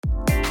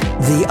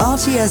The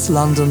RTS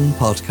London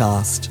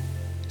podcast.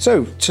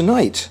 So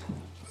tonight,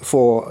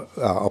 for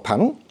our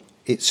panel,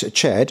 it's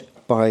chaired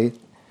by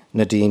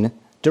Nadine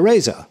de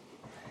Reyza.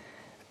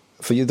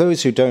 For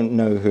those who don't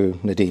know who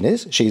Nadine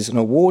is, she's an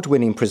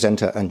award-winning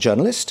presenter and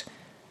journalist,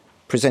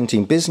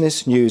 presenting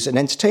business, news and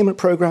entertainment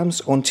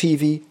programmes on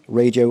TV,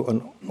 radio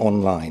and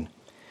online.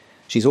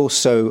 She's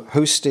also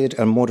hosted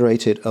and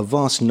moderated a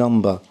vast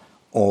number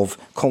of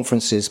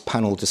conferences,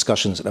 panel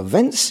discussions and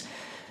events.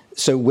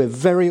 So we're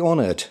very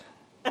honoured.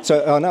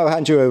 So I'll now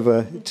hand you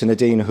over to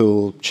Nadine, who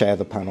will chair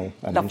the panel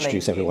and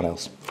introduce everyone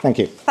else. Thank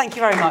you. Thank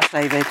you very much,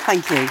 David.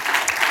 Thank you.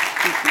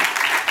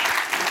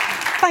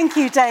 Thank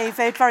you,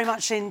 David, very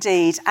much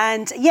indeed.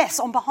 And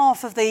yes, on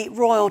behalf of the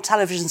Royal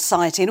Television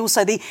Society and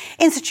also the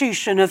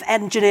Institution of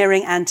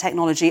Engineering and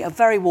Technology, a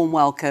very warm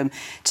welcome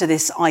to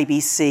this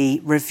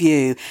IBC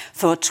review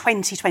for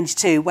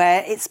 2022,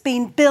 where it's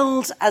been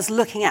billed as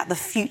looking at the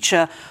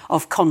future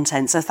of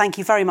content. So thank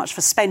you very much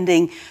for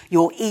spending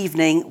your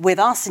evening with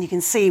us. And you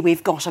can see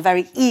we've got a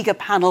very eager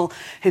panel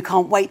who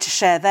can't wait to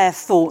share their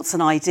thoughts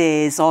and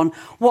ideas on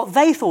what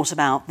they thought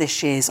about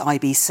this year's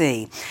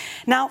IBC.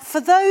 Now,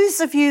 for those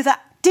of you that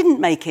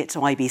didn't make it to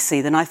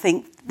IBC, then I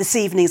think this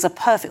evening is a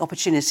perfect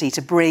opportunity to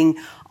bring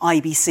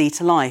IBC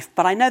to life.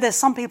 But I know there's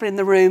some people in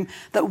the room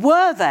that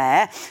were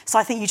there, so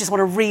I think you just want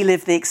to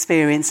relive the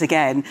experience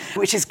again,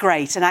 which is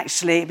great. And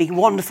actually, it'd be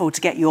wonderful to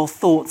get your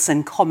thoughts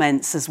and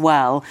comments as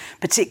well,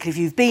 particularly if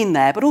you've been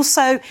there. But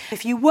also,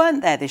 if you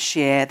weren't there this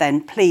year, then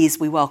please,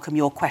 we welcome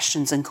your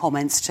questions and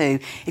comments too.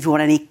 If you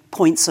want any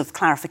points of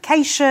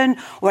clarification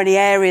or any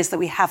areas that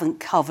we haven't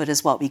covered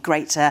as well, it'd be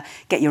great to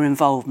get your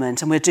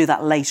involvement. And we'll do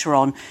that later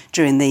on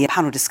during the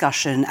panel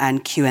discussion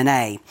and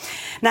Q&A.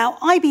 Now,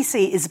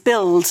 IBC is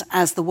billed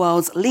as the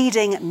world's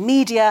leading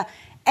media,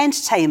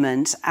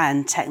 entertainment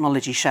and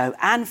technology show,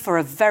 and for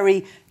a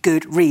very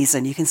good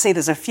reason. You can see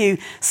there's a few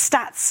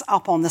stats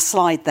up on the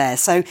slide there.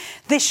 So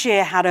this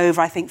year had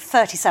over, I think,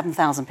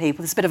 37,000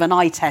 people. It's a bit of an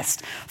eye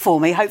test for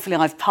me. Hopefully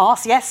I've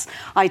passed. Yes,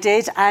 I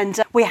did.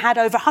 And we had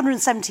over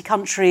 170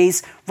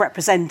 countries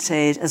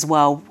represented as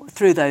well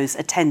through those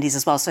attendees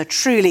as well. So a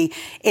truly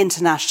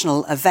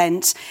international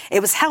event.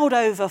 It was held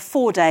over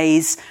 4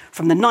 days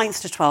from the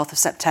 9th to 12th of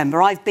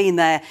September. I've been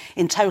there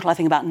in total, I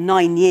think, about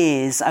 9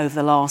 years over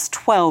the last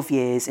 12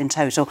 years in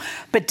total,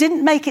 but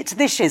didn't make it to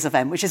this year's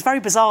event, which is very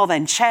bizarre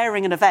then,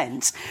 chairing an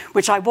event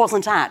which I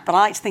wasn't at, but I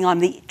like to think I'm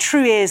the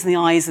true ears and the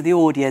eyes of the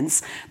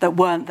audience that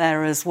weren't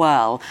there as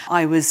well.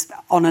 I was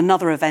on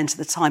another event at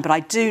the time, but I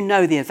do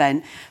know the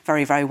event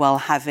very, very well,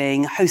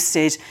 having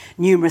hosted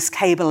numerous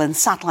cable and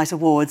satellite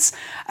awards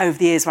over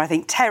the years, where I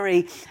think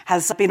Terry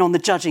has been on the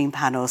judging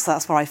panel. So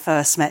that's where I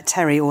first met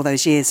Terry all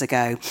those years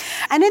ago.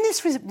 And in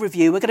this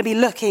review, we're going to be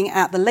looking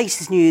at the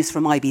latest news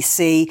from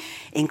IBC,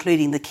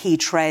 including the key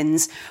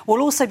trends.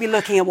 We'll also be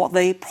looking at what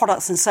the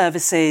products and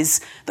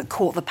services that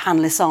caught the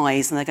panellists'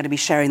 eyes, and they're going to be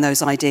sharing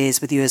those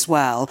ideas with you as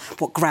well,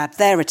 what grabbed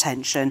their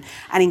attention,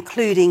 and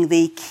including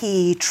the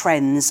key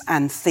trends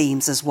and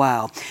themes as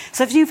well.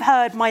 So if you've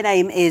heard, my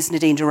name is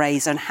Nadine de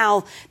Reyza, and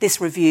how this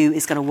review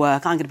is going to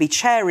work, I'm going to be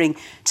chairing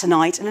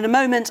tonight, and in a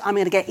moment I'm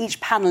going to get each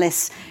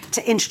panellist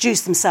to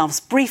introduce themselves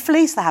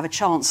briefly so they have a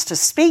chance to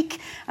speak,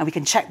 and we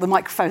can check the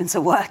microphones are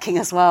working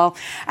as well.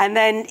 And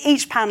then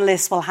each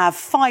panellist will have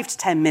 5 to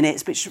 10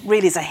 minutes, which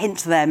really is a hint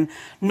to them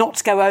not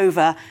to go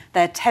over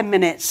their 10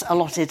 minutes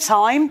allotted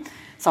time.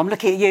 So I'm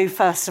looking at you,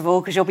 first of all,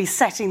 because you'll be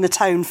setting the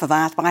tone for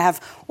that. But I have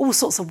all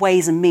sorts of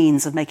ways and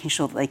means of making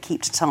sure that they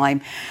keep to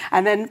time.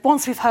 And then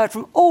once we've heard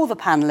from all the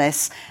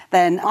panellists,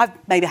 then I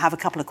maybe have a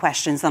couple of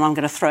questions, then I'm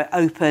going to throw it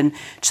open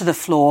to the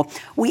floor.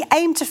 We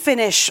aim to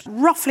finish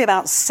roughly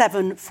about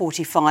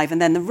 7:45,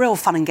 and then the real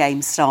fun and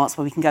games starts,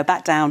 where we can go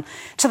back down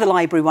to the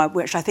library,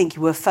 which I think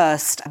you were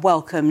first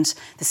welcomed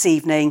this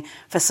evening,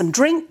 for some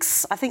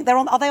drinks. I think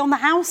are they on the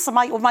house? Am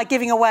I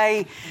giving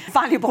away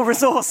valuable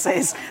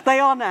resources? They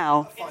are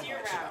now.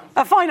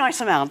 A finite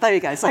amount. There you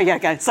go. So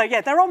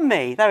they're on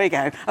me. There we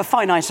go. A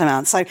finite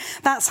amount. So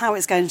that's how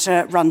it's going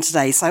to run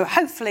today. So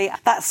hopefully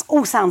that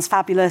all sounds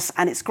fabulous,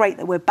 and it's great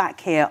that we're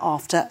back here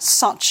after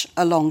such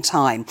a long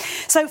time.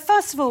 So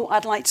first of all,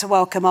 I'd like to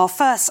welcome our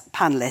first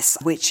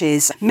panellist, which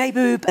is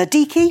Mehboob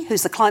Diki,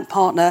 who's the client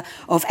partner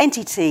of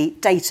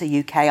NTT Data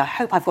UK. I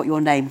hope I've got your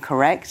name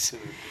correct.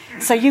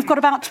 So you've got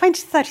about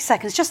 20 to 30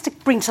 seconds just to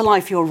bring to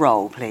life your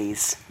role,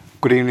 please.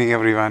 Good evening,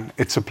 everyone.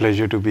 It's a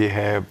pleasure to be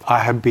here.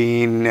 I've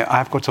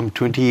got some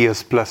 20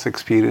 years plus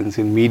experience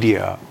in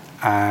media,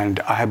 and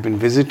I have been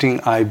visiting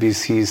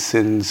IBC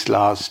since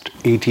last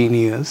 18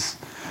 years.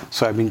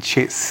 So I've been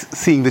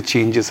seeing the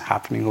changes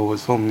happening over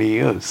so many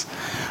years.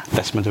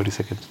 That's my 30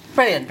 seconds.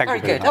 Brilliant. Very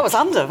good. That was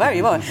under.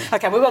 Very well.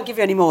 OK, we won't give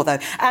you any more, though.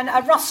 And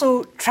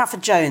Russell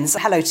Trafford-Jones,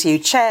 hello to you,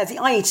 Chair of the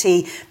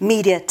IET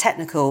Media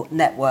Technical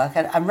Network.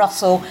 And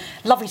Russell,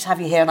 lovely to have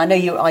you here. And I know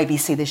you're at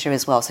IBC this year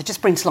as well. So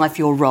just bring to life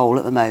your role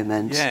at the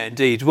moment. Yeah,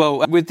 indeed.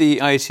 Well, with the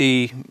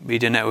IET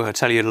Media Network, I'll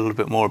tell you a little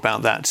bit more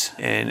about that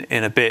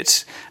in a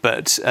bit.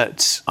 But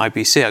at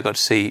IBC, I got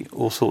to see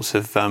all sorts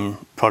of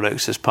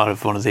products as part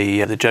of one of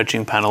the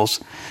judging panels. channels.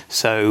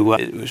 So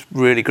it was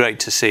really great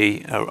to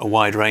see a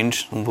wide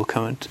range, and we'll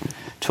come and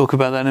talk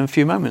about that in a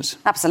few moments.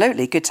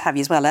 Absolutely, good to have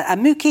you as well.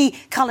 And Mookie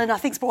Cullen, I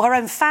think, has brought her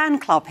own fan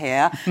club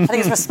here. I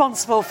think is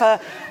responsible for...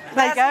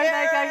 There you go.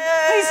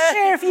 Please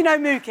cheer if you know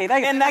Mookie. There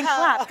you go. And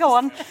clap. Go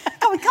on,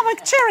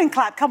 cheer and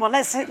clap. Come on,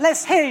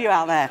 let's hear you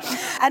out there.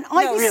 And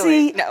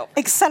IBC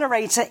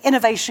Accelerator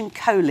Innovation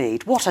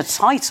Co-Lead. What a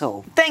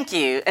title! Thank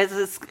you.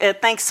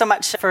 Thanks so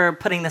much for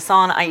putting this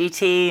on,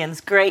 IET, and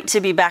it's great to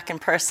be back in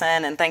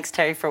person. And thanks,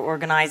 Terry, for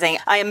organising.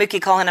 I am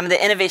Mookie Cullen. I'm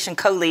the Innovation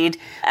Co-Lead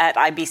at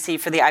IBC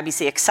for the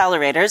IBC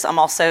Accelerators. I'm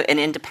also an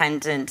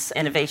independent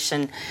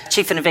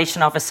Chief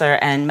Innovation Officer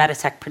and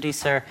Meditech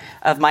producer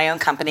of my own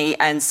company,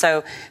 and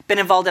so been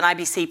involved in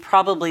IBC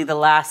probably the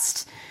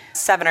last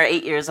 7 or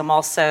 8 years. I'm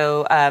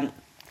also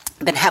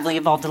been heavily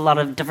involved in a lot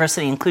of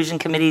diversity inclusion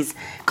committees,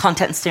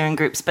 content steering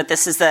groups, but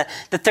this is the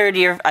third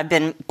year I've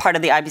been part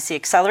of the IBC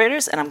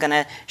Accelerators, and I'm going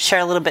to share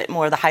a little bit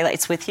more of the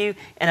highlights with you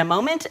in a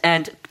moment.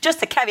 And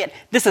just a caveat,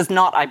 this is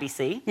not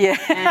IBC. Yeah.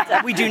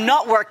 And we do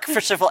not work for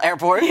Schiphol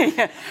Airport.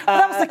 Well,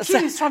 that was the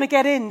cues trying to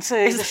get into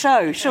the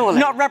show, surely.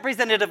 Not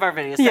representative of our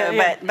videos,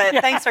 but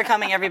thanks for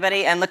coming,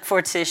 everybody, and look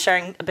forward to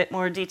sharing a bit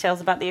more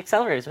details about the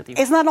accelerators with you.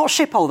 Isn't that not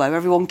Schiphol, though,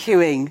 everyone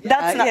queuing?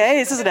 That's not. Yeah,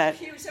 it is, isn't it?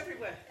 Queues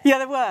everywhere. Yeah,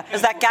 there were.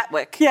 Is that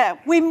Gatwick? Yeah,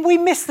 we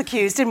missed the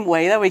queues, didn't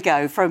we? There we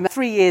go. From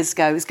 3 years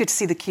ago. It was good to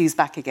see the queues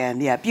back again.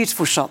 Yeah,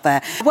 beautiful shot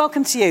there.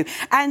 Welcome to you.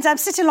 And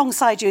sitting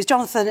alongside you is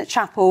Jonathan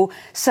Chappell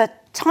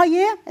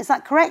Sataya. Is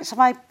that correct? Have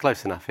I...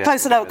 Close enough, yeah.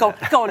 Close enough.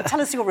 Go on,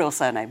 tell us your real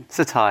surname.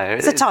 Sataya.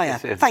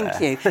 Sataya,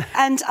 thank you.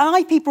 And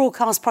an IP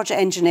broadcast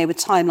project engineer with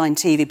Timeline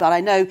TV, but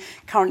I know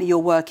currently you're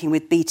working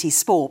with BT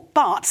Sport.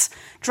 But,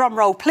 drum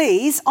roll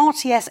please,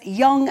 RTS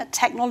Young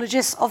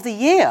Technologist of the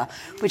Year,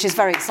 which is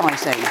very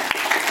exciting.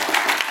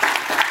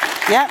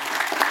 Yep.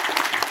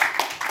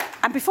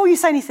 And before you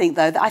say anything,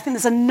 though, I think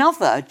there's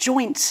another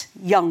joint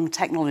Young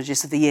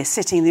Technologist of the Year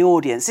sitting in the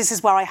audience. This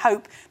is where I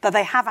hope that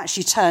they have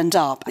actually turned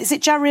up. Is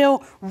it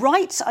Jariel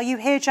Wright? Are you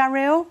here,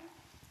 Jariel?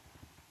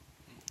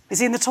 Is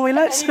he in the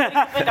toilet?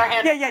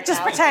 Yeah,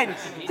 just pretend.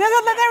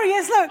 There he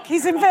is, look.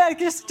 He's in there.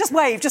 Just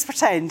wave, just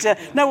pretend.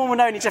 No one will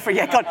know any different.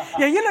 Yeah, God.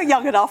 Yeah, you look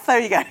young enough. There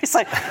you go.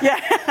 So, yeah.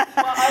 Well,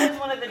 I was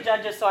one of the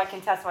judges, so I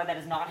can testify that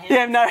is not him.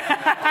 Yeah, no.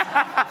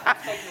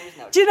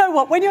 Do you know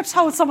what? When you're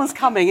told someone's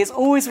coming, it's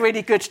always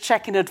really good to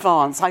check in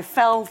advance. I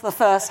fell the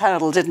first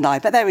hurdle, didn't I?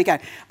 But there we go.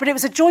 But it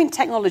was a joint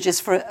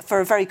technologist for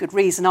a very good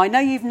reason. I know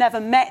you've never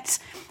met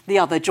the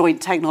other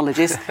joint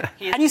technologist,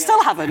 and you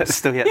still haven't.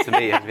 Still yet to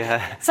meet him,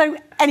 yeah. So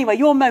anyway,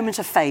 your moment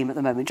of fame at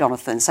the moment,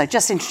 Jonathan. So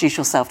just introduce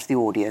yourself to the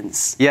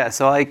audience. Yeah,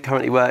 so I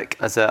currently work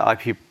as an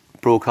IP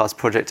broadcast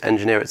project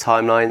engineer at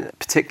Timeline,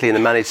 particularly in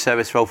the managed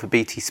service role for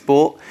BT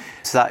Sport.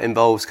 So that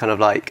involves kind of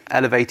like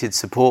elevated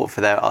support for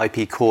their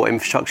IP core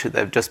infrastructure that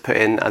they've just put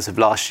in as of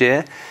last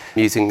year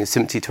using the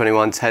SMPTE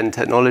 2110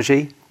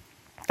 technology.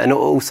 And it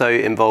also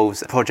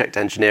involves project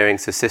engineering,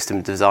 so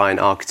system design,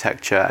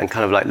 architecture, and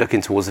kind of like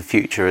looking towards the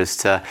future as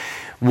to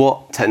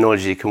what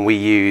technology can we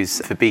use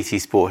for BT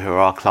Sport, who are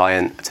our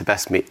client, to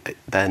best meet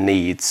their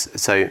needs.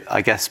 So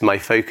I guess my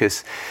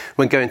focus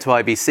when going to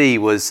IBC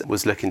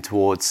was looking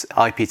towards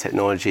IP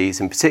technologies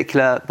in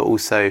particular, but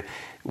also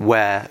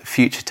where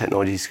future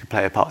technologies could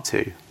play a part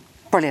too.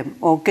 Brilliant.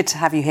 Well, good to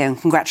have you here, and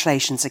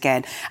congratulations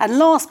again. And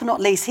last but not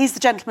least, he's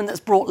the gentleman that's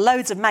brought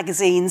loads of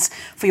magazines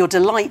for your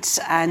delight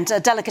and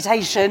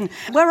delectation.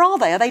 Where are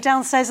they? Are they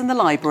downstairs in the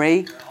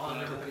library?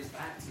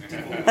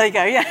 There you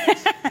go, yeah.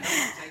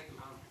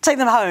 Take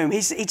them home.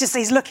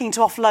 He's looking to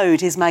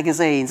offload his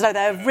magazines. No,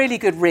 they're a really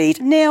good read.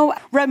 Neil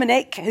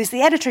Romanik, who's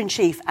the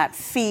editor-in-chief at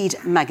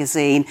Feed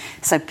magazine.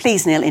 So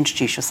please, Neil,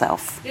 introduce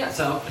yourself. Yeah,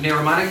 so Neil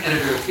Romanik,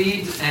 editor of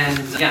Feed, and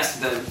yes,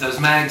 those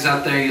mags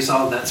out there, you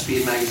saw that's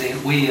Feed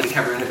magazine. We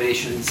cover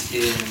innovations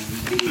in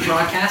the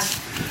broadcast.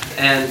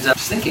 And I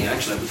was thinking,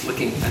 actually, I was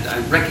looking, and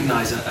I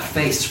recognize a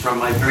face from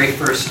my very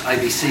first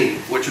IBC,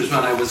 which was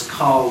when I was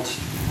called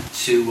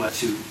to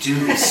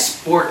do a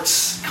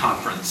sports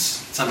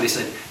conference. Somebody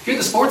said, "You're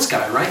the sports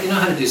guy, right? You know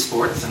how to do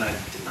sports?" And I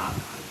did not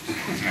know how to do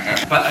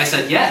sports. But I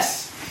said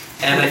yes,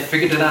 and I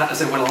figured it out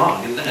as I went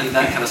along, and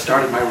that kind of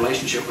started my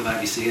relationship with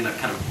IBC, and I've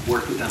kind of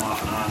worked with them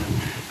off and on,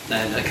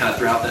 and then kind of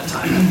throughout that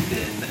time I've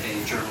been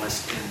a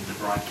journalist in the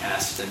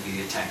broadcast and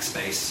media tech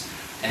space,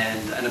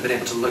 and I've been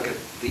able to look at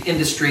the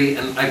industry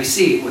and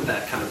IBC with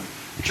that kind of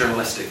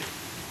journalistic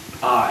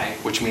eye,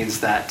 which means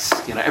that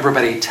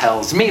everybody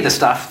tells me the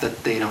stuff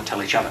that they don't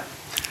tell each other.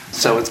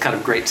 So it's kind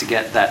of great to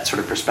get that sort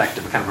of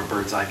perspective, kind of a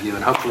bird's eye view,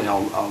 and hopefully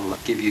I'll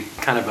give you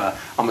kind of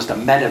almost a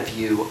meta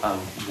view of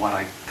what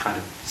I kind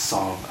of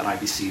saw at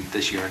IBC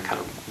this year and kind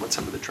of what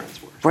some of the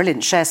trends were.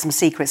 Brilliant. Share some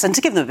secrets. And to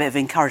give them a bit of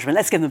encouragement,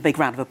 let's give them a big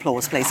round of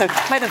applause, please. So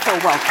make them feel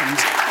welcomed.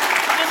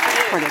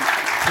 Brilliant.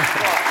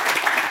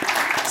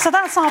 So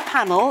that's our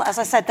panel. As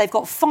I said, they've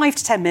got 5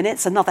 to 10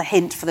 minutes, another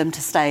hint for them to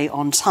stay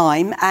on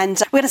time.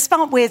 And we're going to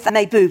start with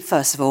Mahbub,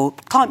 first of all,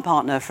 client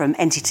partner from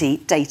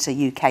NTT Data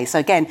UK. So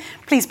again,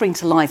 please bring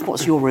to life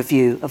what's your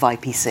review of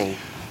IPC.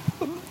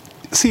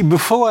 See,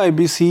 before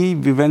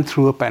IBC, we went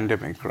through a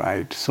pandemic,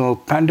 right? So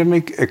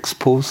pandemic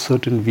exposed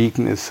certain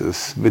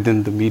weaknesses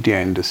within the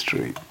media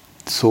industry.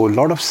 So a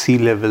lot of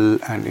C-level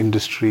and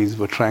industries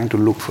were trying to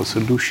look for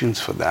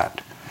solutions for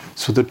that.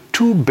 So the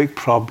two big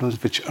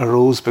problems which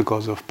arose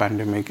because of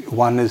pandemic,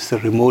 one is the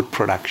remote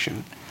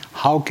production.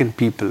 How can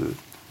people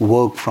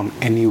work from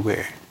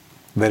anywhere?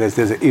 Whereas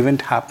there's an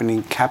event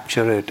happening,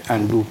 capture it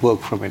and do work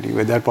from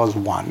anywhere. That was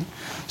one.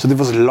 So there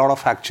was a lot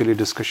of actually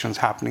discussions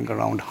happening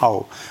around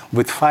how,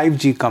 with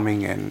 5G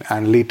coming in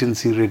and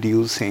latency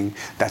reducing,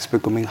 that's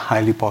becoming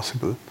highly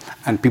possible.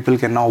 And people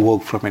can now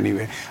work from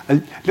anywhere.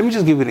 Let me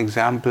just give you an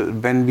example.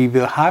 When we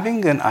were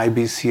having an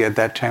IBC at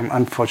that time,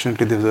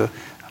 unfortunately, there was a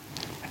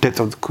death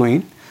of the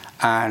Queen.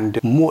 And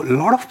a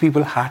lot of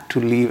people had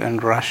to leave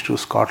and rush to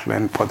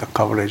Scotland for the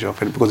coverage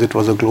of it because it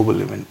was a global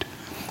event.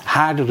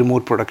 Had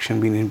remote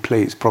production been in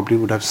place, probably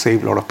would have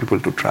saved a lot of people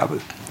to travel.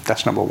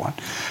 That's number one.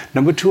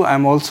 Number two,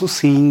 I'm also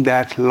seeing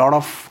that a lot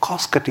of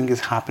cost cutting is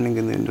happening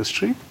in the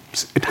industry.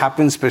 It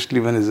happens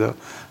especially when there's a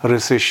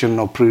recession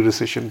or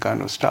pre-recession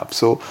kind of stuff.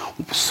 So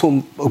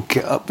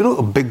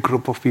a big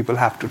group of people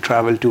have to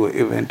travel to an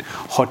event,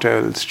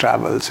 hotels,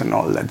 travels and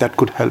all that. That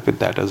could help with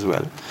that as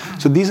well.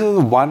 So these are the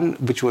one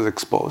which was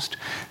exposed.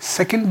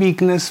 Second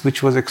weakness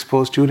which was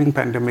exposed during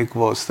pandemic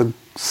was the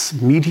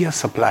media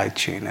supply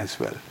chain as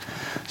well.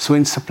 So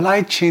in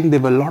supply chain, there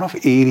were a lot of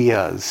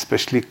areas,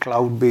 especially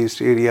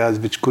cloud-based areas,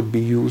 which could be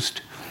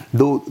used.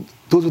 Those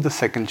were the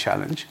second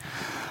challenge.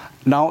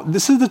 Now,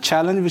 this is the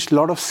challenge which a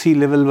lot of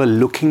C-level were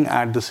looking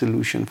at the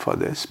solution for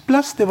this.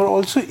 Plus, there were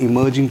also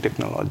emerging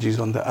technologies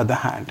on the other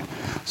hand.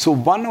 So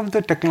one of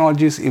the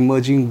technologies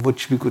emerging,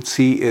 which we could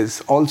see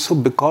is also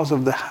because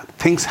of the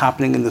things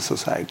happening in the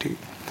society.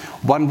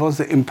 One was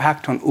the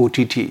impact on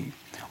OTT.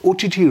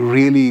 OTT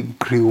really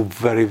grew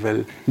very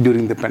well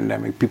during the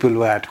pandemic. People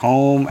were at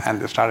home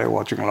and they started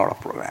watching a lot of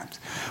programs.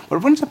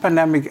 But once the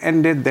pandemic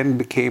ended, then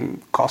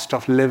became cost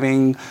of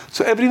living.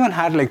 So everyone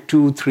had like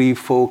 2, 3,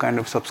 4 kind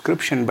of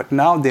subscription. But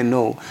now they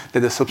know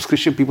that the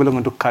subscription, people are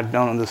going to cut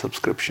down on the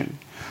subscription.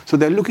 So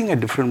they're looking at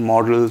different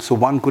models. So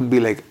one could be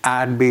like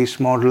ad-based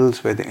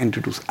models where they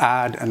introduce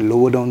ad and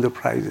lower down the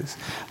prices.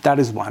 That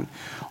is one.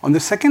 On the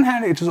second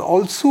hand, it has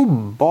also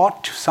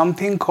bought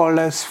something called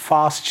as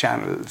fast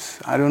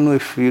channels. I don't know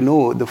if you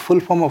know, the full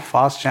form of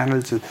fast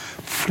channels is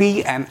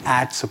free and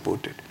ad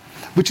supported,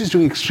 which is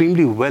doing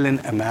extremely well in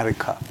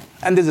America.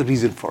 And there's a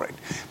reason for it.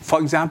 For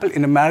example,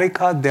 in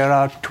America, there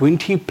are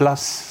 20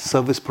 plus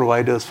service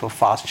providers for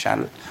fast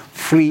channel,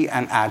 free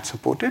and ad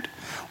supported,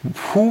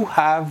 who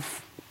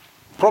have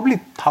probably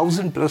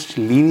 1,000 plus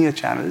linear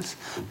channels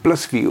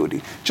plus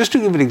VOD. Just to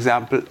give an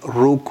example,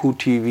 Roku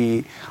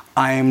TV,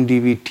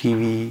 IMDb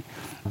TV,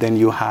 then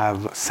you have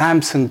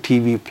Samsung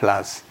TV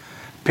Plus,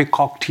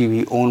 Peacock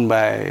TV owned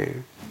by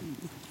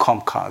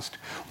Comcast,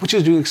 which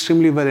is doing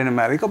extremely well in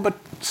America, but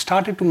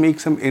started to make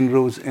some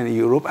inroads in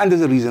Europe, and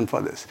there's a reason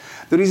for this.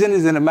 The reason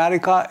is in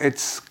America,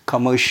 it's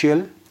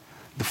commercial.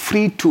 The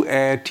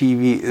free-to-air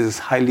TV is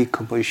highly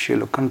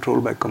commercial or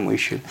controlled by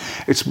commercial.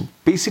 It's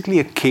basically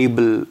a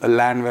cable, a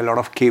land where a lot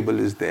of cable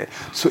is there.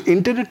 So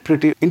internet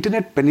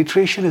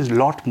penetration is a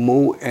lot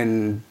more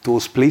in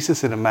those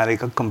places in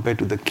America compared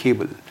to the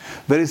cable.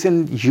 Whereas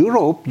in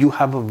Europe, you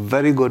have a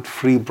very good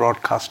free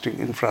broadcasting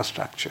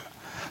infrastructure.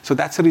 So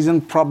that's the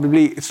reason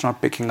probably it's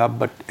not picking up,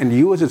 but in the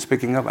US it's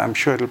picking up. I'm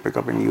sure it'll pick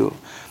up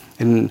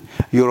in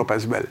Europe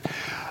as well.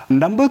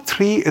 Number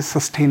 3 is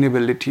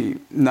sustainability.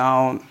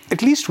 Now,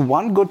 at least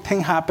one good thing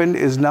happened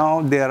is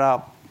now there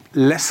are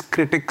less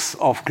critics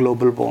of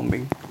global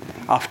warming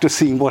after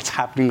seeing what's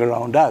happening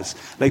around us.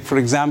 Like, for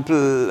example,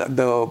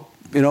 the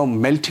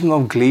melting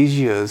of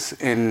glaciers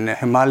in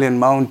Himalayan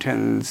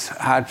mountains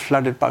had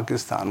flooded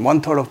Pakistan.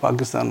 1/3 of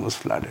Pakistan was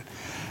flooded.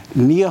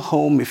 Near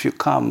home, if you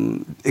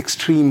come,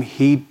 extreme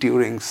heat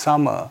during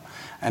summer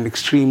and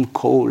extreme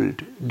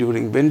cold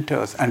during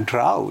winters and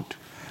drought,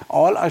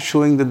 all are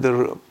showing that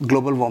the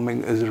global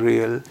warming is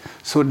real.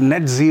 So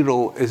net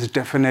zero is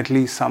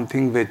definitely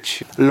something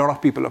which a lot of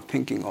people are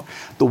thinking of.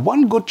 The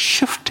one good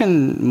shift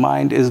in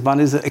mind is one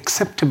is the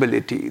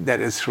acceptability that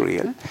is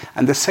real.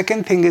 And the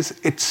second thing is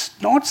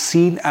it's not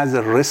seen as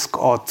a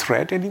risk or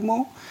threat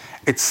anymore.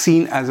 It's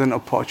seen as an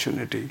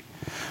opportunity.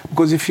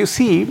 Because if you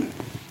see,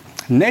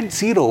 net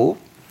zero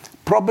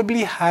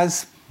probably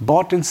has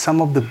brought in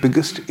some of the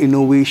biggest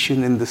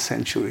innovation in the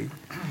century.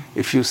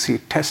 If you see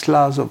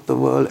Teslas of the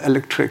world,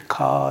 electric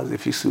cars,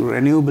 if you see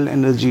renewable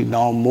energy,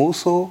 now more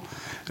so,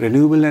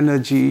 renewable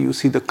energy, you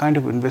see the kind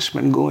of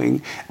investment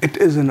going, it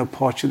is an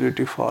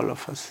opportunity for all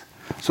of us.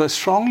 So I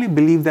strongly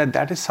believe that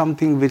that is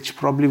something which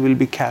probably will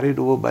be carried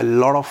over by a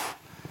lot of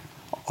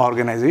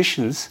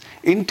organizations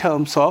in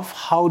terms of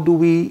how do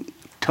we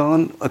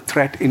turn a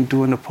threat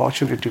into an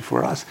opportunity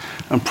for us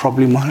and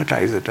probably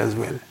monetize it as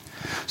well.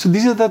 So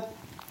these are the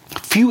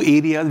few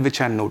areas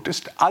which I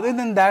noticed. Other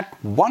than that,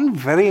 one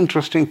very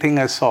interesting thing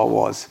I saw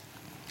was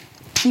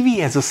TV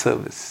as a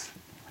service.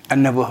 I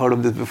never heard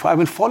of this before. I've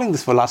been following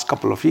this for the last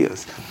couple of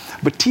years.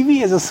 But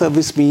TV as a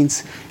service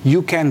means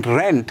you can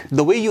rent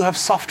the way you have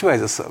software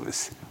as a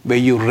service. where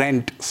you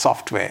rent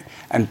software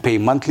and pay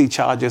monthly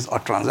charges or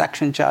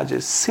transaction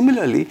charges.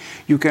 Similarly,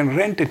 you can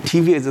rent a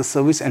TV as a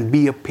service and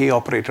be a pay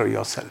operator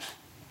yourself.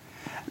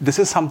 This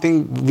is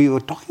something we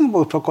were talking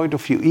about for quite a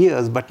few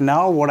years, but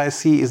now what I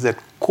see is that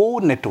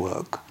core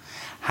network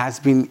has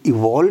been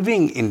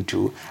evolving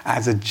into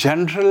as a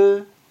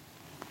general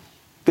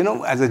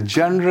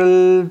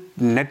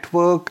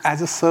network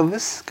as a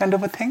service kind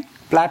of a thing,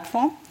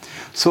 platform.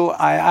 So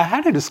I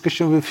had a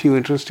discussion with a few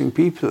interesting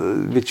people,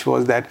 which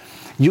was that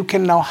you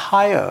can now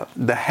hire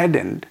the head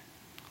end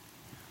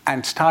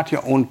and start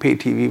your own pay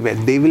TV where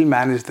they will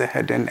manage the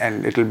head end,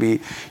 and it'll be,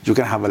 you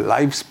can have a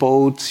live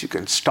sports, you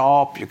can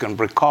stop, you can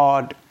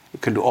record, you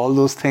can do all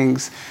those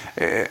things.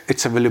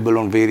 It's available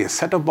on various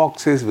set-top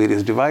boxes,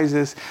 various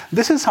devices.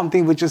 This is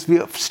something which is, we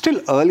are still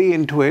early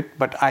into it,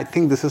 but I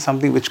think this is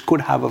something which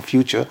could have a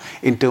future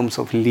in terms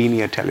of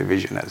linear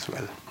television as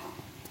well.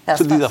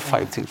 So these are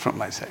 5 things from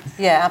my side.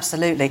 Yeah,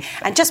 absolutely.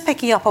 And just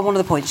picking up on one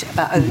of the points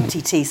about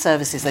OTT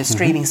services, those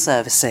streaming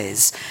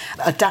services,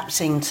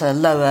 adapting to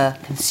lower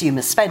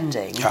consumer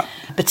spending,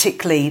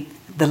 particularly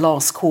the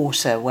last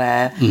quarter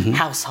where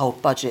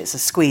household budgets are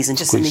squeezed. And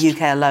just in the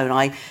UK alone,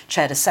 I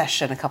chaired a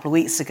session a couple of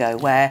weeks ago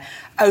where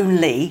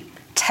only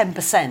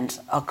 10%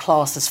 are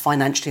classed as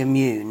financially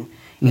immune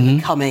in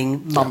the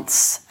coming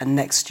months and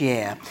next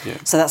year.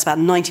 So that's about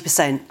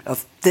 90%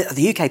 of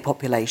the UK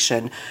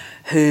population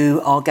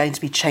who are going to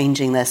be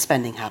changing their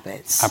spending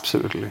habits.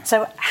 Absolutely.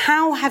 So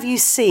how have you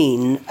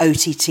seen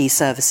OTT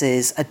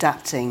services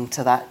adapting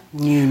to that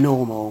new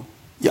normal?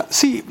 Yeah,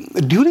 see,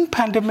 during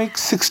pandemic,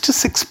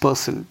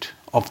 66%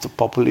 of the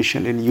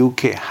population in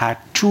UK had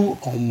 2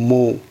 or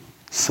more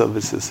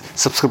services,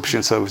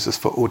 subscription services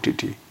for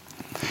OTT.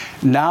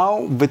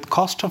 Now, with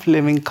cost of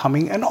living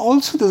coming, and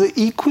also there's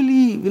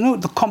equally,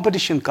 the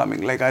competition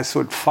coming. Like I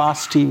said,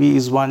 Fast TV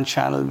is one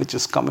channel which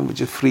is coming,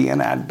 which is free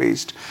and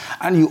ad-based.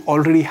 And you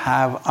already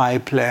have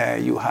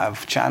iPlayer, you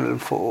have Channel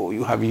 4,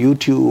 you have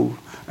YouTube.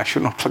 I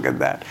should not forget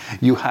that.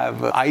 You have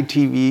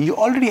ITV. You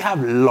already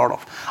have a lot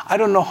of, I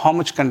don't know how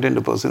much content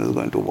a person is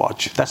going to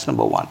watch. That's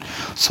number one.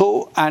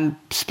 So, and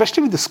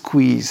especially with the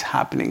squeeze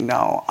happening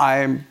now,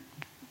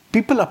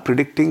 people are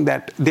predicting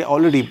that they're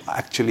already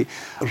actually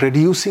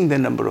reducing the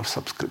number of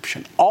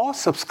subscription or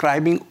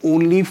subscribing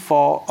only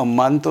for a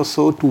month or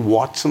so to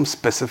watch some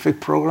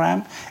specific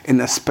program in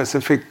a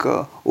specific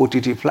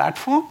OTT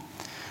platform.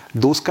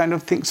 Those kind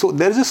of things. So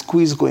there is a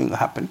squeeze going to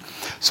happen.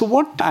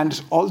 So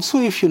and also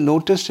if you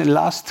noticed in the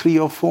last 3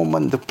 or 4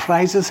 months, the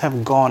prices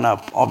have gone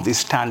up of the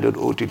standard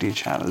OTT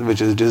channels,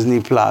 which is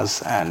Disney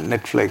Plus and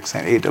Netflix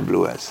and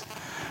AWS.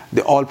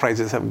 All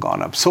prices have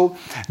gone up. So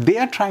they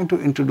are trying to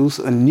introduce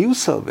a new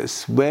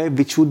service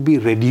which would be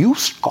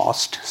reduced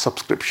cost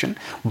subscription,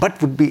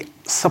 but would be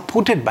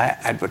supported by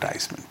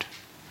advertisement.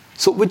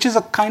 So which is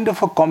a kind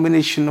of a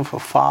combination of a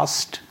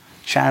fast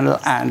channel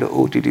and an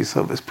OTT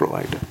service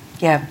provider.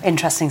 Yeah,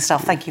 interesting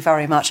stuff. Thank you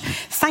very much.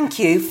 Thank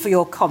you for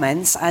your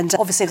comments. And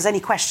obviously, if there's any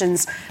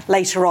questions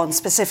later on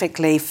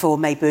specifically for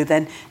Mehboob,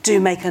 then do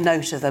make a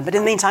note of them. But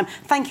in the meantime,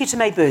 thank you to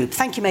Mehboob.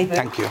 Thank you, Mehboob.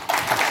 Thank you.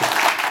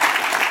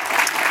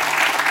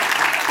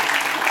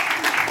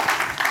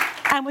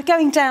 And we're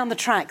going down the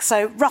track.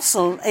 So,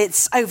 Russell,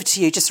 it's over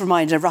to you. Just a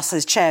reminder, Russell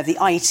is chair of the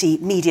IET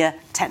Media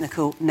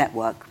Technical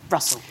Network.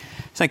 Russell.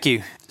 Thank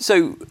you.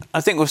 So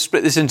I think we'll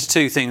split this into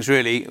 2 things,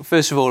 really.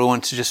 First of all, I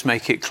want to just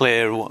make it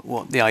clear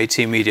what the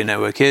IET Media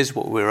Network is,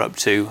 what we're up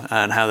to,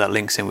 and how that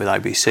links in with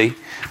IBC.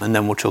 And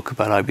then we'll talk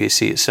about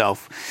IBC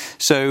itself.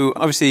 So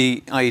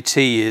obviously, IET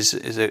is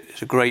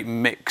a great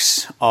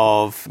mix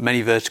of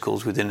many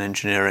verticals within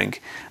engineering,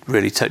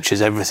 really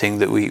touches everything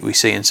that we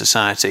see in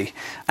society.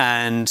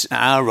 And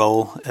our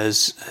role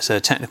as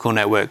a technical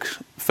network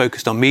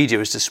focused on media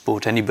is to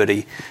support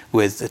anybody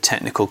with a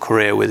technical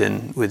career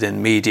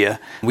within media.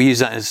 We use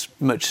that as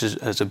much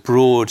as a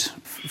broad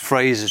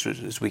phrase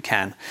as we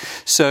can.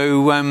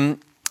 So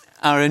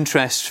our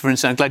interest, for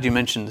instance, I'm glad you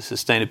mentioned the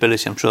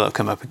sustainability. I'm sure that'll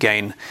come up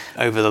again.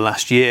 Over the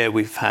last year,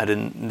 we've had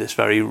in this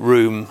very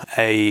room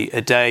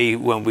a day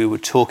when we were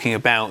talking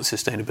about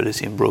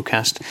sustainability in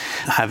broadcast,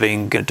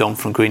 having Dom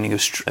from Greening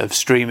of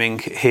Streaming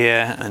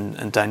here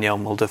and Danielle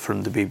Mulder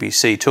from the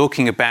BBC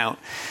talking about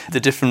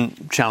the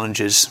different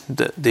challenges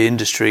that the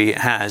industry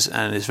has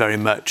and is very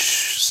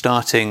much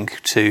starting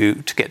to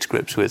get to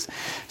grips with.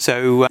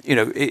 So,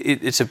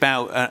 it's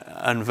about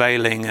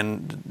unveiling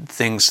and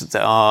things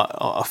that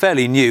are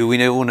fairly new.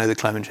 We all know that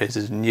climate change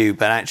is new,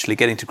 but actually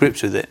getting to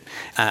grips with it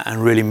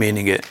and really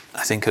meaning it,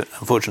 I think,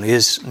 unfortunately,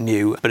 is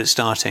new, but it's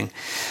starting.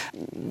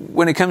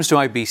 When it comes to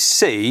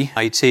IBC,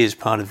 IET is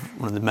part of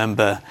one of the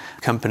member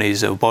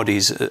companies or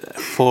bodies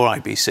for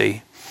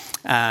IBC.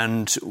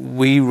 And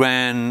we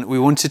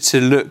wanted to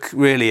look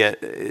really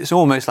at, it's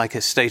almost like a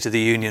State of the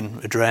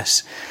Union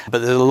address, but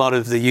there's a lot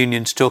of the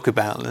union to talk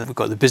about. We've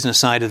got the business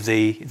side of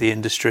the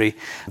industry,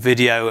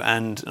 video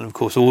and of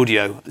course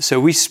audio. So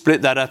we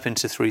split that up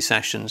into 3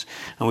 sessions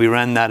and we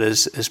ran that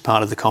as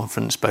part of the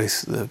conference,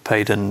 both the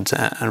paid and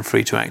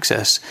free to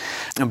access,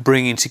 and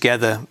bringing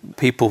together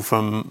people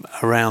from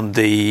around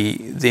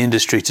the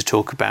industry to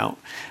talk about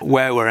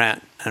where we're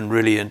at and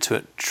really into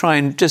it, try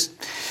and just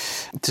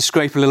to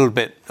scrape a little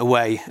bit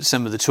away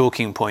some of the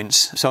talking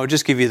points. So I'll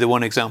just give you the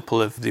one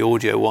example of the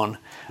audio one,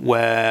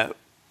 where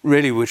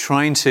really we're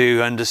trying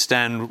to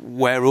understand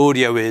where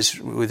audio is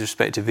with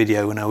respect to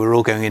video. Now we're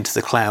all going into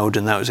the cloud,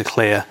 and that was a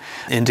clear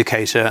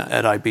indicator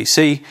at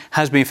IBC.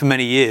 Has been for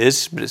many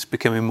years, but it's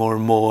becoming more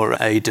and more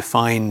a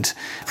defined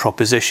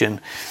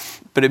proposition.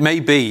 But it may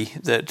be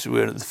that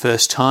we're at the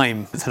first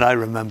time that I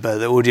remember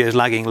that audio is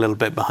lagging a little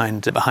bit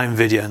behind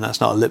video, and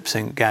that's not a lip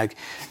sync gag.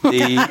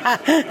 Okay,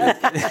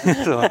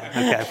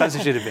 perhaps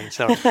it should have been.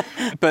 Sorry,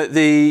 but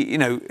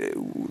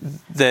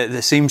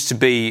there seems to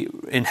be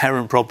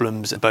inherent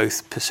problems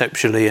both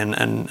perceptually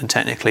and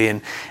technically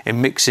in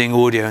mixing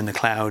audio in the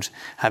cloud,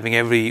 having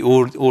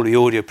all the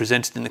audio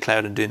presented in the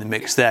cloud and doing the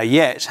mix there,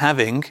 yet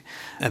having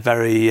a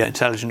very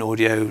intelligent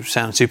audio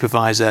sound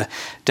supervisor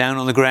down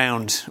on the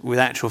ground with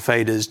actual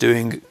faders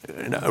doing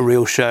a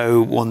real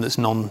show, one that's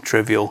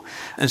non-trivial.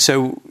 And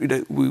so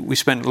we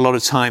spent a lot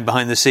of time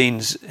behind the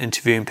scenes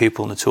interviewing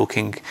people and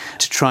talking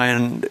to try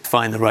and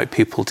find the right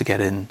people to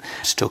get in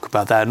to talk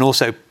about that, and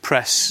also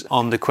press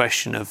on the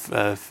question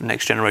of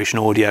next generation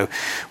audio,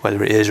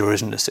 whether it is or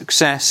isn't a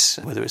success,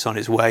 whether it's on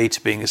its way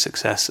to being a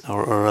success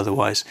or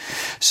otherwise.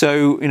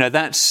 So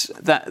that's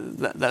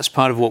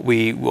part of what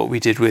we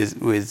did with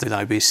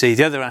IBC.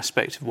 The other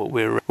aspect of what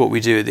we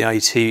do at the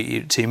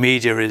IT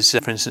Media is,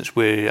 for instance,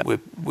 we're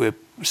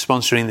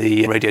sponsoring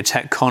the Radio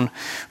Tech Con,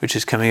 which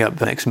is coming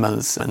up next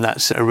month, and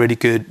that's a really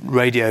good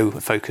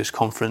radio-focused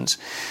conference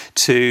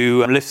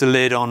to lift the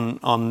lid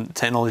on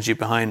technology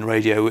behind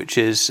radio, which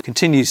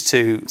continues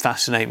to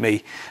fascinate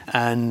me.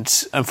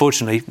 And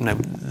unfortunately,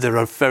 there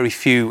are very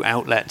few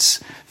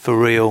outlets for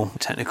real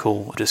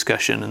technical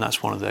discussion, and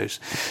that's one of those.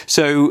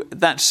 So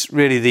that's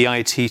really the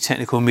IT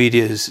Technical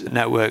Media's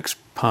networks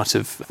part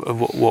of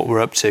what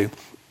we're up to.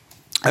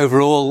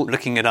 Overall,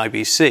 looking at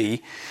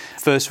IBC,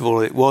 first of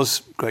all, it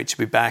was great to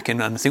be back,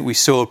 and I think we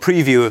saw a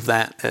preview of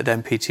that at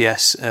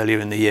MPTS earlier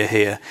in the year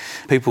here.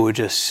 People were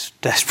just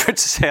desperate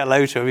to say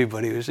hello to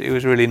everybody. It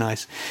was a really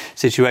nice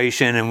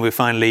situation, and we're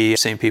finally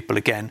seeing people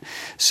again.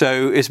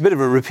 So it's a bit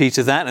of a repeat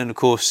of that, and of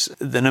course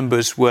the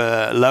numbers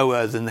were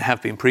lower than they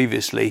have been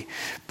previously,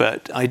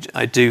 but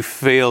I do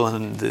feel,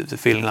 and the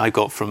feeling I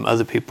got from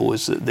other people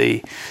was that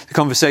the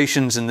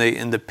conversations and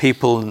the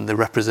people and the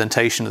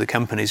representation of the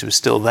companies was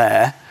still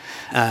there,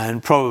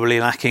 and probably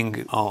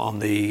lacking on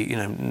the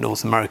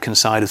North American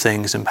side of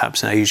things and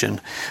perhaps an Asian.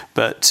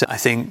 But I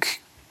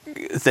think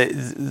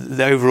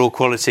the overall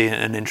quality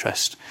and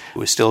interest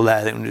was still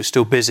there. It was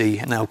still busy.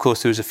 Now, of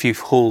course, there was a few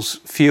halls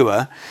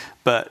fewer,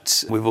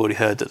 but we've already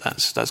heard that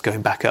that's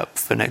going back up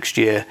for next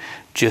year,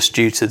 just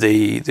due to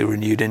the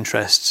renewed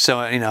interest. So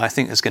I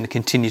think it's going to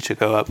continue to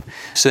go up,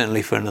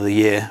 certainly for another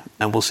year,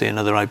 and we'll see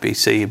another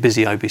busy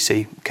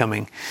IBC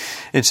coming.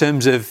 In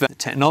terms of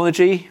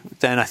technology,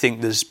 then I don't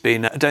think there's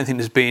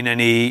been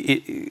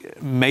any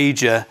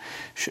major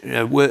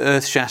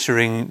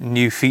earth-shattering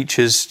new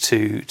features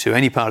to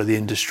any part of the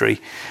industry,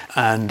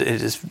 and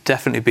it has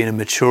definitely been a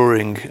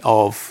maturing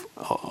of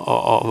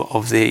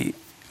the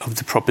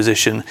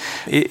proposition.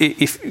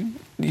 If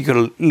you've got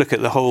to look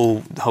at the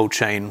whole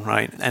chain,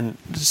 right? And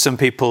some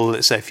people,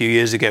 let's say a few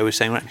years ago, were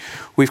saying, right,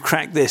 we've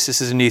cracked this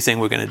is a new thing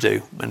we're going to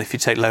do. And if you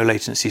take low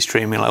latency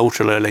streaming, like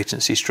ultra low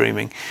latency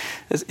streaming,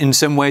 in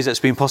some ways that's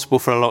been possible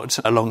for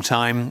a long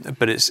time,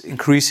 but it's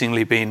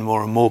increasingly been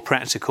more and more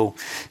practical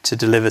to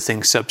deliver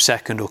things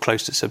sub-second or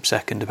close to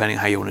sub-second, depending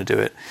on how you want to do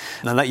it.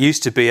 Now that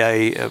used to be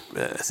a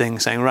thing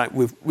saying, right,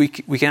 we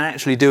can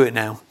actually do it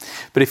now.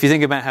 But if you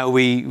think about how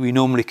we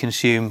normally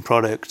consume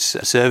products,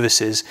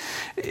 services,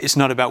 it's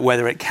not about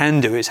whether it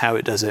can do, it's how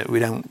it does it. We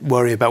don't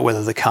worry about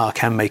whether the car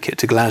can make it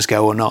to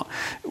Glasgow or not.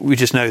 We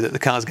just know that the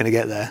car's going to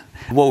get there.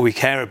 What we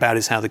care about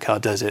is how the car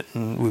does it,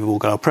 and we've all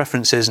got our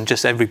preferences, and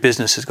just every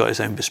business has got its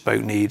own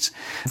bespoke needs.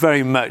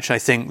 Very much, I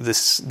think, the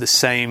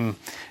same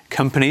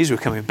companies were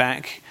coming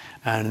back,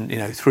 and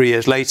 3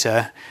 years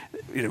later,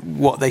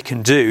 what they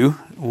can do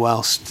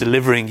whilst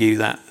delivering you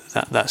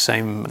that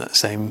same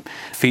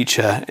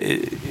feature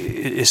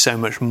is so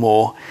much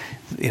more.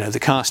 The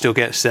car still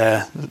gets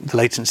there, the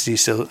latency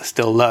is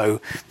still low,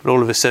 but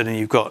all of a sudden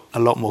you've got a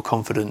lot more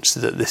confidence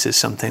that this is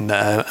something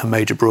that a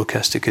major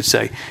broadcaster could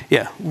say,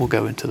 yeah, we'll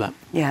go into that.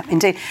 Yeah,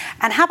 indeed.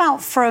 And how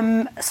about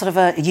from sort of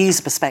a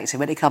user perspective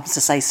when it comes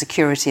to, say,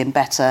 security and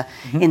better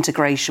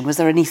integration? Was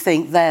there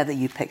anything there that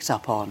you picked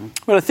up on?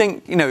 Well, I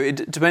think,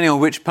 depending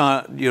on which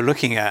part you're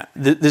looking at,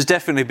 there's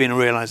definitely been a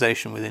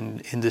realisation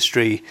within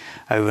industry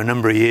over a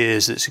number of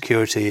years that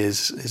security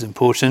is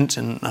important,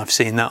 and I've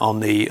seen that on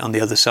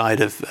the other side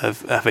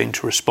of having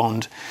to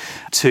respond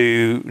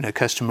to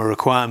customer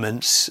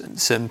requirements.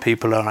 Some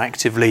people are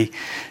actively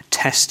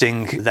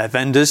testing their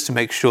vendors to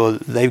make sure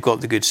that they've got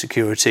the good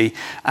security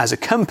as a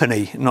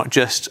company, not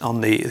just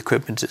on the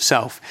equipment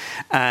itself.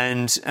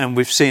 And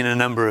we've seen a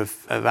number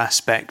of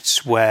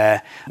aspects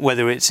where,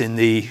 whether it's in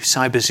the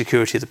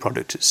cybersecurity of the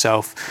product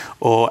itself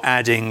or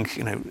adding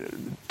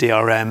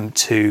DRM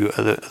to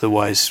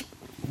otherwise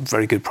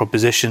very good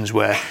propositions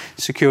where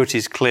security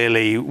is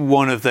clearly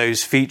one of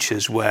those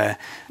features where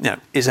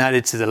is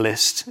added to the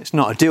list. It's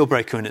not a deal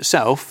breaker in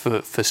itself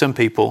for some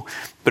people,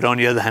 but on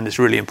the other hand, it's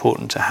really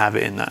important to have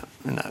it in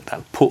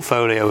that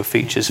portfolio of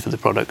features for the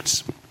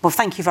products. Well,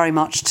 thank you very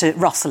much to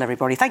Russell,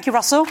 everybody. Thank you,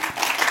 Russell.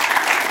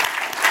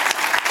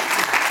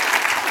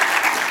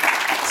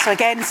 So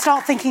again,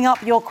 start thinking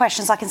up your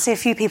questions. I can see a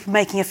few people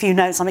making a few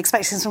notes. I'm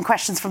expecting some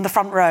questions from the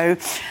front row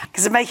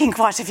because they're making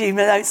quite a few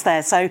notes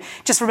there. So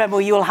just remember,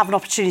 you will have an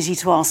opportunity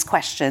to ask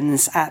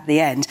questions at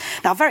the end.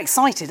 Now, I'm very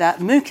excited.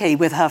 Mookie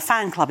with her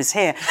fan club is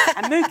here.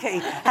 And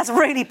Mookie has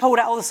really pulled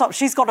out all the stops.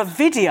 She's got a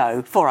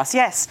video for us,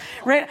 yes.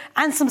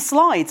 And some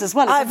slides as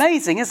well. It's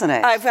amazing, isn't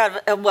it? I've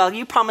got,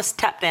 you promised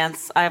tap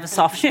dance. I have a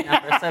soft shoe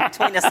number. So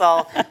between us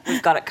all,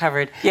 we've got it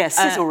covered. Yes,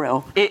 sizzle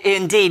reel.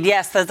 Indeed,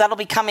 yes. So that'll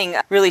be coming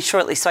really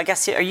shortly. So I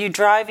guess are you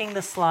driving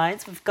the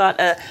slides? We've got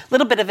a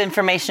little bit of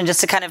information just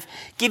to kind of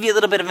give you a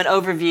little bit of an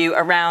overview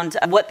around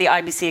what the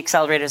IBC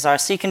accelerators are.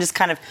 So you can just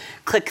kind of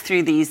click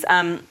through these.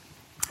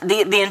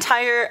 The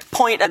entire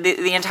point of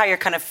the entire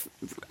kind of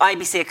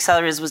IBC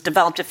accelerators was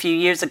developed a few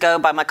years ago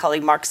by my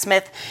colleague Mark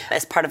Smith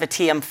as part of a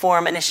TM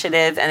Forum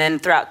initiative, and then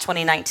throughout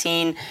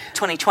 2019,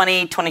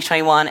 2020,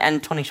 2021,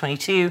 and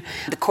 2022,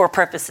 the core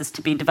purpose is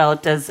to be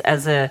developed as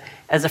a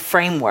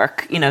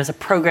framework, as a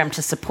program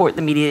to support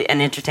the media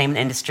and entertainment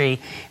industry,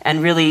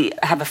 and really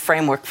have a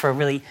framework for a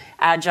really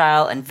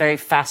agile and very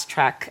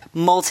fast-track,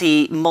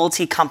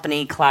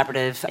 multi-company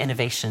collaborative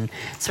innovation.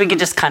 So we could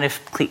just kind of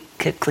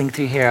cling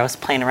through here. I was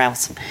playing around with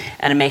some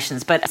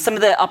animations. But some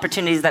of the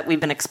opportunities that we've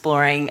been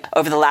exploring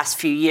over the last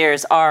few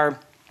years are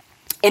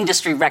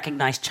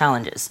industry-recognized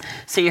challenges.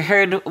 So you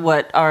heard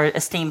what our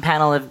esteemed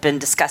panel have been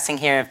discussing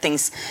here,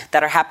 things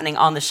that are happening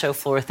on the show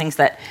floor, things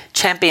that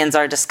champions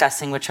are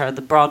discussing, which are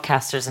the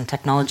broadcasters and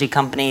technology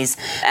companies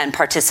and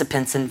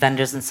participants and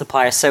vendors and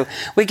suppliers. So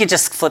we could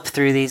just flip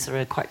through these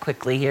quite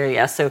quickly here.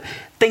 Yeah. So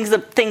things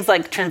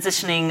like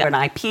transitioning an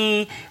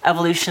IP,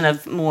 evolution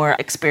of more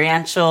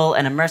experiential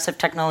and immersive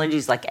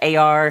technologies like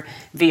AR,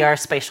 VR,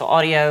 spatial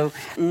audio,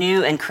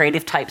 new and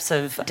creative types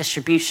of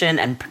distribution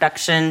and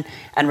production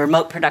and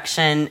remote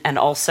production, and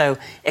also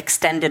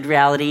extended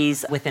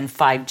realities within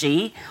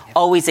 5G.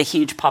 Always a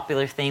huge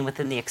popular theme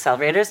within the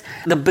accelerators.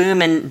 The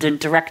boom in the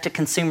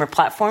direct-to-consumer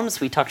platforms.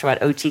 We talked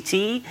about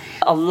OTT.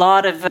 A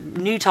lot of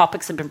new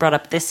topics have been brought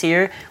up this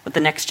year with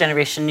the Next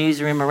Generation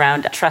Newsroom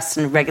around trust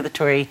and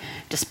regulatory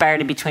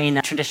disparity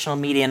between traditional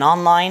media and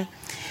online.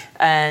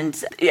 And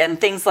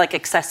things like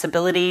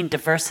accessibility,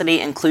 diversity,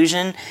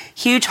 inclusion,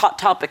 huge hot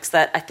topics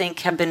that I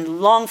think have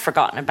been long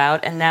forgotten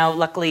about and now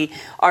luckily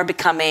are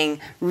becoming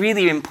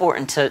really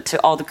important to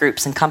all the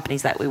groups and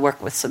companies that we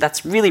work with. So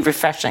that's really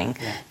refreshing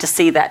to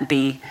see that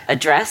be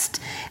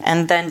addressed.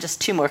 And then just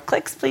 2 more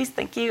clicks, please.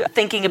 Thank you.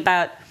 Thinking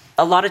about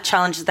a lot of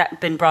challenges that have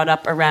been brought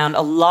up around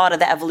a lot of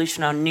the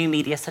evolution on new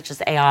media, such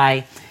as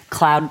AI,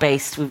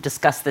 cloud-based, we've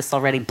discussed this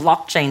already,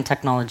 blockchain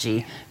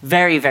technology,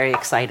 very, very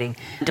exciting.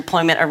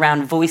 Deployment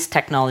around voice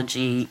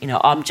technology,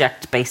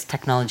 object-based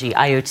technology,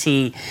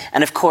 IoT,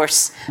 and of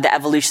course, the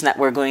evolution that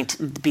we're going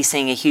to be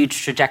seeing a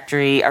huge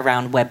trajectory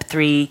around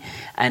Web3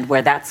 and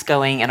where that's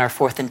going in our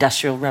 4th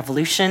industrial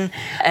revolution.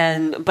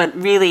 But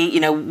really,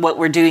 what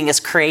we're doing is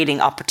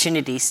creating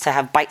opportunities to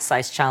have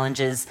bite-sized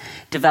challenges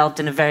developed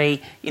in a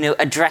very,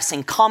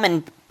 addressing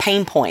common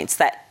pain points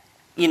that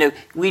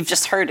we've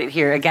just heard it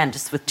here again,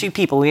 just with 2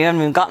 people. We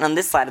haven't even gotten on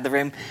this side of the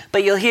room.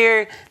 But you'll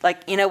hear,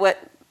 what?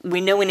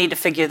 We know we need to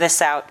figure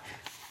this out.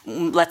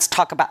 Let's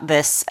talk about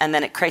this. And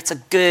then it creates a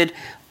good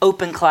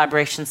open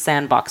collaboration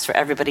sandbox for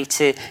everybody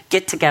to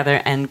get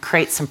together and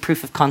create some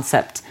proof of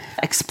concept,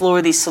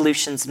 explore these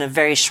solutions in a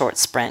very short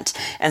sprint.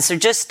 And so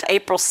just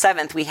April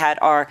 7th, we had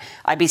our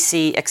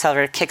IBC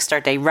Accelerator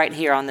Kickstart Day right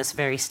here on this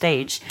very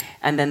stage.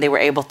 And then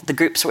the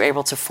groups were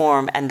able to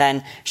form and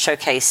then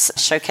showcase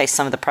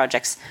some of the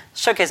projects,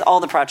 showcase all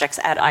the projects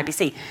at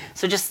IBC.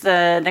 So just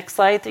the next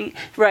slide.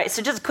 Right,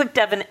 so just a quick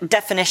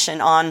definition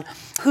on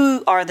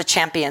who are the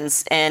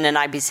champions in an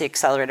IBC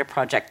Accelerator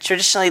project.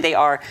 Traditionally, they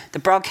are the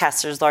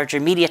broadcasters,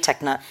 larger media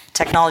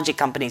technology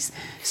companies,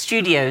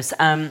 studios,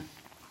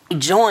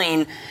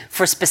 join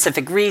for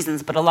specific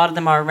reasons, but a lot of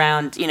them are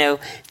around,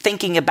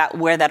 thinking about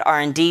where that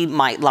R&D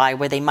might lie,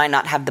 where they might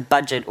not have the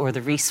budget or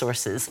the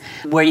resources,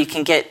 where you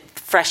can get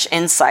fresh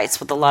insights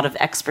with a lot of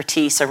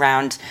expertise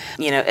around,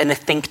 in a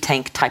think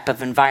tank type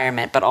of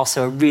environment, but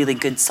also a really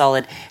good,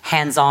 solid,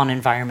 hands-on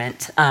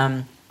environment.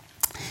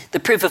 The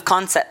proof of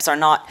concepts are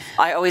not,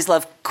 I always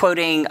love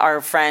quoting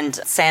our friend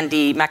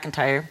Sandy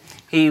McIntyre,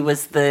 who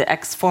was the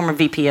former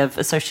VP of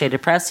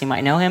Associated Press, you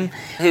might know him,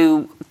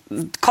 who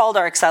called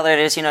our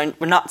accelerators,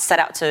 we're not set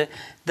out to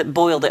that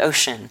boil the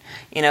ocean.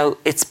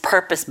 It's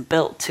purpose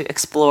built to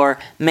explore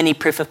many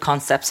proof of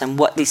concepts and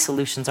what these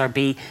solutions are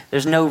be.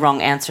 There's no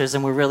wrong answers,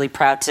 and we're really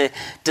proud to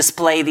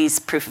display these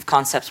proof of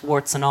concepts,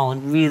 warts and all,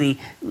 and really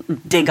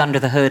dig under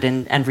the hood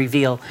and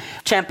reveal.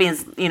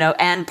 Champions,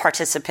 and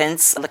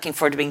participants looking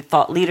forward to being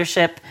thought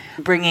leadership,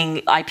 bringing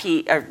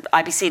IP, or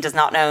IBC does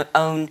not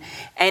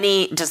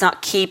does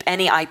not keep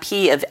any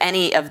IP of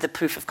any of the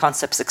proof of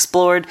concepts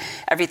explored.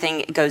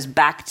 Everything goes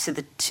back to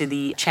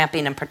the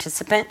champion and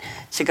participant,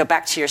 to go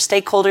back to your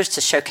stakeholders,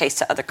 to showcase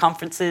to other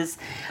conferences.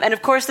 And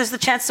of course, there's the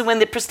chance to win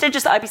the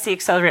prestigious IBC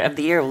Accelerator of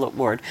the Year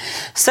award.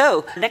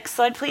 So, next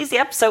slide, please.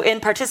 Yep. So, in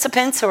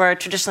participants, who are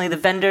traditionally the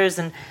vendors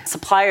and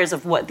suppliers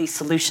of what these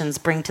solutions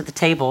bring to the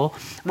table,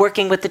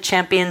 working with the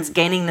champions,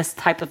 gaining this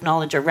type of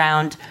knowledge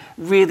around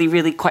really,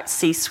 really quite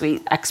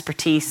C-suite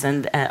expertise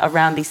and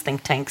around these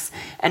think tanks.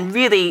 And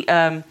really,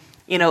 a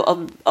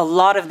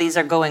lot of these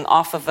are going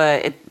off of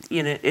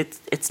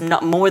it's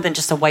not more than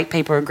just a white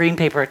paper, a green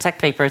paper, a tech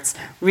paper. It's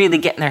really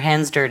getting their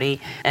hands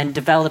dirty and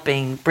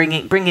developing,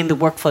 bringing the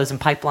workflows and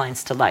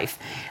pipelines to life.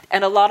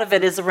 And a lot of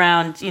it is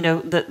around,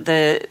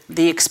 the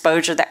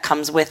exposure that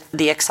comes with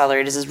the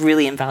accelerators is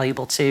really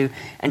invaluable too.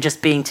 And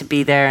just being to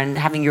be there and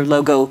having your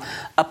logo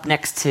up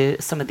next to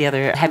some of the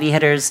other heavy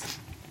hitters,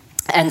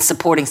 and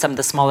supporting some of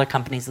the smaller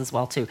companies as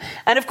well too.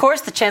 And of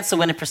course, the chance to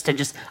win a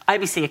prestigious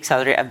IBC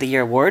Accelerator of the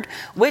Year award,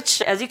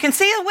 which, as you can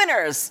see, are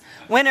winners.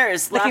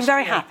 Looking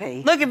very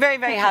happy. Looking very,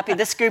 very happy.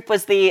 This group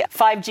was the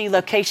 5G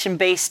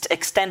location-based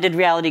extended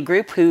reality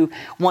group who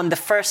won the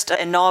first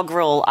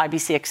inaugural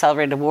IBC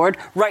Accelerator award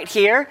right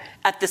here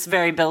at this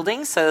very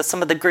building. So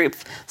some of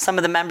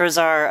the members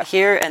are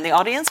here in the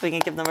audience. We can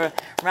give them a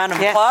round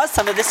of applause,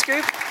 some of this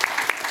group.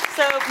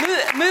 So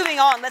moving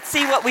on, let's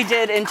see what we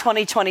did in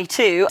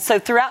 2022. So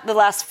throughout the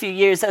last few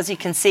years, as you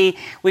can see,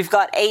 we've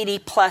got 80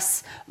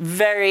 plus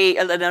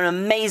an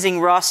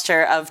amazing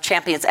roster of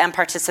champions and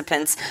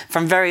participants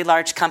from very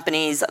large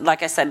companies,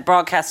 like I said,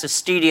 broadcasters,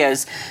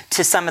 studios,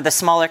 to some of the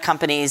smaller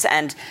companies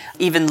and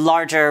even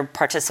larger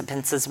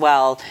participants as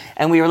well.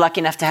 And we were lucky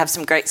enough to have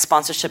some great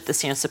sponsorship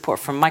this year and support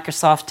from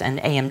Microsoft and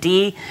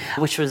AMD,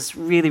 which was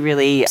really,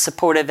 really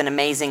supportive and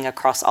amazing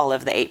across all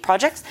of the 8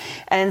 projects.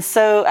 And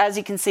so as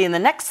you can see in the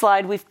next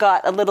slide, we've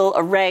got a little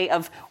array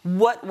of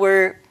what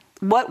were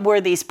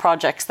these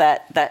projects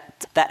that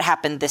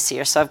happened this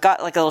year. So I've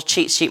got like a little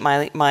cheat sheet,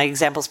 my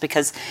examples,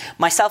 because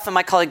myself and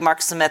my colleague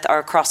Mark Smith are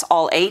across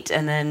all 8,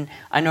 and then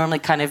I normally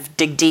kind of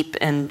dig deep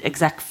and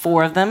exec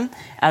 4 of them,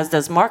 as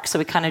does Mark. So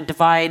we kind of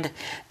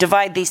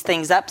divide these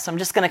things up. So I'm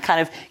just going to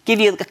kind of give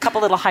you a couple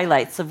little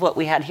highlights of what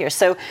we had here.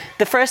 So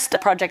the first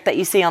project that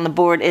you see on the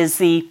board is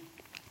the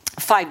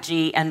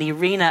 5G and the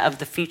Arena of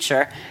the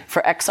Future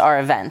for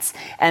XR events.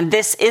 And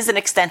this is an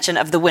extension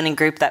of the winning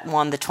group that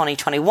won the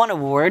 2021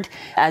 award,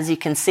 as you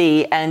can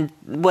see. And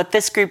what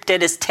this group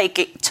did is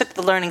took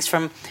the learnings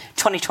from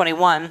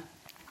 2021,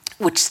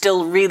 which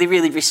still really,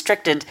 really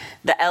restricted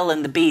the L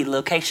and the B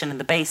location and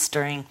the base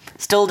during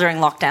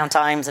lockdown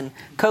times and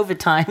COVID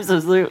times.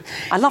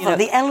 I love that,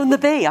 the L and the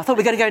B. I thought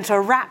we were going to go into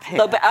a rap here.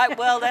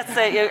 That's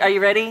it. Are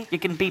you ready? You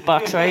can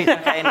beatbox, right?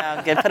 Okay,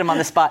 no, good. Put them on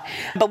the spot.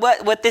 But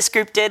what this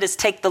group did is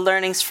take the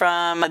learnings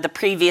from the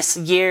previous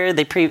year,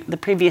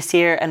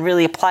 and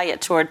really apply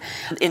it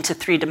into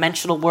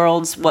 3-dimensional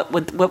worlds. What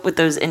would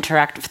those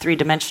interactive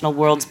 3-dimensional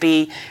worlds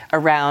be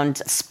around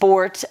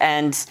sport?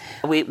 And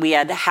we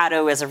had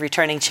Haddo as a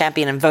returning champion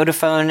and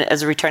Vodafone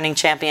as a returning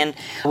champion,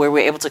 where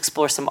we're able to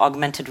explore some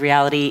augmented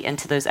reality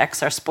into those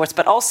XR sports,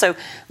 but also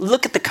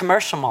look at the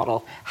commercial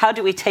model. How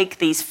do we take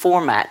these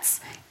formats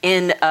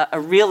in a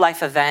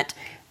real-life event,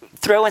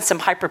 throw in some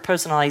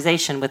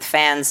hyper-personalization with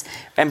fans,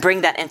 and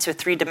bring that into a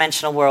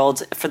 3-dimensional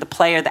world for the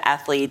player, the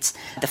athletes,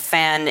 the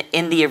fan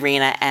in the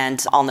arena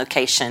and on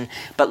location,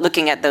 but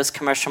looking at those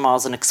commercial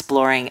models and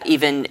exploring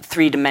even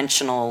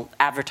 3-dimensional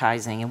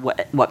advertising and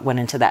what went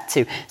into that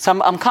too.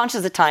 So I'm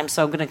conscious of time,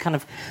 so I'm going to kind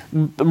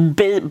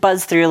of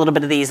buzz through a little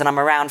bit of these, and I'm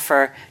around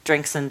for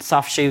drinks and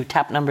soft shoe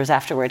tap numbers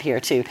afterward here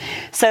too.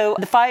 So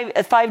the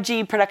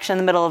 5G production in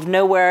the middle of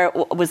nowhere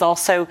was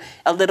also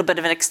a little bit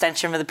of an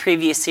extension of the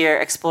previous year,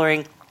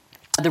 exploring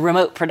the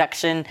remote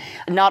production,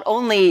 not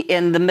only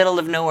in the middle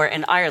of nowhere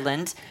in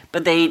Ireland,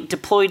 but they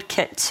deployed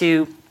kit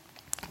to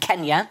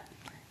Kenya,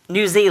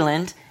 New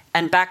Zealand,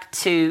 and back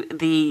to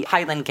the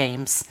Highland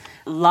Games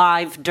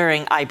live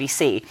during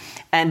IBC.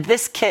 And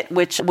this kit,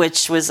 which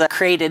was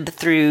created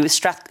through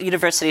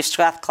University of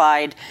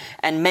Strathclyde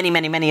and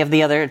many of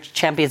the other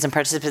champions and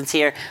participants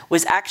here,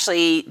 they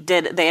actually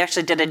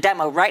did a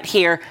demo right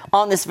here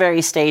on this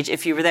very stage.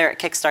 If you were there at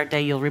Kickstart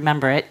Day, you'll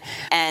remember it.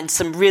 And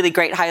some really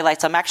great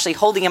highlights. I'm actually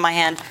holding in my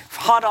hand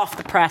hot off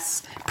the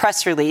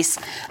press release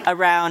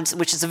around,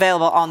 which is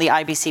available on the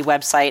IBC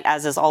website,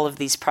 as is all of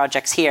these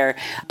projects here.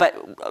 But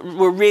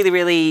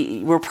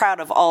we're proud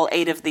of all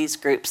 8 of these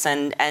groups.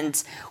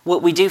 And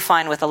what we do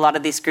find with a lot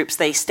of these groups,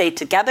 they stay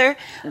together.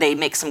 They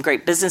make some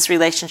great business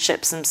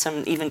relationships and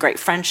some even great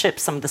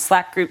friendships. Some of the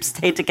Slack groups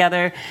stay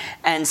together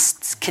and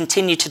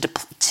continue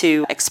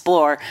to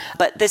explore.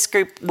 But this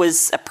group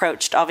was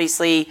approached,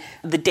 obviously,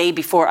 the day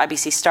before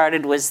IBC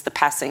started was the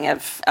passing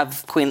of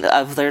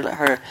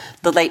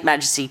the late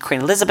Majesty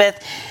Queen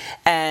Elizabeth,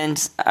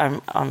 and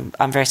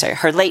I'm very sorry,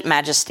 Her late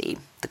Majesty,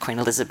 the Queen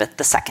Elizabeth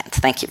II.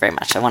 Thank you very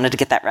much. I wanted to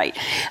get that right.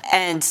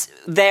 And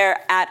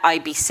there at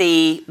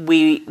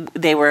IBC,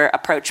 they were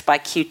approached by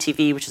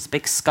QTV, which is a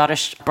big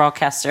Scottish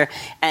broadcaster,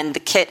 and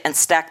the kit and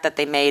stack that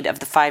they made of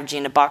the 5G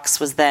in a box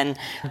was then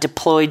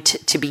deployed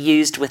to be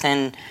used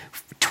within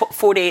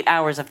 48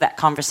 hours of that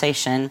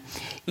conversation,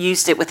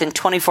 used it within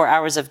 24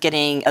 hours of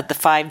getting the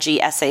 5G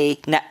SA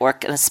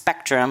network and a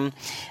spectrum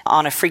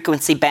on a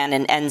frequency band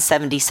in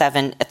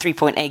N77 at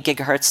 3.8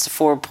 gigahertz to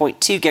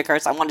 4.2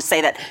 gigahertz. I want to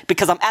say that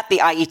because I'm at the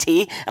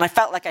IET and I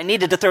felt like I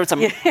needed to throw some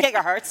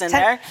gigahertz in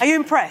there. Are you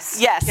impressed?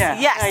 Yes, yeah.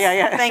 yes.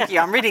 Yeah. Thank you.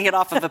 I'm reading it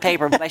off of a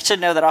paper, but I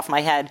should know that off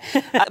my head.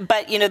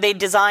 But, they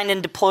designed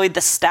and deployed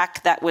the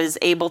stack that was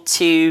able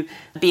to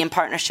be in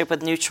partnership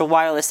with Neutral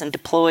Wireless and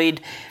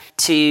deployed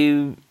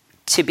to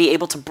be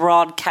able to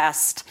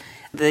broadcast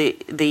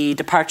the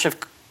departure of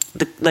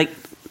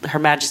Her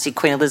Majesty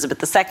Queen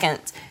Elizabeth II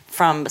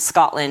from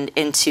Scotland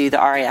into the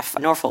RAF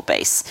Norfolk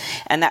base.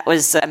 And that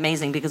was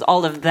amazing because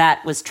all of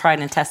that was tried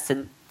and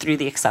tested through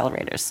the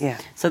accelerators. Yeah.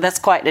 So that's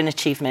quite an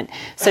achievement.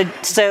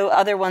 So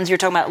other ones, you're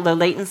talking about low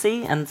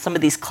latency and some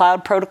of these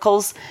cloud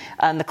protocols.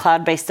 The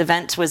cloud-based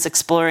event was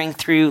exploring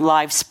through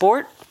live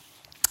sport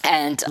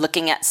and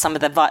looking at some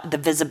of the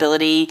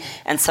visibility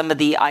and some of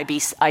the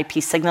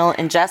IP signal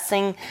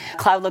ingesting,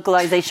 cloud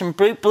localization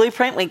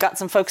blueprint. We got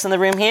some folks in the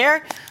room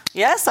here.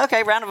 Yes,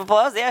 okay, round of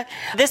applause. Yeah,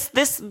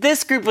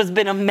 this group has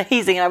been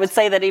amazing, and I would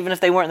say that even if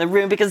they weren't in the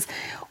room, because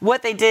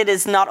what they did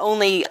is not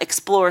only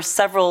explore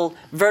several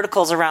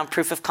verticals around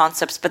proof of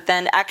concepts, but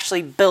then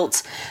actually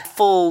built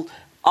full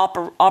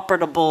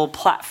operable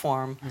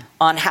platform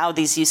on how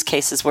these use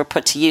cases were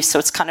put to use. So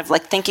it's kind of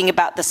like thinking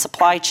about the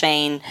supply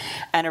chain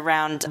and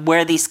around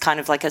where these kind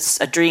of like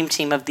a dream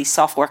team of these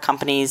software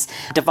companies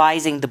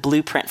devising the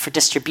blueprint for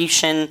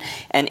distribution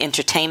and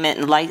entertainment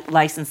and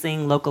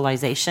licensing,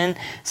 localization.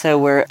 So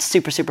we're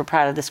super, super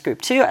proud of this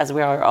group too, as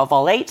we are of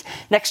all 8.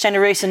 Next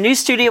Generation News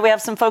Studio, we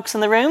have some folks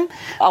in the room.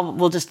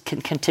 We'll just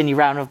continue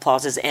round of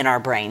applauses in our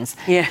brains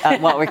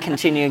while we're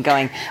continuing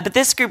going. But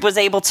this group was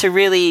able to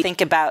really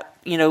think about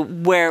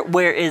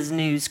where is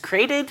news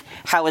created?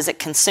 How is it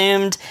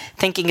consumed?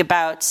 Thinking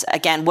about,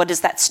 again, what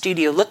does that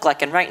studio look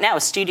like? And right now,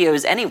 a studio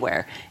is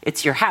anywhere.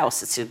 It's your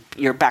house. It's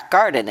your back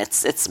garden.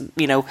 It's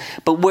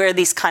but where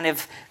these kind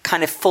of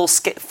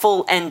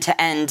full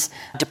end-to-end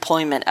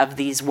deployment of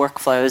these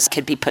workflows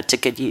could be put to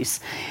good use.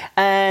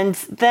 And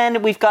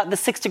then we've got the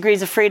 6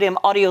 Degrees of Freedom,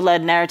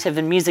 audio-led narrative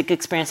and music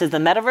experiences, the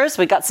metaverse.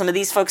 We got some of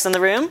these folks in the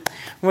room.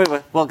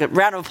 We'll get a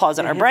round of applause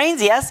in our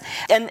brains, yes.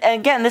 And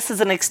again, this is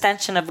an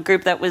extension of a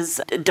group that was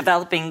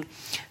developing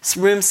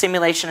room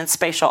simulation and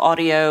spatial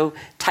audio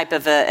type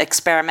of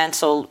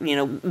experimental,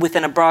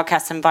 within a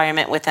broadcast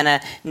environment, within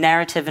a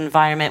narrative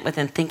environment,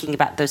 within thinking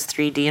about those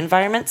 3D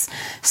environments.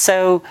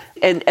 So,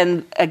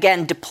 and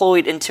again,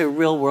 deployed into a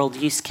real world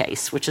use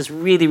case, which is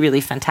really,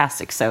 really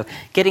fantastic. So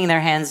getting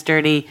their hands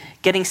dirty,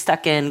 getting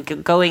stuck in,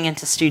 going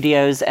into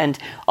studios, and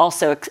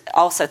also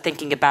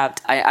thinking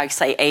about, I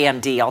say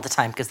AMD all the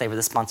time because they were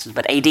the sponsors,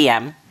 but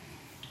ADM.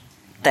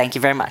 Thank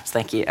you very much.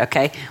 Thank you.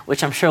 Okay.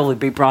 Which I'm sure will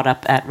be brought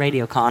up at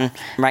RadioCon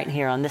right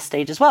here on this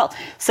stage as well.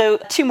 So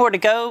 2 more to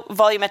go.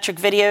 Volumetric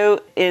video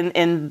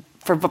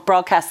for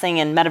broadcasting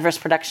and metaverse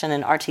production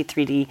and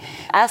RT3D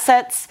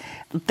assets.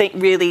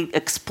 Really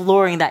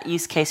exploring that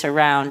use case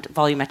around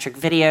volumetric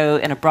video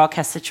in a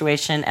broadcast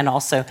situation, and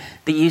also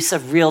the use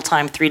of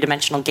real-time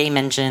 3-dimensional game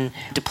engine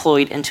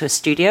deployed into a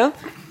studio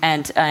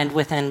and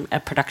within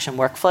production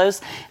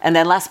workflows. And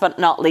then last but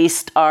not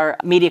least, our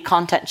media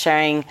content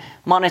sharing,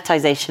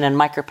 monetization, and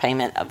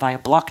micropayment via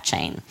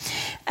blockchain.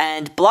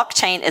 And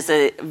blockchain is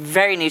a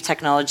very new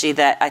technology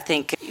that I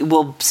think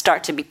will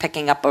start to be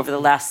picking up over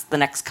the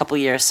next couple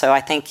of years. So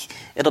I think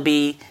it'll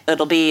be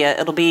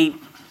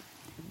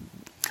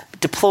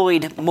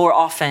deployed more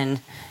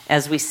often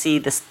as we see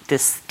this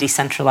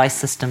decentralized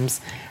systems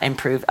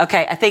improve.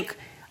 Okay, I think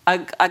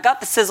I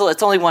got the sizzle.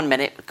 It's only 1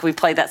 minute. Can we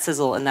play that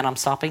sizzle and then I'm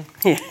stopping?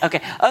 Yeah.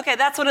 Okay,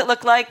 that's what it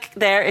looked like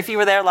there. If you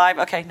were there live.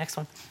 Okay, next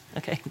one.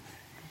 Okay.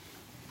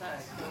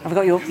 I've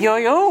got your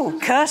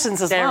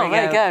curtains as well.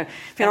 There you go.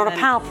 If you're on a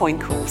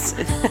PowerPoint course.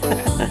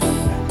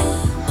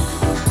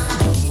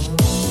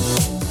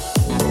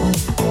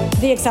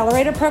 The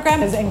Accelerator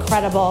program is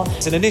incredible.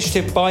 It's an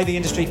initiative by the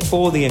industry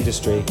for the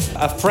industry,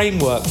 a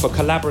framework for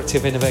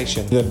collaborative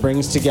innovation that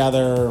brings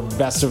together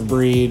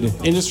best-of-breed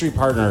industry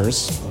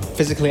partners,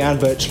 physically and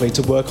virtually,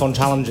 to work on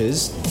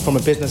challenges from a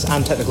business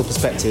and technical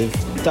perspective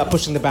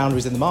pushing the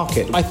boundaries in the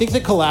market. I think the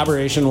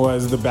collaboration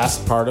was the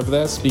best part of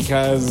this,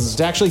 because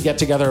to actually get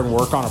together and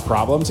work on a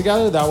problem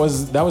together, that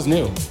was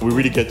new. We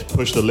really get to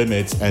push the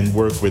limits and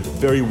work with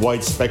very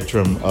wide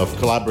spectrum of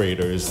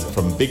collaborators,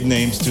 from big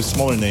names to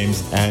smaller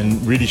names,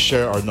 and really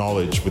share our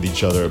knowledge with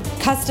each other.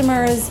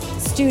 Customers,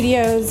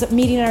 studios,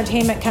 media and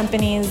entertainment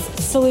companies,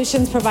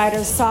 solutions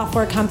providers,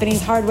 software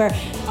companies, hardware,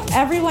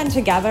 everyone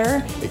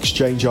together.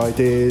 Exchange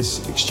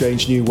ideas,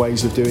 exchange new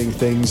ways of doing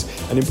things,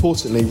 and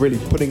importantly, really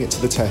putting it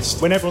to the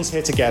test. When everyone's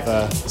here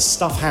together,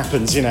 stuff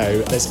happens,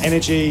 there's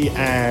energy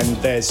and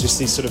there's just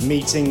these sort of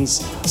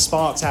meetings,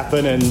 sparks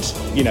happen, and,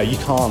 you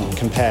can't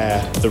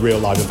compare the real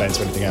live events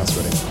or anything else,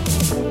 really.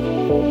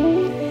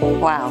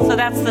 Wow. So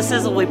that's the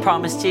sizzle we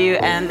promised you,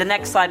 and the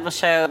next slide will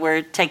show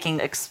we're taking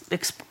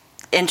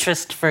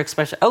interest for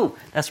expression. Oh,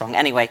 that's wrong.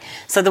 Anyway,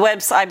 so the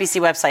IBC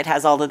website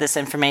has all of this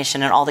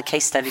information and all the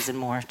case studies and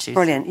more too.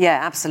 Brilliant. Yeah,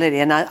 absolutely.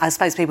 And I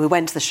suppose people who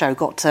went to the show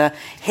got to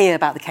hear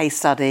about the case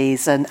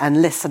studies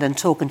and listen and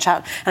talk and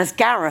chat. And it's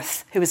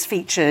Gareth who was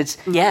featured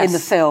in the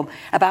film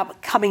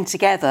about coming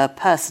together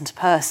person to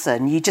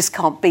person. You just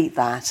can't beat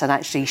that, and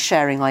actually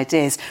sharing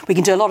ideas. We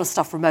can do a lot of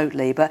stuff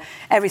remotely, but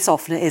every so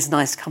often it is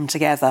nice to come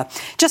together.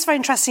 Just very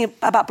interesting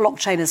about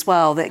blockchain as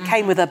well, that it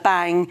came with a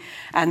bang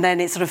and then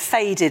it sort of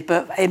faded,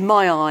 but in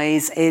my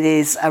eyes, it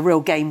is a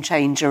real game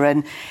changer,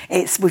 and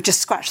we've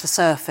just scratched the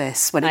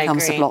surface when it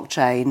comes to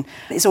blockchain.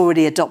 It's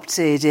already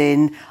adopted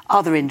in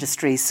other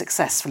industries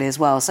successfully as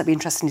well, so it'd be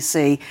interesting to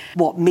see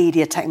what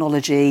media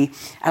technology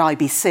and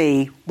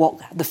IBC,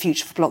 what the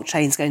future for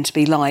blockchain is going to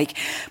be like.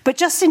 But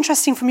just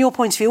interesting from your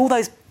point of view, all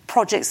those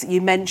projects that you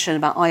mentioned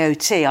about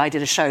IoT. I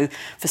did a show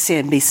for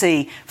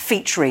CNBC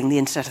featuring the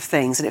Internet of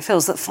Things, and it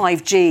feels that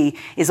 5G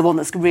is the one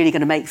that's really going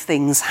to make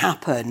things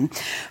happen.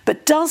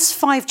 But does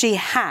 5G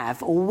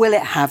have, or will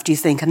it have, do you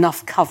think,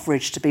 enough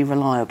coverage to be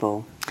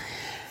reliable?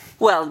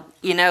 Well,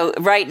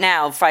 right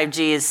now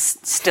 5G is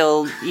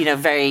still,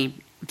 very,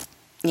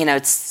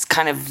 it's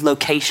kind of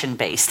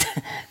location-based.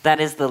 That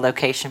is the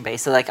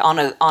location-based. So, like on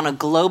a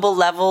global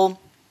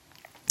level,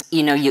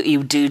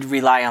 you do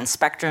rely on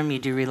spectrum. You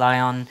do rely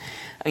on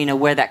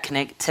where that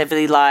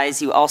connectivity lies.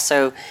 You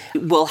also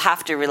will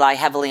have to rely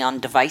heavily on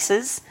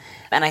devices.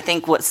 And I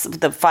think what's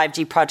the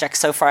 5G projects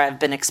so far I've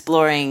been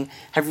exploring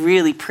have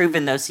really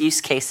proven those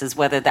use cases,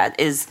 whether that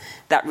is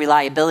that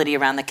reliability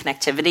around the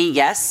connectivity,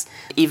 yes,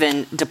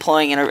 even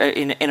deploying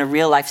in a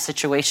real-life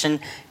situation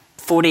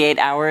 48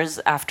 hours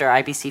after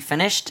IBC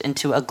finished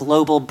into a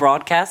global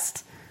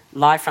broadcast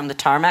live from the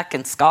tarmac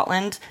in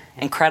Scotland.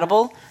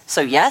 Incredible.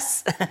 So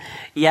yes,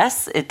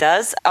 yes, it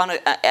does. And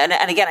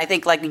again, I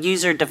think like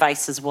user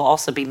devices will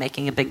also be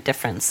making a big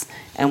difference,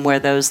 and where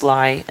those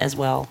lie as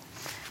well.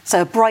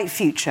 So a bright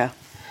future.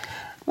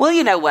 Well,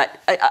 you know what?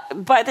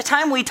 By the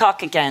time we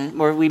talk again,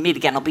 or we meet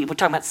again, we're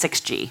talking about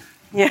 6G.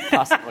 Yeah.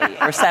 Possibly,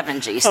 or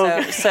 7G.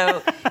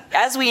 So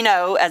as we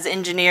know, as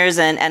engineers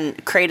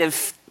and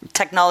creative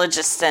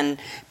technologists and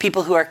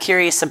people who are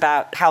curious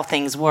about how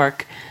things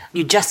work,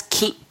 you just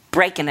keep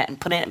breaking it and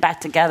putting it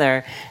back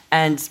together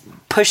and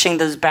pushing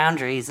those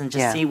boundaries and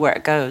just see where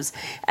it goes.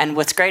 And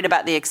what's great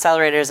about the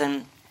accelerators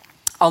and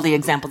all the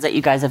examples that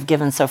you guys have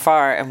given so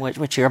far and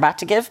which you're about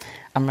to give,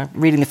 I'm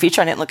reading the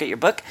future, I didn't look at your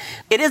book.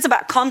 It is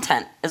about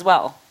content as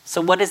well. So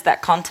what is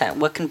that content?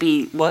 What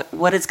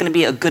is going to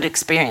be a good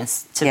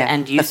experience to the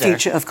end user? The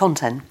future of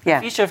content. Yeah.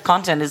 The future of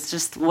content is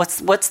just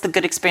what's the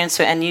good experience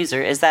to end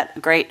user? Is that a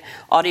great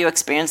audio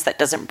experience that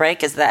doesn't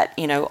break? Is that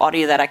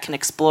audio that I can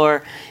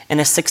explore in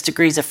a 6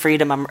 degrees of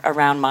freedom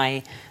around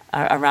my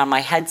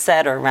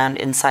headset or around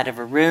inside of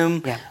a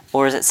room? Yeah.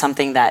 Or is it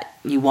something that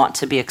you want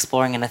to be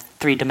exploring in a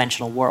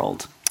 3-dimensional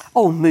world?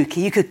 Oh, Mookie,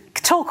 you could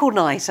talk all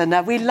night,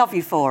 and we love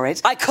you for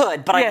it. I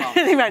could, but I won't.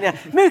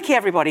 Mookie,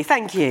 everybody,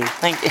 thank you.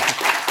 Thank you.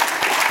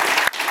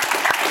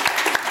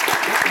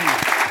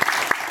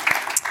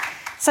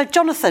 So,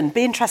 Jonathan,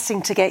 be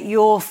interesting to get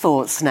your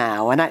thoughts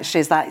now. And actually,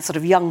 as that sort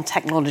of young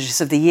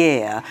technologist of the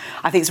year,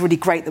 I think it's really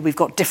great that we've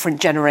got different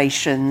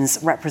generations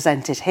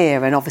represented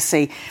here, and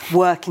obviously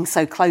working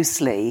so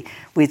closely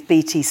with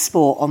BT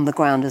Sport on the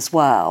ground as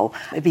well.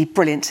 It'd be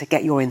brilliant to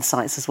get your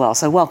insights as well.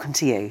 So, welcome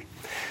to you.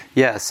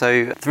 Yeah,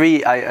 so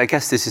I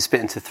guess this is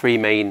split into 3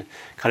 main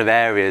kind of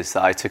areas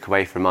that I took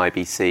away from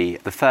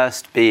IBC. The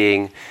first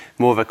being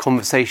more of a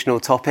conversational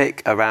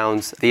topic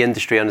around the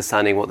industry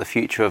understanding what the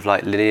future of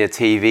like linear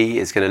TV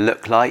is going to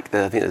look like.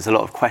 I think there's a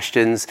lot of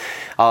questions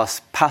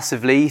asked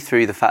passively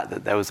through the fact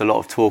that there was a lot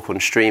of talk on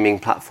streaming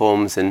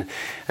platforms and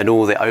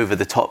all the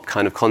over-the-top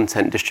kind of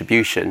content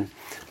distribution.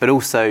 But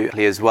also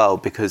as well,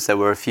 because there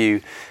were a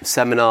few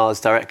seminars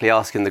directly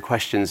asking the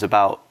questions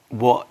about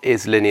what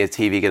is linear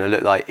TV going to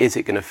look like? Is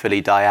it going to fully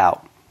die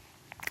out?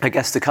 I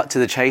guess to cut to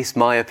the chase,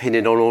 my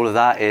opinion on all of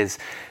that is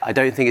I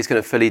don't think it's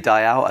going to fully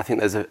die out. I think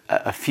there's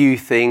a few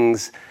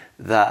things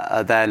that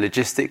are there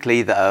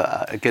logistically that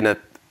are going to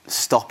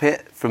stop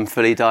it from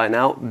fully dying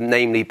out,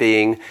 namely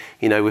being,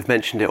 we've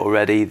mentioned it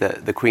already,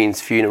 that the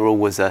Queen's funeral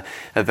was a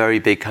very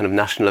big kind of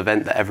national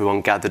event that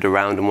everyone gathered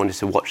around and wanted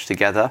to watch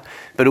together,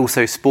 but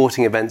also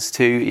sporting events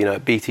too.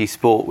 At BT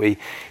Sport, we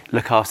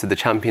look after the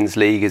Champions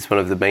League as one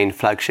of the main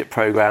flagship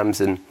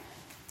programmes, and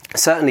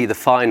certainly the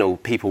final,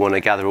 people want to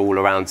gather all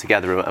around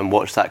together and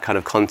watch that kind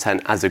of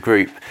content as a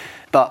group.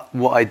 But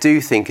what I do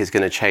think is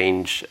going to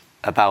change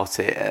about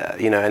it,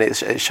 and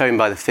it's shown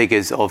by the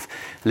figures of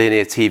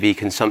linear TV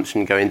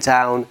consumption going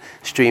down,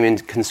 streaming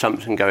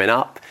consumption going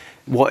up.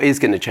 What is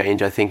going to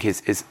change, I think,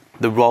 is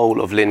the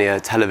role of linear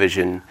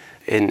television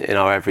in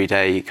our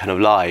everyday kind of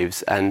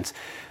lives, and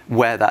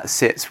where that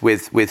sits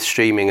with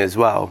streaming as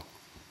well.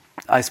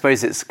 I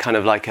suppose it's kind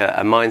of like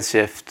a mind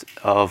shift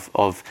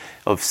of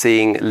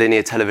seeing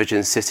linear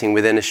television sitting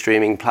within a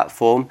streaming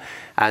platform,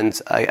 and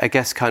I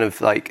guess kind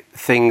of like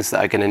things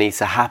that are going to need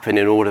to happen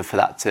in order for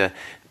that to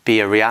be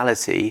a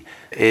reality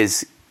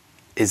is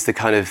the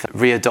kind of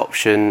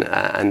readoption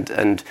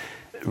and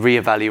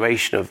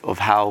re-evaluation of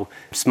how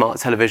smart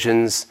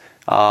televisions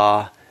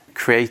are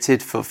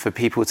created for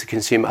people to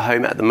consume at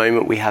home. At the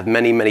moment, we have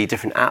many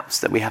different apps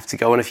that we have to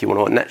go on. If you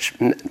want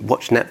to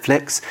watch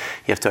Netflix,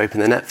 you have to open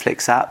the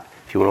Netflix app.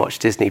 If you want to watch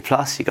Disney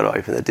Plus, you've got to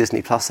open the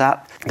Disney Plus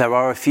app. There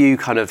are a few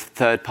kind of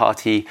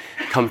third-party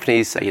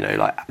companies,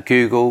 like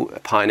Google,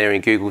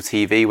 pioneering Google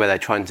TV, where they're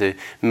trying to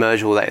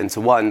merge all that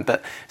into one.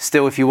 But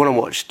still, if you want to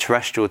watch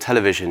terrestrial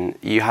television,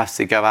 you have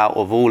to go out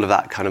of all of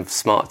that kind of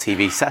smart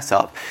TV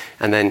setup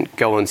and then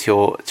go onto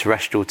your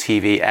terrestrial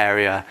TV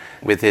area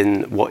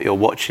within what you're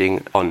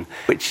watching on,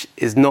 which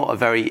is not a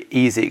very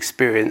easy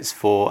experience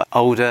for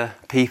older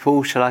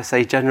people, shall I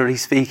say, generally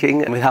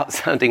speaking, and without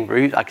sounding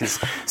rude. I can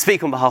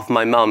speak on behalf of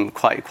my mum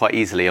quite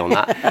easily on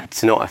that.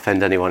 To not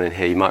offend anyone in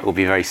here, you might all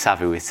be very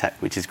savvy with tech,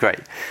 which is great.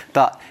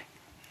 But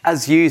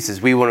as users,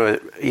 we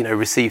want to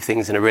receive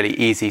things in a really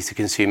easy to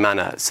consume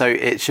manner. So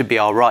it should be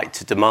our right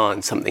to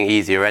demand something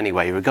easier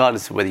anyway,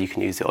 regardless of whether you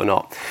can use it or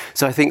not.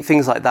 So I think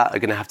things like that are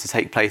going to have to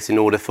take place in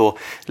order for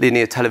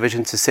linear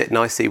television to sit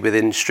nicely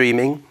within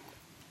streaming.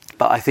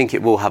 But I think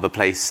it will have a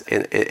place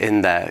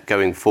in there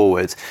going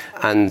forward.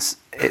 And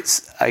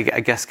it's, I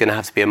guess, going to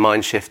have to be a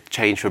mind shift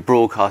change for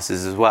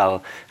broadcasters as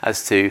well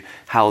as to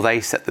how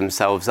they set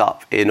themselves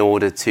up in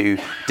order to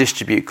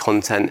distribute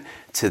content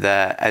to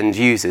their end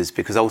users,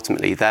 because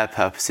ultimately their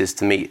purpose is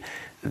to meet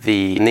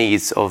the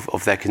needs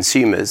of their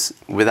consumers.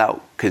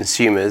 Without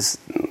consumers,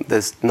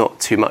 there's not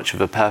too much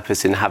of a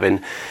purpose in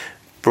having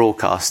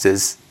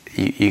broadcasters.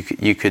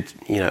 You could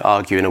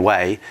argue in a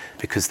way,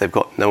 because they've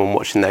got no one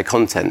watching their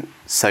content.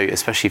 So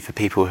especially for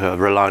people who are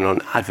relying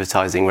on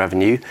advertising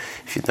revenue,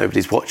 if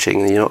nobody's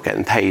watching, then you're not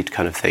getting paid,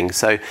 kind of thing.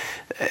 So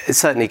it's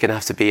certainly going to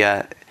have to be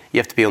you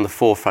have to be on the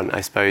forefront,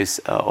 I suppose,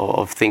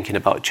 of thinking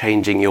about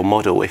changing your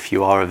model if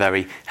you are a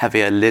very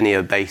heavier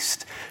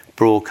linear-based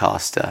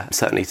broadcaster,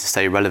 certainly to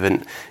stay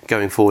relevant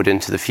going forward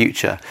into the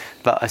future.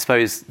 But I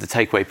suppose the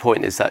takeaway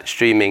point is that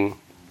streaming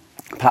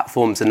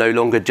platforms are no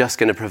longer just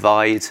going to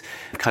provide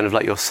kind of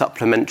like your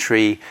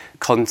supplementary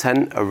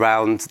content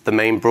around the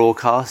main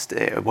broadcast.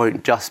 It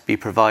won't just be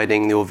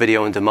providing your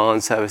video on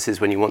demand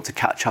services when you want to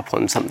catch up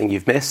on something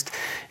you've missed.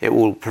 It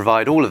will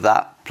provide all of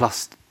that,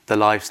 plus the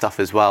live stuff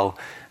as well,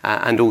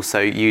 and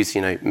also use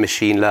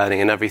machine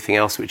learning and everything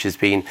else which has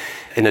been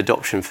in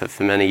adoption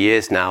for many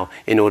years now,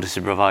 in order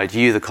to provide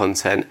you the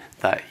content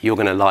that you're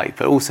going to like,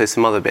 but also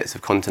some other bits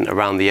of content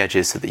around the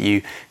edges so that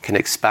you can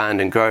expand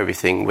and grow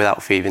everything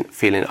without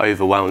feeling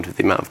overwhelmed with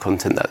the amount of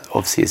content that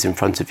obviously is in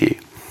front of you.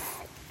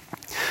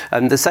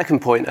 And the second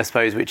point, I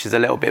suppose, which is a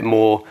little bit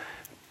more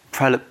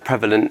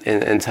prevalent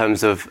in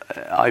terms of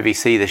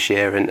IBC this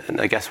year,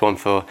 and I guess one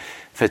for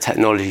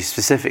technology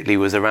specifically,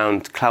 was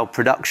around cloud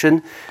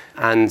production.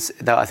 And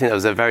I think that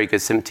was a very good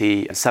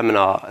SMPTE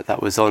seminar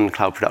that was on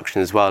cloud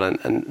production as well,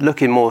 and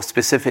looking more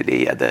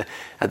specifically at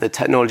the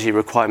technology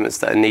requirements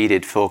that are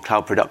needed for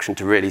cloud production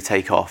to really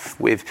take off.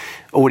 We've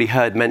already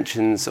heard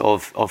mentions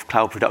of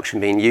cloud production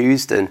being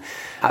used, and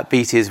at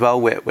BT as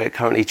well, we're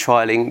currently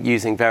trialling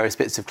using various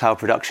bits of cloud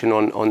production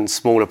on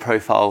smaller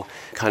profile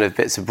kind of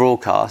bits of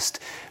broadcast.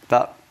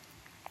 But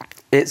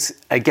it's,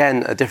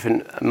 again, a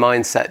different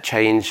mindset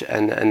change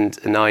and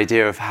an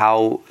idea of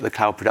how the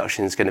cloud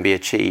production is going to be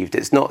achieved.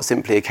 It's not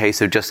simply a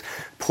case of just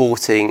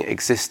porting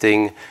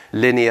existing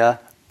linear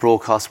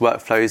broadcast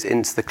workflows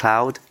into the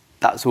cloud.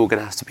 That's all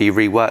going to have to be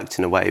reworked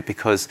in a way,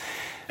 because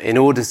in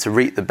order to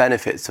reap the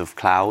benefits of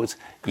cloud,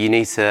 you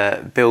need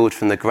to build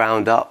from the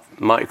ground up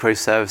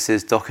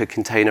microservices, Docker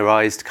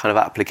containerized kind of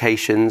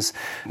applications,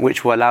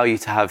 which will allow you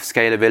to have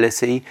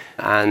scalability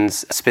and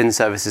spin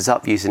services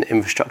up using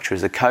infrastructure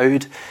as a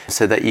code,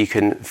 so that you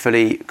can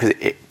fully, because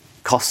it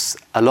costs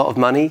a lot of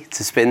money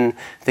to spin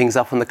things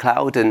up on the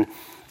cloud. And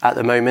at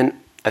the moment,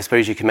 I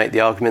suppose you can make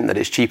the argument that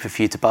it's cheaper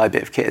for you to buy a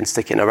bit of kit and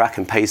stick it in a rack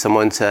and pay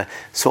someone to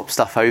swap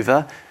stuff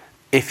over,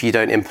 if you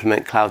don't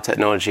implement cloud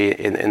technology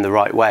in the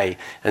right way.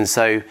 And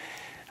so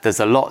there's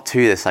a lot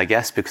to this, I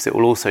guess, because it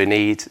will also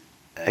need,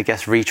 I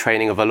guess,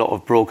 retraining of a lot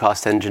of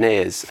broadcast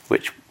engineers,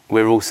 which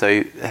we're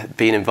also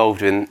being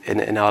involved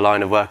in our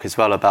line of work as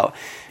well, about,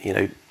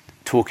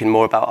 talking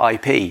more about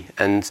IP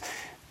and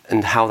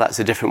how that's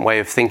a different way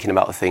of thinking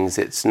about things.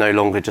 It's no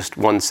longer just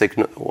one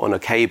signal on a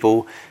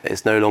cable.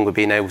 It's no longer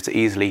being able to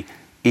easily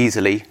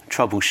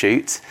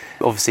troubleshoot.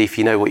 Obviously, if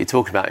you know what you're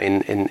talking about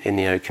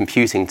in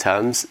computing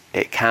terms,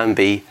 it can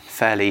be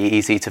fairly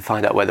easy to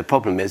find out where the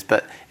problem is,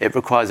 but it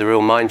requires a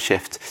real mind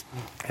shift.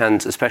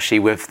 And especially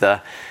with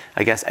the,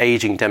 I guess,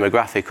 aging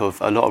demographic of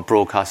a lot of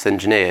broadcast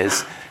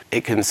engineers,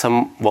 it can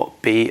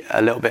somewhat be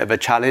a little bit of a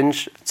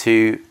challenge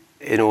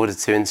in order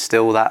to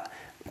instill that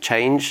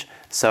change.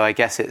 So I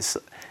guess it's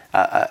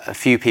a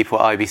few people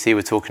at IBC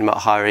were talking about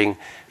hiring,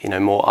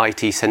 more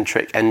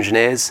IT-centric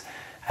engineers.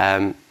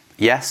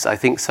 Yes, I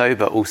think so,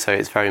 but also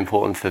it's very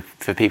important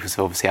for people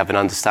to obviously have an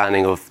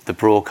understanding of the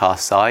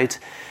broadcast side,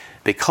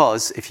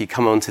 because if you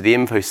come onto the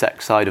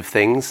InfoSec side of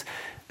things,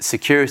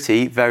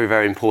 security, very,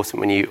 very important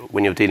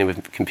when you're dealing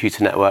with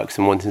computer networks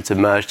and wanting to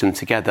merge them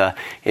together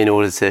in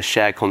order to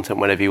share content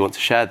whenever you want to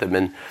share them.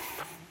 And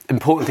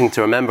important thing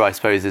to remember, I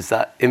suppose, is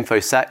that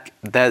InfoSec,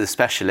 they're the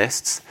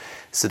specialists,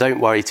 so don't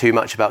worry too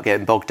much about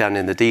getting bogged down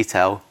in the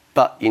detail,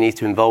 but you need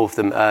to involve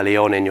them early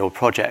on in your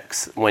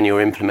projects when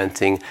you're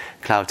implementing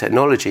cloud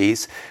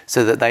technologies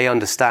so that they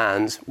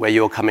understand where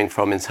you're coming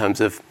from in terms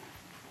of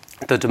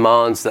the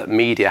demands that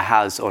media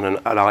has on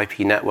an IP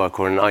network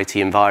or an IT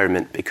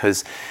environment,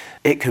 because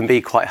it can be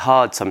quite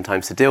hard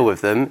sometimes to deal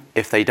with them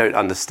if they don't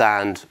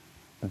understand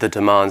the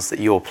demands that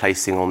you're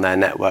placing on their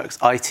networks.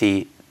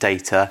 IT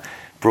data,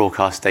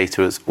 broadcast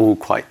data is all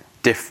quite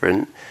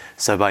different,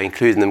 so by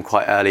including them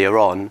quite earlier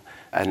on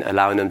and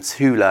allowing them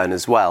to learn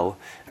as well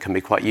can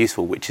be quite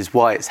useful, which is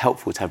why it's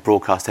helpful to have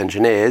broadcast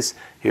engineers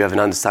who have an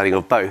understanding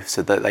of both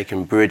so that they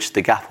can bridge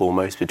the gap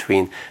almost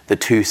between the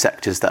two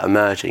sectors that are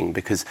merging,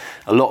 because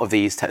a lot of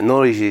these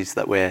technologies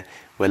that we're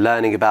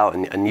learning about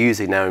and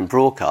using now in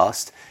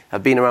broadcast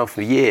have been around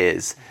for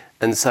years.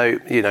 And so,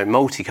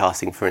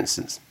 multicasting, for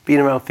instance, been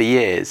around for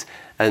years,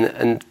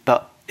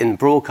 but in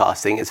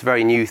broadcasting, it's a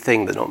very new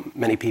thing that not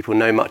many people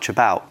know much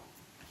about.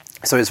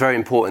 So it's very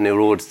important in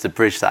order to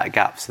bridge that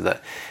gap so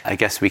that I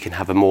guess we can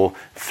have a more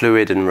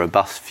fluid and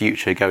robust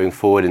future going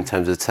forward in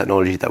terms of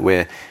technology that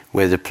we're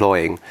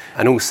deploying.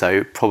 And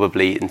also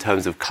probably in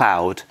terms of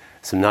cloud,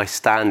 some nice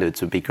standards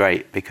would be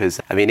great,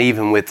 because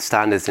even with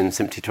standards in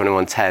SMPTE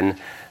 2110,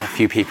 a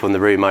few people in the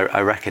room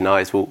I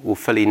recognise will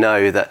fully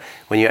know that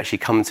when you actually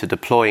come to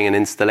deploying an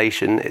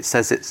installation, it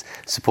says it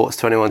supports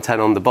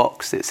 2110 on the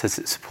box, it says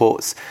it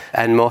supports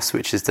NMOS,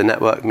 which is the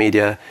Network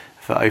Media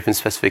for Open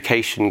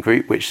Specification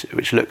Group,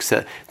 which looks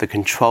at the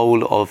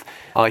control of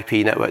IP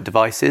network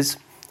devices.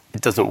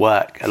 It doesn't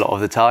work a lot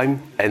of the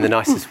time in the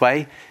nicest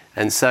way.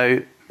 And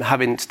so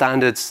having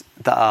standards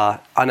that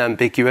are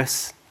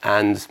unambiguous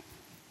and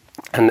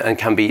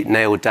can be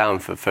nailed down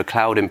for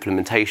cloud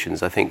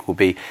implementations, I think will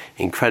be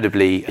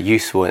incredibly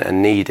useful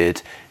and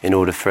needed in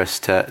order for us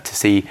to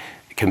see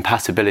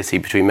compatibility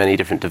between many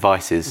different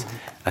devices. Mm-hmm.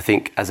 I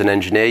think as an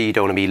engineer, you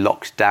don't want to be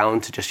locked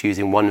down to just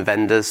using one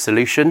vendor's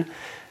solution.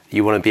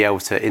 You want to be able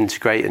to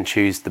integrate and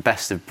choose the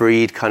best of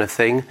breed kind of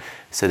thing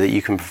so that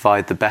you can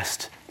provide the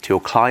best to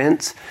your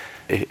client,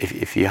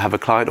 if you have a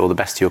client, or the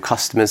best to your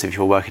customers if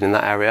you're working in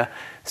that area.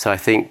 So I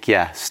think,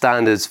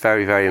 standards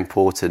very, very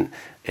important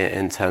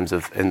in terms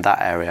of in that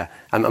area.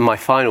 And my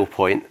final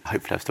point,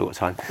 hopefully I've still got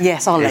time.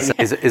 Yes, I'll let you.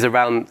 Is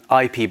around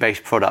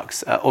IP-based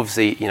products.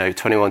 Obviously,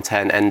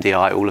 2110,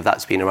 NDI, all of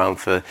that's been around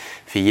for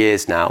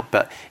years now,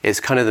 but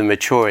it's kind of the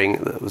maturing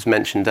that was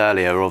mentioned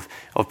earlier of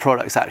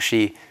products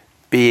actually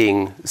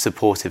being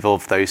supportive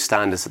of those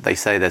standards that they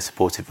say they're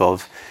supportive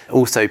of.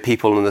 Also,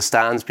 people on the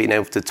stands being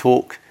able to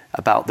talk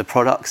about the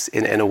products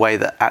in a way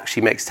that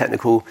actually makes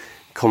technical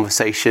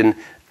conversation,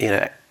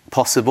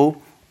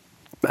 possible.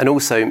 And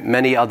also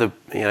many other,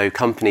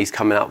 companies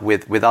coming up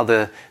with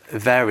other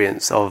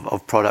variants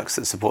of products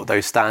that support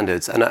those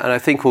standards. And I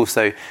think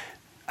also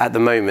at the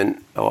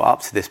moment, or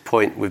up to this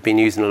point, we've been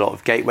using a lot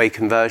of gateway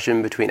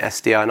conversion between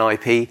SDI and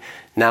IP.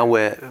 Now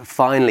we're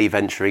finally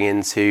venturing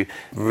into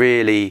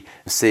really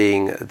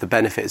seeing the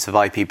benefits of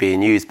IP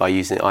being used by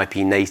using IP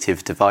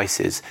native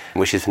devices,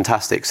 which is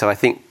fantastic. So I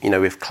think,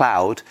 with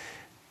cloud,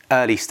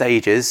 early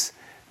stages,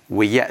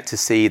 we're yet to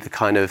see the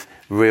kind of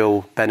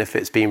real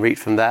benefits being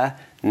reaped from there.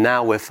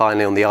 Now we're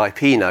finally on the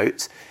IP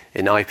note,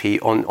 in IP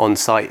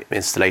on-site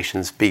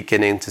installations,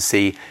 beginning to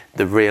see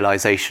the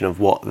realization of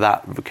what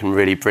that can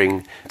really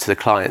bring to the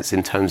clients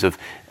in terms of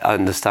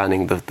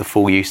understanding the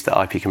full use that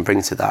IP can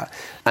bring to that.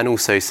 And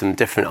also some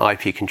different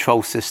IP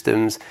control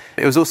systems.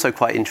 It was also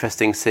quite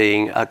interesting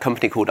seeing a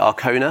company called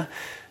Arcona,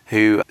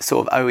 who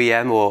sort of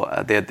OEM,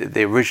 or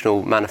the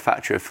original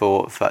manufacturer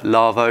for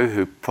Lavo,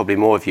 who probably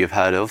more of you have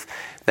heard of.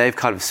 They've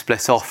kind of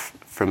split off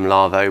from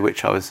Lavo,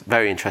 which I was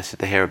very interested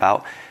to hear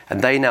about.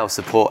 And they now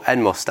support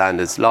NMOS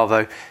standards.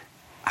 Lavo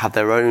have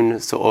their own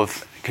sort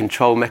of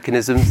control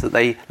mechanisms that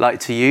they like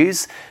to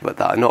use, but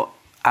that are not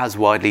as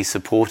widely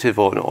supportive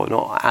or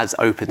not as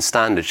open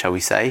standard, shall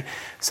we say.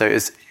 So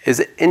it's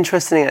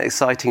interesting and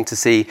exciting to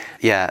see,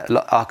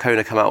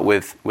 Arcona come out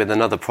with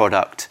another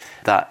product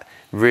that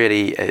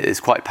really is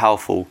quite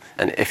powerful.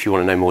 And if you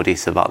want to know more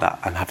detail about that,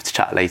 I'm happy to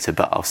chat later,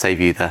 but I'll save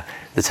you the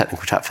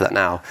technical chat for that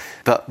now.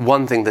 But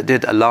one thing that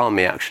did alarm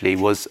me actually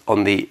was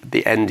on the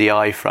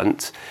NDI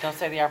front. Don't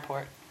say the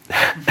airport.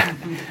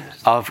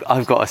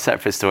 I've got a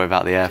separate story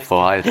about the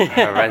airport.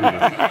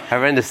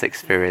 Horrendous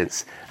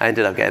experience. I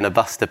ended up getting a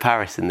bus to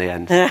Paris in the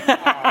end.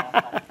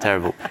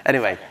 Terrible.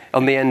 Anyway,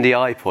 on the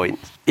NDI point,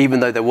 even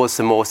though there was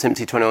some more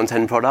SMPTE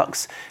 2110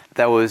 products,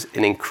 there was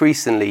an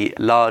increasingly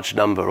large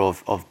number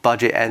of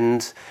budget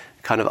end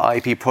kind of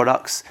IP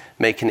products,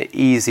 making it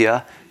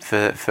easier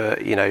for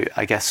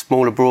I guess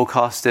smaller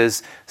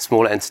broadcasters,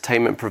 smaller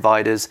entertainment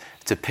providers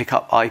to pick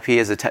up IP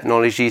as a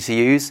technology to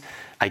use.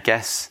 I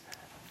guess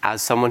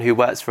as someone who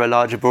works for a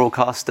larger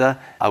broadcaster,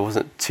 I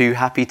wasn't too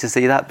happy to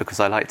see that, because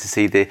I like to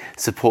see the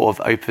support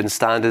of open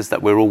standards,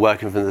 that we're all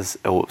working from this,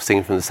 or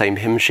singing from the same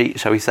hymn sheet,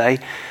 shall we say.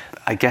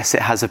 I guess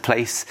it has a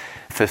place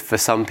for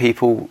some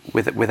people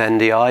with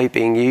NDI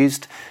being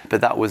used,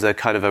 but that was a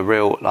kind of a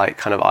real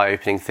kind of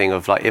eye-opening thing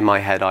of in my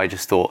head I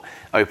just thought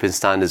open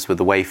standards were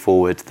the way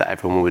forward that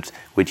everyone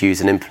would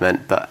use and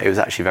implement, but it was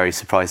actually very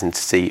surprising to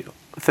see,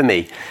 for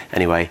me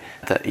anyway,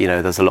 that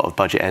there's a lot of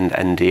budget end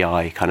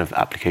NDI kind of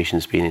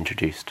applications being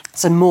introduced.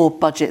 So more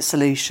budget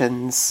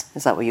solutions,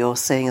 is that what you're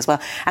seeing as well?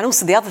 And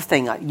also the other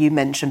thing you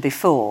mentioned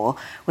before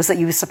was that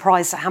you were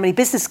surprised at how many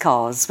business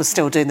cards were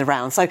still doing the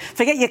round. So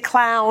forget your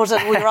cloud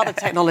and all your other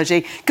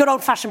technology, good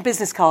old-fashioned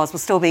business cards were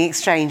still being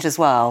exchanged as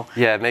well.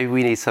 Yeah, maybe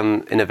we need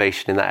some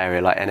innovation in that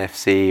area, like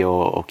NFC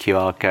or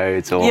QR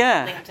codes or...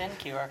 Yeah. LinkedIn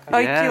QR codes. Oh,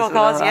 yeah, QR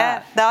cards,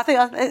 yeah. No, I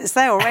think it's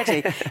there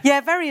already. Yeah,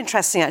 very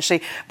interesting,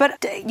 actually.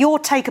 But your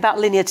take about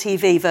linear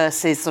TV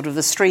versus sort of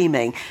the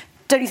streaming,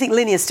 don't you think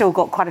linear's still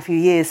got quite a few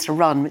years to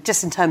run,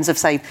 just in terms of,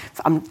 say,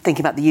 I'm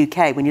thinking about the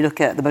UK, when you look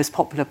at the most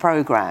popular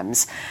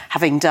programmes,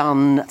 having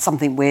done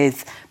something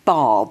with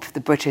BARB,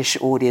 the British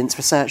Audience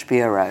Research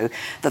Bureau,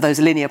 that those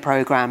linear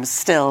programmes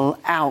still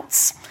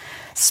outsmart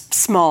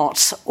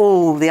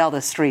all the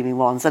other streaming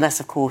ones, unless,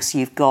 of course,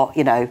 you've got,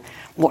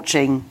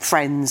 watching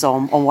Friends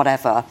on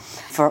whatever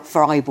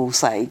for eyeball's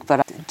sake.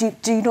 But do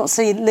you not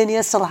see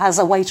linear still has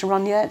a way to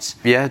run yet?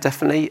 Yeah,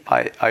 definitely.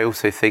 I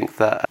also think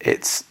that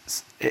it's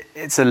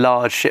a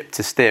large ship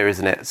to steer,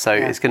 isn't it? So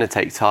it's going to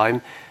take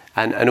time.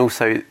 And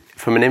also,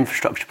 from an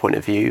infrastructure point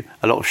of view,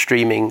 a lot of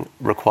streaming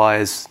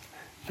requires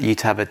you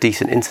to have a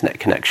decent internet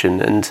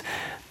connection, and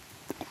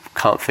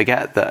can't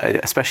forget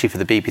that, especially for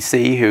the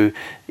BBC, who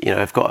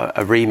have got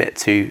a remit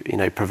to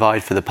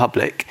provide for the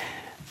public,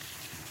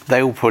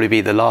 they will probably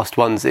be the last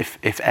ones,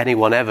 if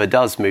anyone ever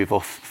does move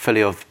off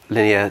fully of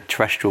linear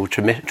terrestrial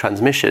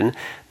transmission,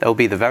 they'll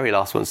be the very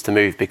last ones to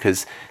move,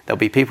 because there'll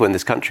be people in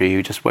this country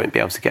who just won't be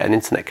able to get an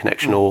internet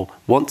connection or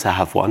want to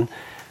have one.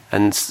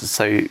 And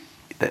so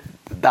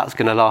that's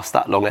going to last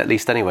that long at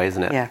least anyway,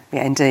 isn't it? Yeah,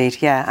 indeed.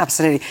 Yeah,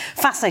 absolutely.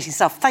 Fascinating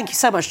stuff. Thank you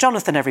so much,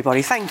 Jonathan,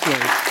 everybody. Thank you.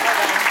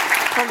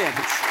 Brilliant.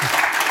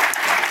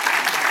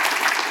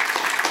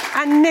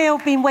 And Neil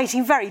been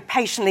waiting very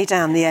patiently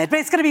down the edge, but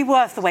it's going to be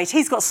worth the wait.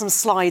 He's got some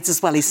slides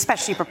as well. He's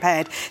specially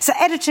prepared. So,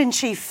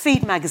 Editor-in-Chief,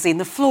 Feed Magazine,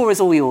 the floor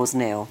is all yours,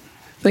 Neil.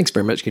 Thanks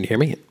very much. Can you hear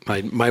me?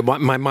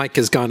 My mic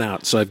has gone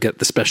out, so I've got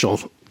the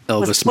special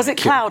Elvis. Was it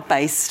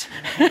cloud-based?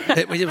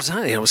 It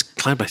was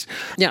cloud-based.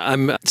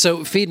 Yeah.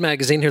 So Feed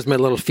Magazine, here's my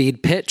little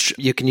feed pitch.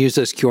 You can use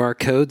those QR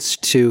codes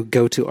to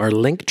go to our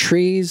link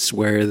trees,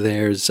 where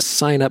there's a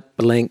sign-up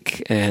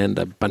link and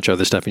a bunch of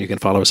other stuff, and you can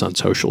follow us on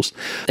socials.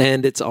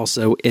 And it's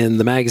also in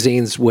the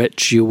magazines,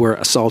 which you were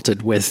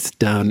assaulted with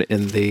down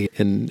in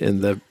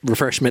the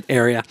refreshment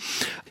area.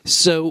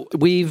 So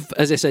we've,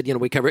 as I said,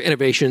 we cover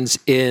innovations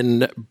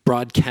in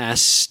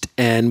broadcast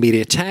and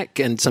media tech,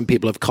 and some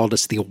people have called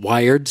us the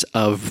Wired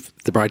of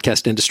the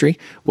broadcast industry,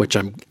 which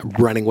I'm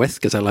running with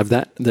because I love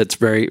that. That's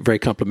very, very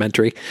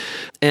complimentary.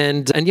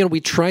 And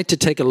we try to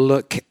take a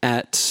look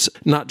at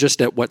not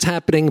just at what's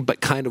happening, but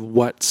kind of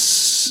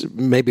what's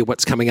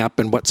coming up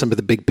and what some of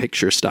the big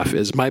picture stuff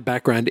is. My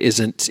background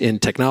isn't in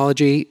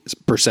technology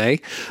per se.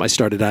 I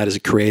started out as a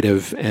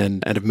creative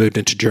and have moved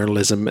into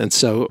journalism. And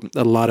so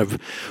a lot of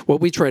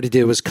what we try to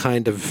do is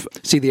kind of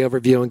see the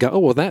overview and go, oh,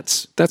 well,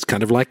 that's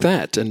kind of like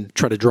that, and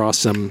try to draw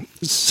some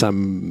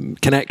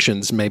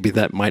connections maybe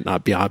that might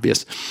not be obvious.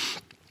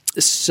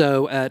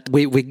 So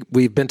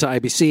we've been to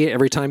IBC.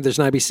 Every time there's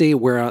an IBC,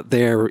 we're out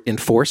there in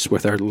force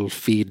with our little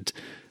feed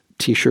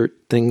T-shirt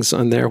things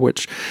on there,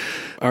 which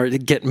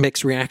get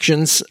mixed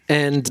reactions.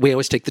 And we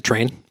always take the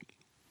train.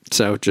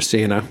 So just so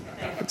you know,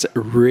 it's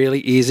really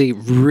easy,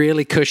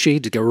 really cushy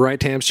to go right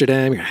to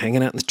Amsterdam. You're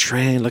hanging out in the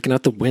train, looking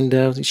out the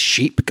window,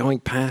 sheep going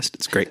past.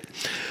 It's great.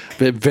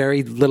 But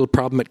very little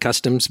problem at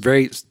customs.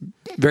 Very,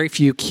 very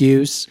few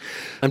queues.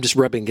 I'm just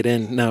rubbing it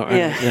in now.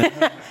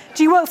 Yeah.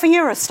 Do you work for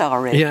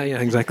Eurostar, really? Yeah,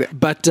 exactly.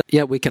 But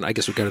we can. I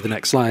guess we'll go to the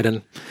next slide.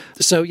 And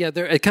so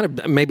there are kind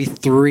of maybe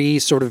three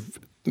sort of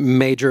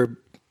major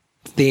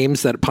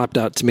themes that popped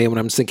out to me when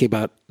I was thinking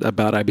about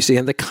about IBC,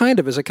 and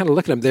as I kind of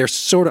look at them,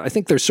 I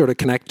think they're sort of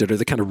connected, or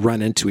they kind of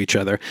run into each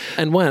other.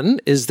 And one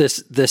is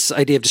this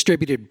idea of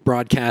distributed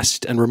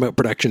broadcast and remote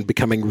production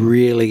becoming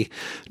really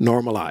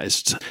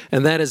normalized.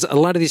 And that is, a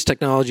lot of these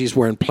technologies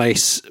were in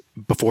place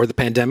before the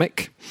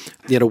pandemic.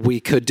 We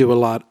could do a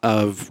lot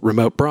of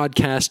remote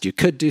broadcast. You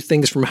could do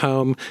things from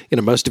home.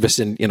 Most of us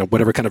in,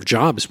 whatever kind of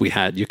jobs we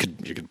had, you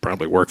could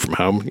probably work from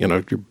home.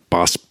 Your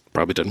boss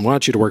probably didn't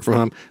want you to work from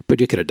home,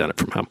 but you could have done it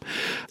from home.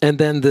 And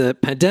then the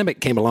pandemic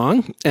came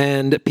along,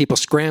 and people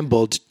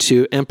scrambled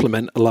to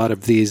implement a lot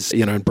of these,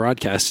 in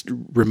broadcast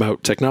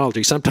remote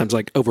technology, sometimes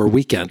like over a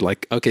weekend,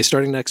 like, okay,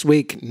 starting next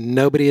week,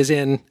 nobody is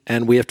in,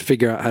 and we have to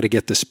figure out how to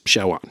get this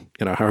show on.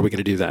 How are we going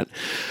to do that?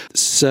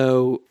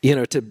 So,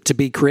 to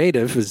be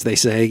creative, as they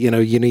say,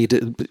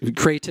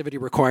 creativity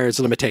requires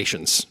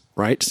limitations,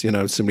 right? So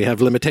when you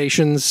have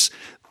limitations,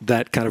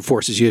 that kind of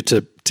forces you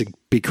to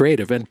be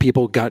creative. And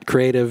people got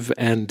creative,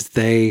 and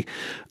they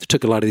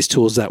took a lot of these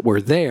tools that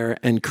were there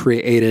and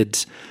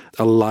created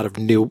a lot of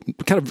new,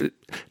 kind of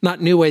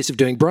not new ways of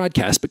doing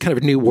broadcast, but kind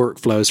of new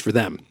workflows for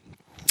them.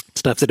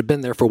 Stuff that had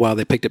been there for a while.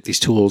 They picked up these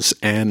tools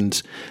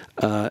and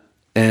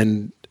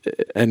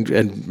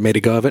made a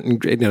go of it.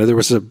 And there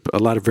was a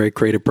lot of very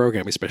creative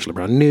programming, especially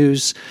around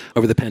news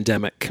over the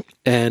pandemic,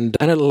 and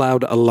it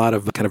allowed a lot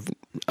of kind of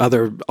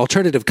other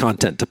alternative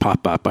content to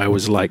pop up. I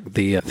always like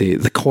the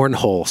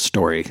cornhole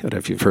story. I don't know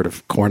if you've heard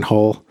of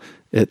cornhole.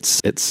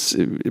 It's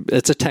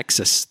a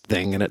Texas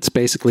thing, and it's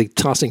basically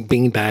tossing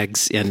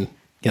beanbags in.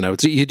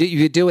 So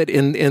you do it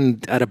in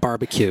at a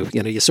barbecue.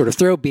 You sort of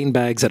throw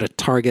beanbags at a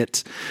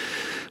target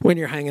when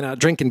you're hanging out,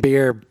 drinking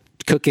beer,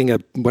 cooking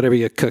whatever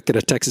you cook at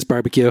a Texas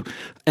barbecue,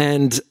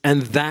 and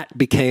that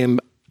became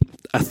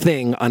a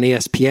thing on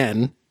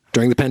ESPN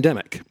during the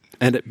pandemic,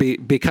 and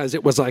because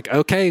it was like,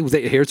 okay,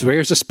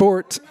 here's a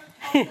sport,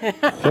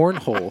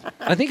 cornhole.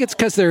 I think it's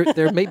because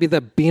they're maybe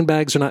the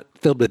beanbags are not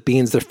filled with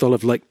beans; they're full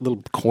of like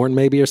little corn,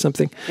 maybe, or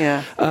something.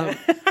 Yeah.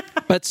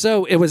 But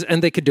so it was,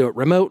 and they could do it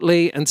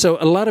remotely, and so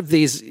a lot of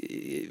these,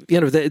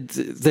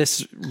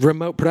 this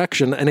remote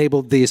production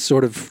enabled these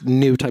sort of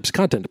new types of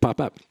content to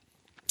pop up.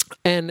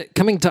 And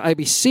coming to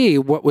IBC,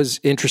 what was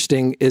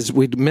interesting is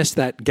we'd missed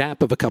that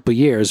gap of a couple of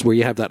years where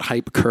you have that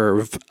hype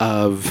curve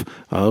of,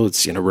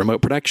 it's,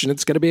 remote production,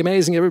 it's going to be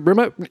amazing.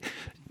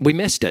 We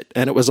missed it.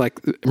 And it was like,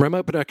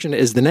 remote production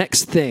is the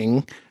next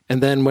thing.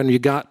 And then when you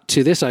got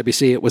to this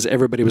IBC, it was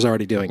everybody was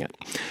already doing it.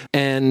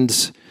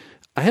 And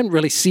I hadn't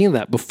really seen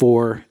that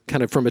before,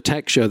 kind of from a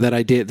tech show, that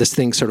idea, this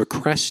thing sort of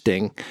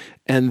cresting.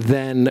 And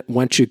then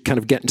once you kind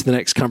of get into the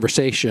next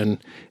conversation,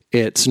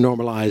 it's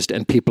normalized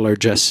and people are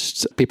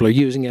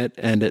using it,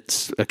 and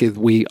it's, okay,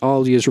 we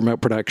all use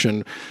remote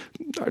production.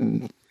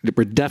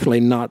 We're definitely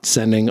not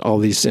sending all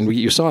these, and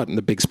you saw it in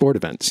the big sport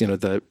events.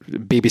 The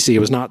BBC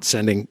was not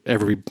sending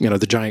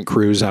the giant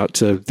crews out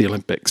to the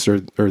Olympics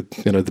or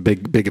the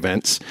big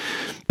events.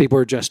 People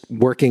were just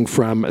working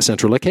from a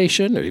central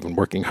location, or even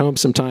working home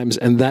sometimes,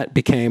 and that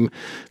became,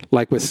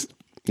 like with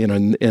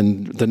in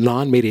the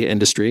non-media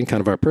industry and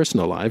kind of our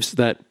personal lives,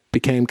 that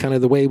became kind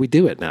of the way we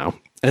do it now.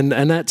 And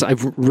that's,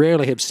 I've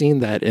rarely have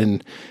seen that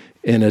in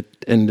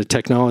the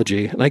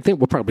technology. And I think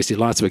we'll probably see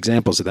lots of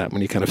examples of that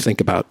when you kind of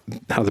think about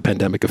how the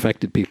pandemic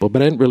affected people.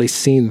 But I hadn't really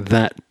seen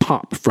that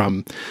pop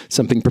from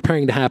something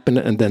preparing to happen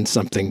and then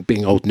something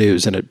being old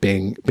news and it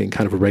being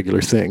kind of a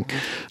regular thing.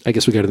 I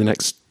guess we go to the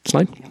next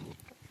slide.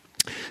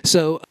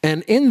 So,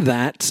 and in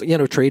that,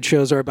 trade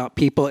shows are about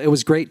people. It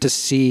was great to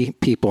see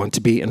people and to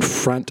be in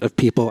front of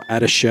people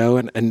at a show.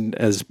 And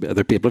as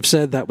other people have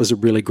said, that was a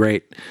really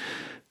great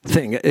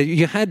thing.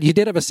 You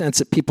did have a sense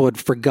that people had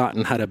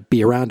forgotten how to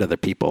be around other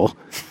people,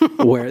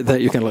 where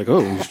that you're kind of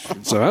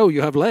like,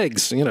 you have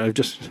legs,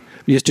 just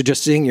used to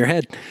just seeing your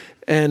head.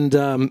 And,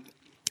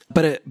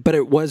 but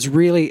it was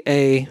really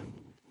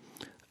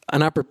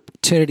an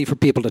opportunity for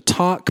people to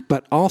talk,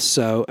 but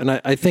also, and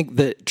I think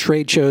that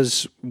trade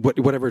shows,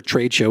 whatever a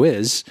trade show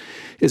is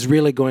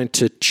really going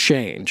to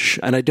change.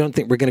 And I don't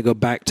think we're going to go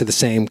back to the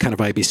same kind of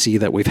IBC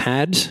that we've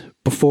had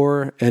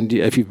before. And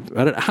I don't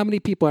know, how many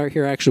people out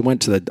here actually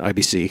went to the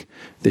IBC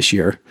this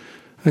year?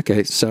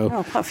 Okay,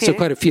 so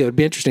quite a few. It'd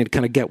be interesting to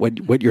kind of get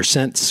what your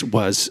sense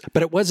was.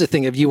 But it was a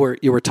thing of you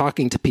were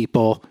talking to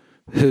people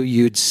who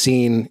you'd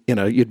seen,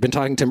 you'd been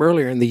talking to them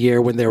earlier in the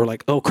year when they were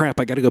like, oh crap,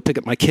 I got to go pick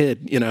up my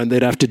kid, and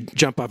they'd have to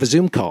jump off a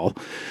Zoom call.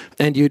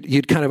 And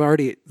you'd kind of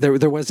already,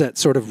 there was that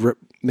sort of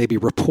maybe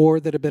rapport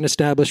that had been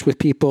established with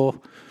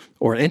people,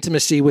 or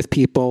intimacy with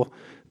people,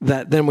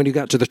 that then when you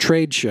got to the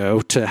trade show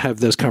to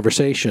have those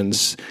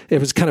conversations, it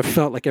was kind of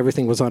felt like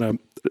everything was on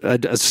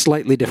a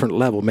slightly different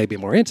level, maybe a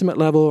more intimate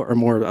level or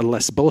a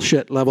less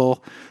bullshit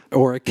level,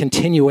 or a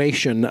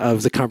continuation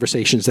of the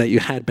conversations that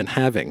you had been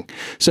having.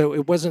 So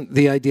it wasn't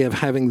the idea of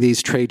having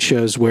these trade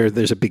shows where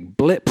there's a big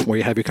blip where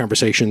you have your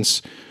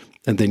conversations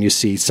and then you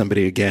see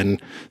somebody again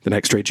the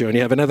next trade show and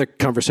you have another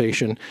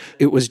conversation.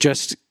 It was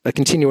just a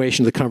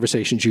continuation of the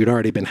conversations you'd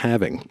already been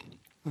having.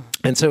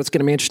 And so it's going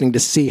to be interesting to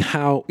see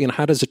how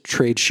does a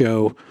trade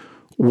show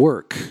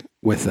work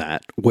with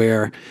that,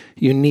 where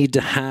you need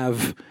to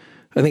have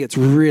I think it's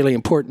really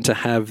important to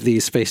have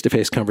these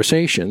face-to-face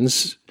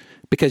conversations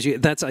because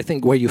that's, I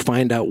think, where you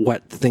find out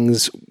what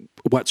things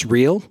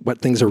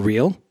are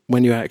real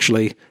when you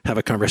actually have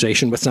a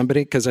conversation with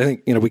somebody. Because I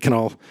think, we can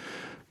all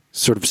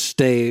sort of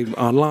stay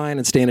online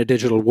and stay in a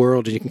digital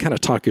world, and you can kind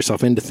of talk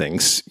yourself into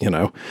things,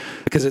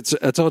 because it's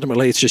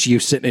ultimately it's just you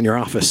sitting in your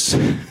office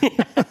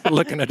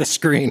looking at a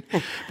screen.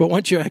 But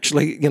once you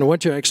actually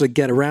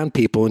get around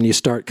people and you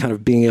start kind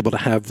of being able to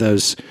have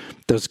those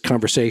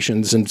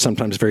conversations, and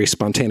sometimes very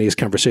spontaneous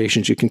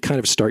conversations, you can kind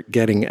of start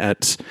getting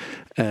at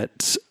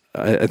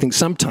I think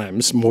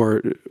sometimes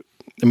more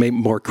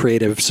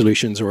creative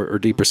solutions or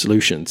deeper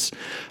solutions.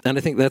 And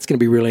I think that's going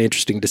to be really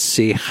interesting to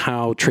see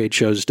how trade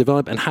shows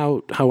develop and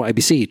how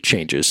IBC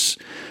changes.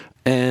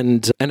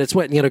 And it's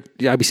what,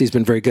 IBC has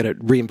been very good at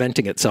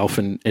reinventing itself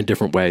in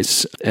different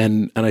ways.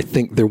 And I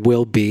think there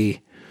will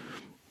be,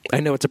 I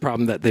know it's a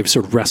problem that they've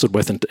sort of wrestled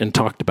with and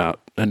talked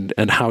about, and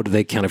how do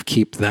they kind of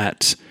keep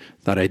that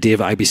idea of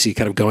IBC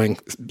kind of going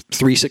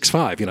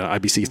 365,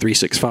 IBC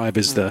 365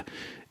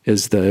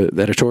 is the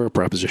editorial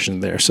proposition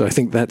there. So I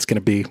think that's going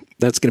to be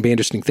an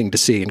interesting thing to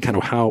see, and kind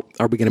of how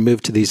are we going to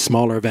move to these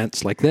smaller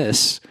events like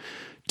this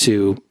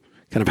to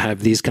kind of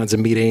have these kinds of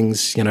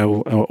meetings,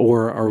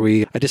 or are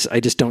we? I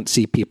just don't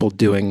see people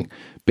doing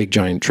big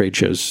giant trade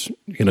shows,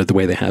 the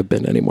way they have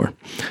been anymore.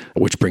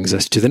 Which brings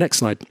us to the next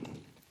slide.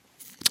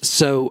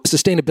 So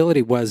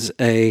sustainability was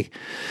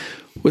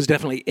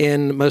definitely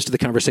in most of the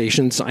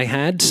conversations I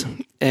had,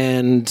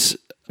 and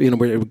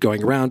we're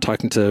going around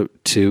talking to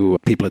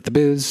people at the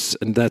booths,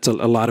 and that's a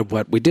lot of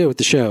what we do at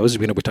the shows.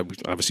 We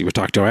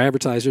talk to our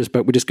advertisers,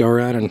 but we just go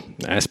around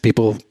and ask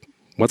people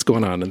what's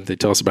going on, and they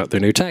tell us about their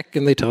new tech,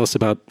 and they tell us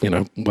about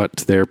what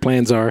their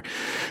plans are,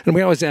 and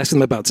we always ask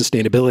them about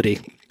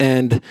sustainability.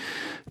 And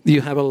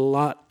you have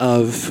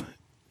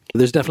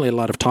there's definitely a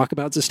lot of talk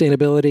about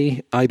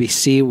sustainability.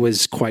 IBC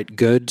was quite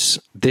good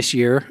this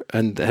year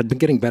and had been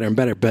getting better and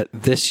better. But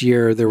this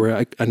year, there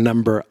were a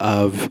number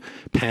of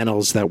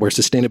panels that were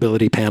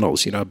sustainability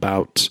panels,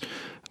 about,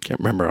 I can't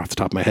remember off the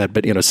top of my head,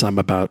 but, some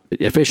about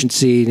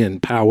efficiency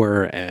and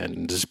power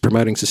and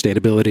promoting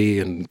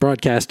sustainability and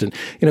broadcast. And,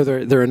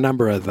 there are a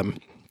number of them.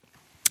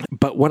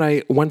 But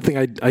one thing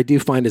I do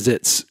find is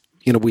it's,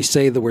 we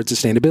say the word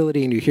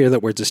sustainability and you hear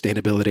that word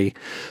sustainability,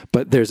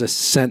 but there's a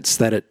sense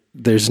that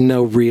there's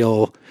no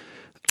real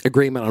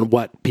agreement on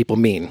what people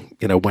mean,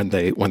 when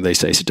they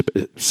say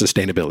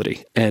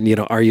sustainability. And,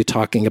 are you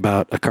talking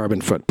about a carbon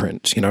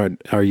footprint?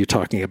 Are you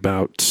talking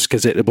about,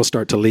 because it will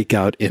start to leak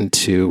out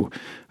into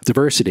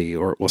diversity,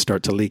 or it will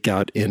start to leak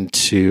out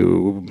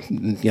into,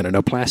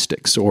 no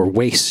plastics or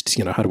waste.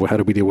 How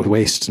do we deal with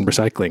waste and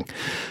recycling?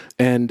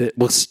 And it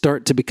will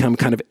start to become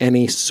kind of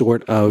any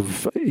sort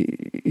of,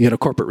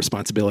 corporate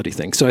responsibility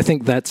thing. So I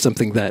think that's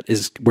something that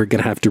we're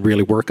going to have to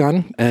really work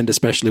on. And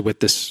especially with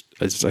this,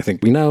 as I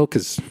think we know,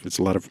 because there's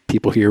a lot of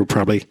people here who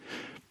probably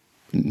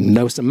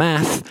know some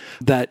math,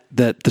 that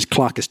this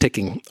clock is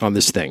ticking on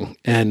this thing.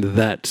 And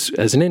that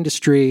as an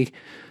industry,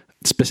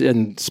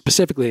 and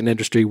specifically an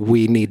industry,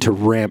 we need to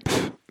ramp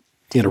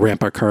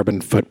our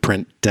carbon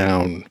footprint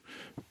down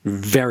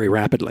very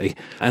rapidly,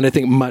 and I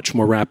think much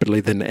more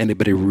rapidly than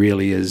anybody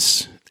really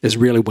is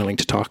really willing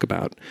to talk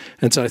about.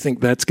 And so I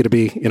think that's going to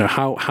be,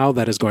 how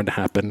that is going to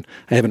happen.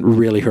 I haven't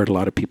really heard a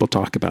lot of people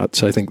talk about.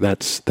 So I think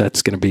that's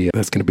going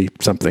to be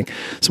something.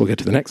 So we'll get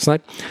to the next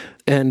slide.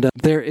 And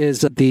there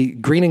is the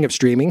greening of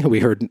streaming, who we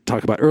heard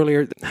talk about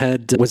earlier,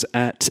 was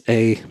at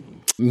a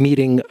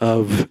meeting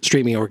of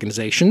streaming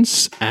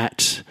organizations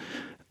at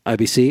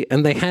IBC,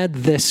 and they had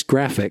this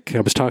graphic.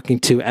 I was talking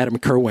to Adam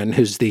Kerwin,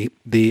 who's the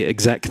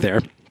exec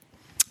there.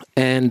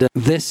 And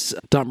this,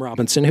 Dom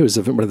Robinson, who is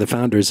one of the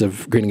founders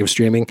of Greening of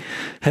Streaming,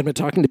 had been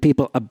talking to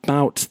people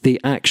about the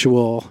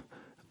actual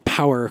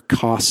power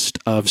cost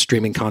of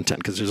streaming content,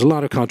 because there's a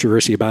lot of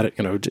controversy about it.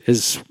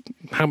 Is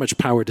how much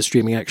power does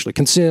streaming actually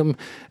consume?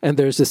 And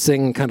there's this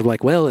thing kind of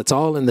like, well, it's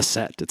all in the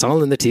set. It's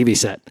all in the TV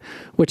set,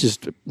 which is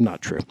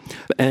not true.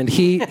 And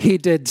he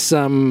did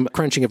some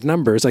crunching of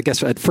numbers, I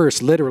guess at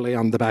first literally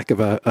on the back of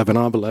an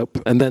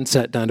envelope, and then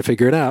sat down to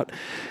figure it out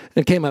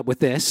and came up with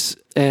this.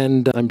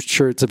 And I'm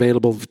sure it's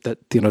available that,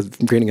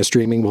 Greening of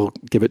Streaming will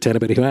give it to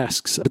anybody who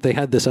asks. But they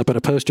had this up on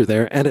a poster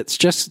there, and it's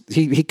just,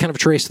 he kind of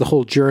traced the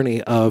whole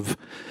journey of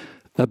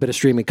a bit of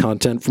streaming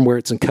content from where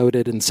it's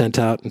encoded and sent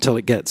out until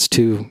it gets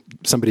to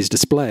somebody's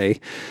display.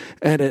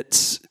 And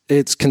it's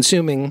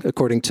consuming,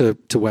 according to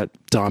what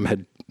Dom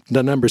had,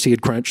 the numbers he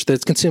had crunched, that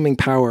it's consuming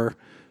power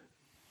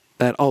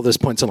at all those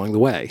points along the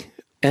way.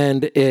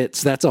 And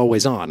that's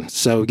always on.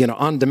 So,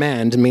 on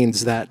demand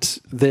means that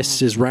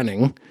this is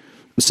running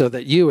so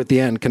that you at the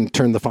end can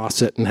turn the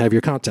faucet and have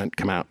your content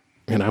come out,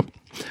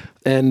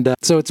 And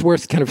so it's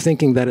worth kind of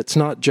thinking that it's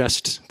not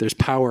just there's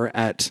power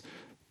at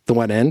the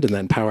one end and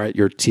then power at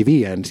your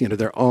TV end.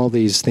 There are all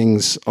these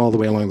things all the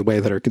way along the way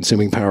that are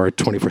consuming power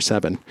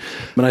 24/7.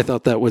 And I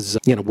thought that was,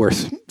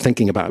 worth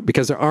thinking about,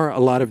 because there are a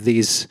lot of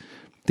these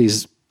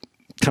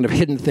kind of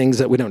hidden things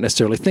that we don't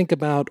necessarily think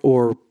about,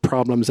 or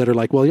problems that are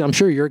like, well, I'm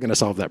sure you're going to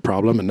solve that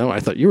problem, and no, I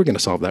thought you were going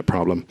to solve that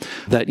problem.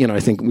 That, I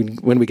think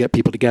when we get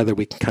people together,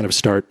 we can kind of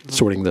start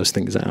sorting those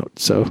things out.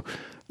 So,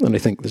 and I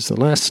think this is the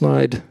last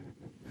slide.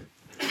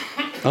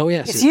 Oh,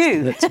 yes. It's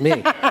you. That's me.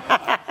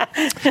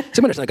 So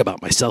I'm going to talk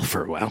about myself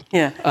for a while.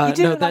 Yeah. You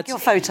do look like your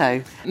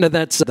photo. No,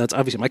 that's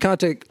obviously my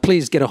contact.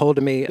 Please get a hold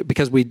of me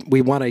because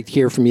we want to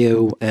hear from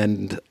you.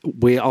 And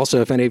we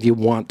also, if any of you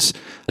want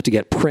to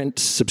get print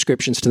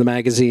subscriptions to the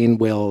magazine,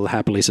 we'll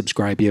happily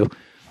subscribe you.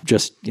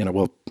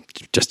 We'll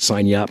just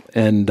sign you up.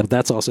 And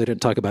that's also, I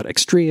didn't talk about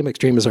Extreme.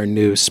 Extreme is our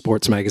new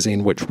sports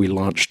magazine, which we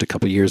launched a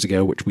couple of years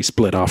ago, which we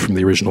split off from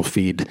the original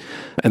feed.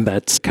 And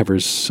that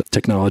covers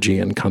technology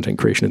and content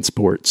creation in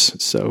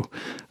sports. So,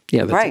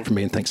 yeah, that's it for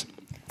me, and thanks.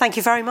 Thank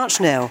you very much,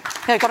 Neil.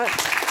 Yeah, got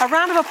a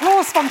round of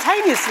applause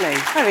spontaneously.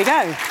 There we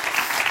go.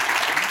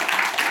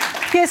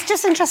 Yeah, it's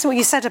just interesting what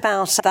you said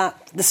about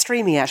the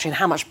streaming, actually, and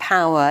how much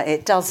power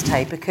it does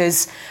take,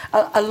 because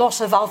a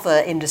lot of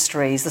other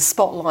industries, the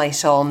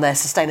spotlight on their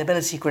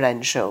sustainability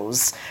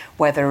credentials,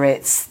 whether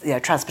it's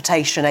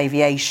transportation,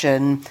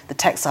 aviation, the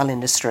textile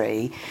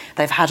industry,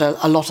 they've had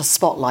a lot of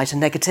spotlight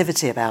and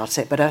negativity about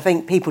it. But I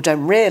think people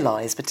don't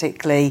realise,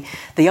 particularly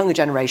the younger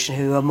generation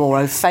who are more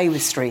au fait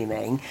with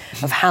streaming,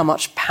 of how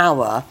much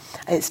power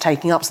it's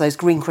taking up. So those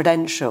green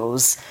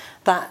credentials,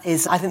 I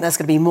think there's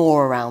going to be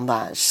more around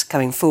that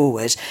going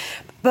forward.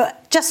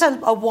 But just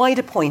a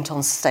wider point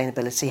on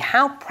sustainability.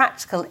 How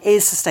practical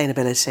is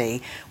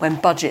sustainability when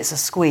budgets are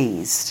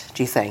squeezed,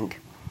 do you think?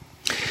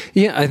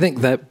 Yeah, I think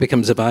that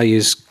becomes a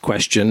values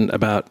question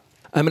about...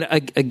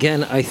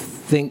 again, I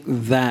think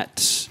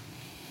that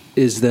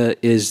is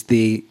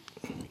the...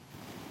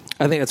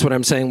 I think that's what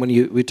I'm saying when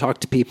we talk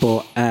to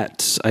people at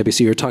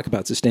IBC or talk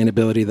about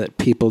sustainability, that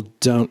people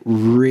don't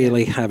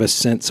really have a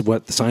sense of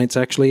what the science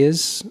actually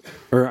is.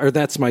 Or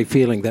that's my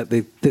feeling, that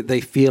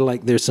they feel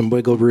like there's some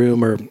wiggle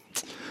room, or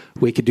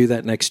we could do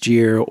that next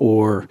year,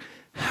 or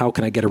how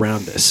can I get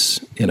around this,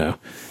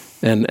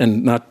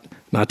 and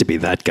not to be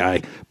that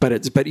guy, but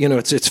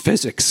it's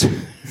physics,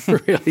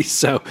 really.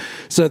 So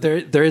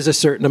there is a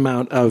certain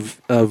amount of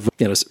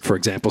for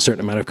example, a certain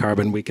amount of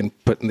carbon we can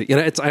put in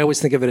the, I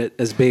always think of it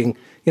as being,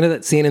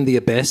 that scene in The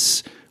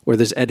Abyss where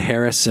there's Ed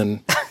Harris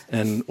and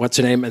what's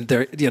her name, and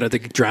they're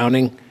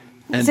drowning.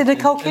 Is it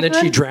Nicole Kidman? And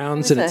then she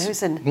drowns.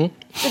 Who's in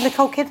Is it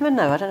Nicole Kidman?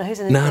 No, I don't know who's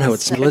in it. No,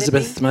 it's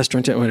Elizabeth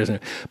Mastrantonio.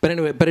 But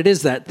anyway, it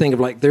is that thing of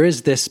like, there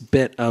is this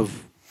bit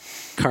of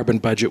carbon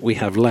budget we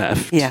have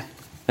left. Yeah.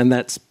 And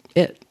that's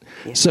it.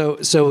 Yeah. So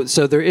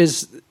there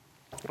is,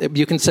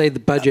 you can say the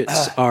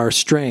budgets are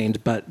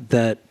strained, but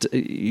that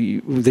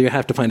you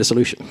have to find a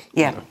solution.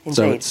 Yeah, indeed.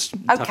 So it's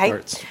okay.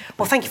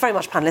 Well, thank you very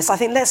much, panellists. I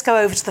think let's go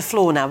over to the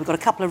floor now. We've got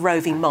a couple of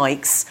roving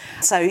mics.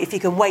 So if you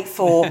can wait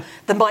for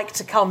the mic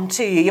to come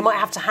to you, you might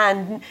have to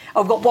hand...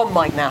 Oh, we've got one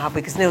mic now, have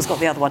we? Because Neil's got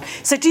the other one.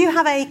 So do you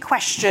have a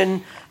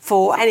question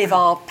for any of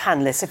our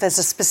panellists? If there's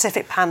a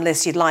specific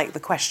panellist you'd like the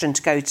question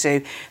to go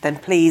to, then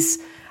please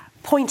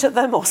point at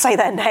them or say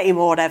their name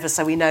or whatever,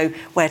 so we know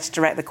where to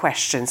direct the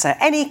question. So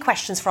any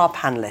questions for our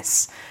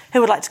panellists? Who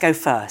would like to go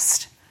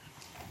first?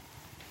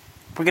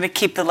 We're going to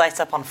keep the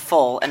lights up on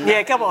full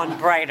and come on,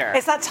 brighter.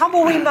 It's that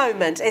tumbleweed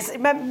moment.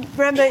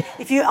 Remember,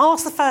 if you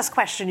ask the first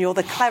question, you're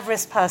the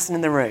cleverest person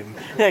in the room.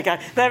 There you go.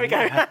 There we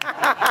go.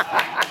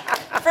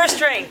 First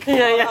drink.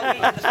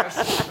 Yeah.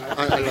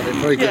 I love it.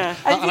 Very good. Yeah.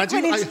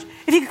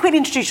 If you could quickly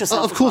introduce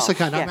yourself. Of course I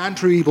can. I'm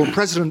Andrew Eborn,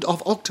 president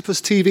of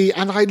Octopus TV,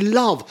 and I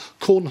love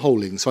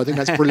cornholing, so I think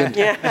that's brilliant.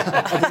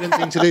 A brilliant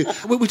thing to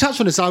do. We touched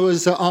on this. I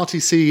was at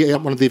RTC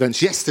at one of the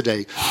events yesterday.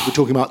 We were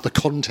talking about the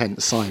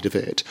content side of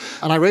it,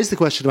 and I raised the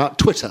question about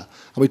Twitter,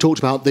 and we talked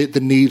about the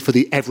need for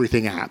the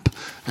everything app.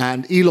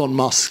 And Elon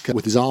Musk,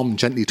 with his arm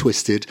gently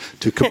twisted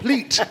to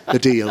complete the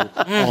deal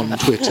on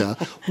Twitter.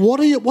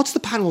 What's the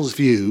panel's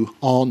view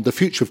on the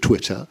future of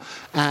Twitter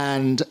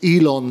and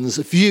Elon's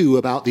view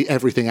about the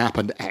everything app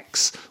and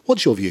X?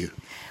 What's your view?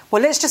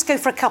 Well, let's just go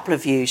for a couple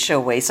of views,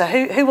 shall we? So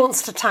who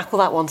wants to tackle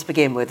that one to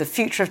begin with, the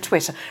future of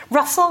Twitter?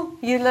 Russell,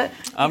 you've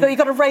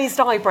got a raised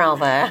eyebrow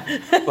there.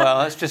 Well,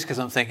 that's just because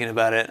I'm thinking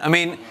about it. I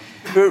mean,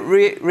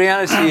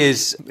 reality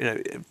is,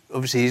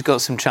 obviously he's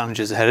got some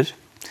challenges ahead,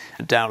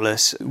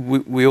 doubtless.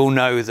 We all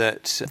know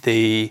that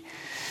the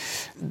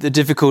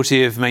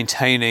difficulty of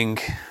maintaining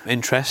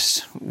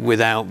interest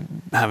without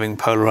having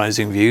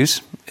polarising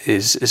views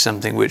is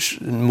something which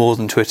more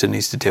than Twitter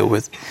needs to deal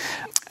with.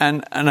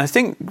 And I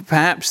think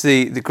perhaps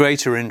the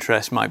greater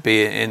interest might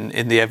be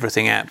in the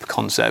everything app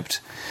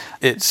concept.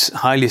 It's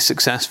highly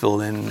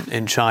successful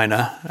in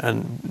China,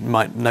 and you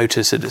might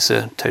notice that it's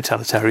a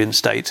totalitarian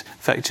state,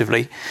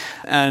 effectively.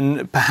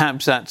 And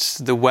perhaps that's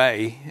the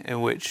way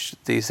in which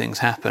these things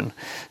happen.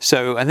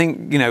 So I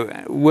think,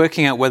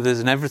 working out whether there's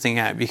an everything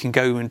app, you can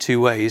go in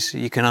two ways.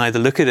 You can either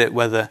look at it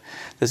whether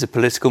there's a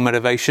political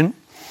motivation,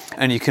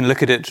 and you can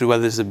look at it to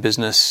whether there's a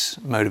business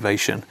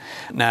motivation.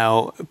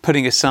 Now,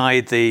 putting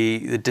aside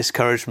the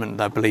discouragement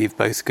that I believe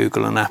both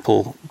Google and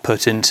Apple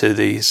put into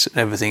these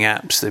everything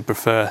apps, they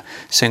prefer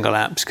single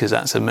apps because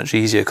that's a much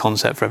easier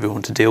concept for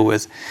everyone to deal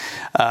with.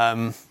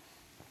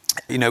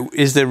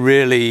 Is there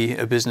really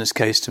a business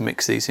case to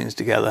mix these things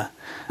together?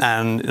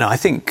 And I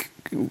think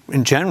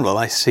in general,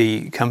 I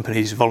see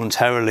companies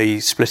voluntarily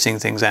splitting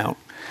things out.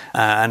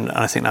 And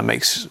I think that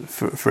makes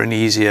for an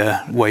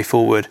easier way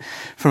forward.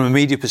 From a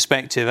media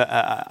perspective,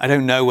 I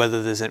don't know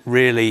whether there's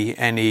really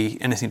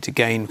anything to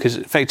gain, because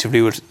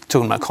effectively we're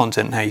talking about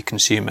content and how you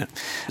consume it.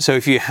 So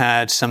if you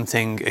had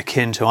something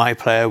akin to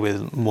iPlayer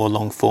with more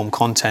long-form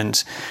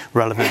content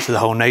relevant to the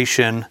whole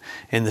nation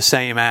in the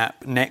same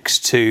app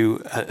next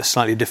to a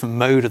slightly different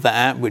mode of that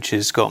app, which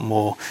has got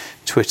more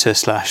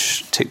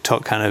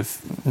Twitter/TikTok kind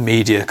of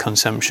media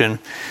consumption,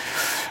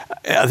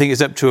 I think it's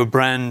up to a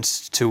brand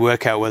to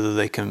work out whether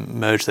they can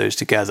merge those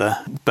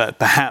together. But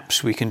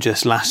perhaps we can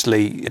just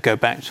lastly go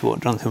back to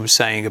what Jonathan was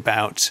saying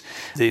about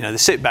the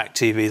sit-back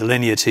TV, the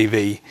linear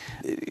TV.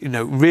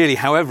 Really,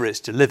 however it's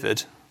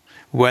delivered,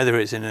 whether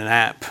it's in an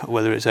app,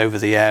 whether it's over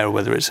the air, or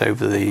whether it's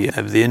over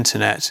the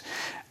internet.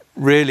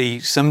 Really,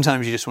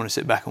 sometimes you just want to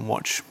sit back and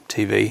watch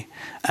TV,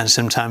 and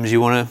sometimes you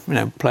want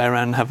to, play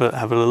around and have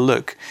a little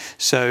look.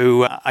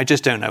 So I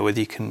just don't know whether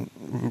you can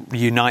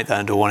unite that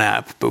under one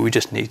app, but we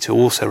just need to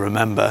also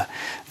remember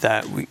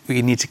that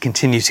we need to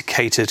continue to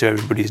cater to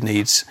everybody's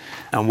needs,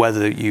 and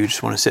whether you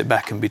just want to sit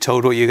back and be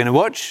told what you're going to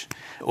watch,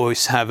 or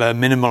have a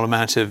minimal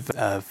amount of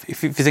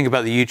if you think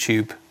about the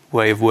YouTube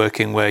way of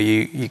working, where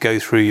you go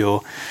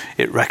through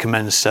it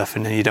recommends stuff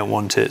and then you don't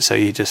want it, so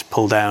you just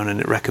pull down and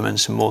it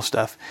recommends some more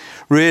stuff.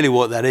 Really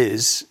what that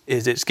is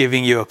it's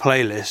giving you a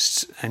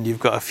playlist, and you've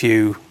got a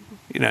few,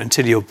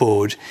 until you're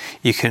bored,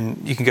 you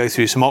can go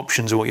through some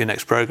options of what your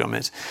next program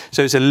is.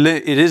 So it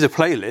is a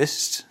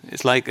playlist.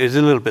 It's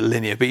a little bit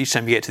linear, but each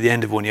time you get to the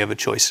end of one, you have a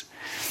choice,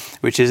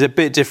 which is a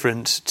bit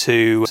different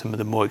to some of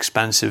the more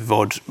expansive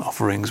VOD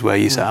offerings where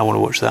you say, I want to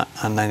watch that,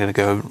 and I'm going to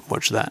go and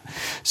watch that.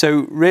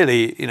 So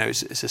really,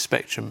 it's a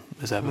spectrum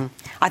as ever.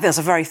 I think that's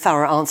a very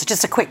thorough answer.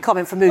 Just a quick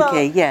comment from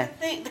Mookie.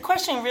 The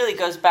question really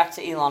goes back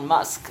to Elon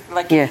Musk.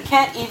 You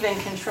can't even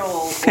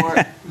control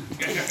or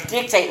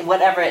dictate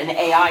whatever an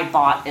AI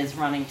bot is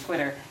running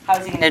Twitter. How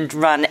is he going to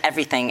run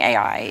everything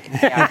AI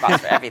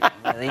bots for everything,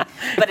 really?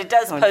 But it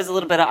does pose a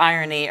little bit of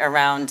irony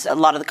around a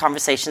lot of the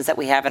conversations that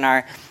we have in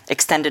our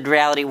extended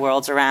reality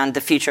worlds around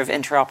the future of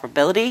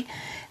interoperability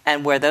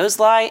and where those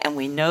lie. And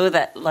we know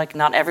that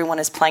not everyone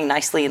is playing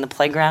nicely in the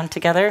playground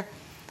together.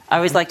 I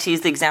always like to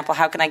use the example,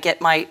 how can I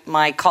get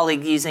my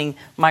colleague using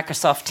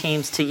Microsoft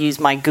Teams to use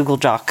my Google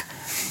Doc?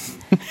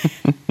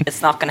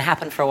 It's not going to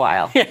happen for a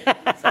while. So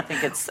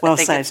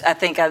I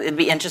think it'd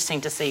be interesting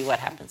to see what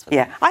happens with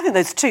that. I think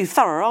those two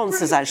thorough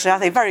answers, actually. I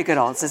think very good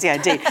answers,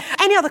 indeed.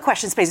 Any other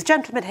questions, please? A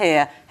gentleman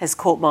here has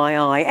caught my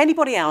eye.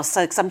 Anybody else?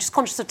 Because I'm just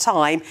conscious of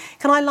time.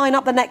 Can I line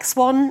up the next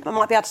one? I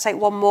might be able to take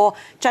one more.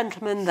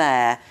 Gentleman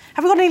there.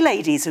 Have we got any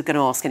ladies who are going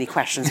to ask any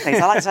questions, please?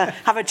 I like to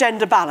have a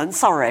gender balance,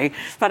 sorry.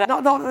 But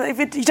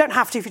you don't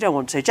have to if you don't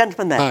want to.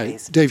 Gentleman there,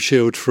 please. Dave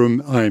Shield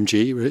from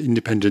IMG, we're an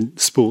independent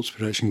sports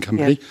production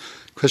company. Yeah.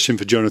 Question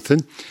for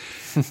Jonathan,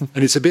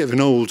 and it's a bit of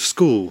an old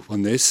school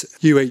on this.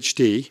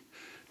 UHD,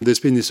 there's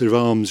been this sort of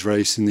arms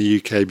race in the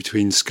UK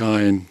between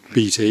Sky and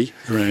BT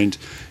around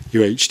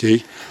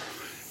UHD,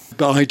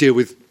 but I deal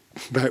with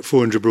about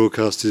 400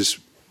 broadcasters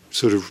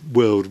sort of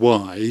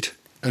worldwide,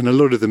 and a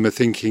lot of them are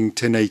thinking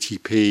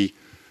 1080p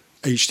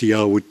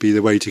HDR would be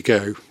the way to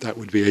go. That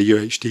would be a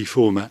UHD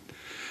format.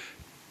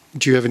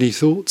 Do you have any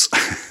thoughts?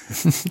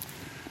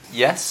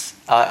 Yes,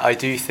 I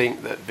do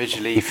think that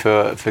visually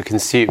for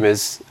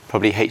consumers,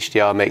 probably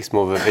HDR makes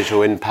more of a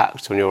visual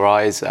impact on your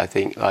eyes. I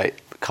think, I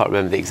can't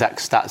remember the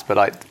exact stats,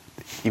 but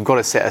you've got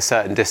to sit a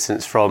certain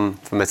distance from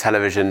a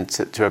television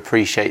to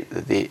appreciate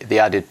the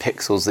added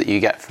pixels that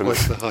you get from a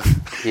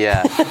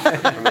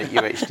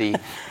UHD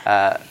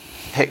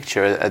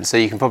picture. And so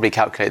you can probably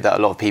calculate that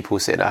a lot of people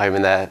sitting at home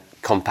in their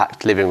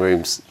compact living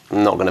rooms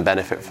are not going to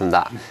benefit from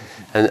that.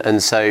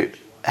 And so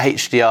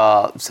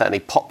HDR certainly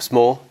pops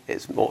more.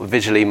 It's more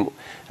visually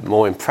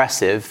more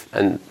impressive,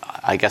 and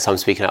I guess I'm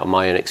speaking out of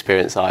my own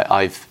experience.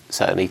 I've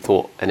certainly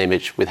thought an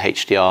image with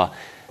HDR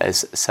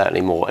is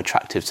certainly more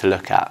attractive to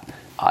look at.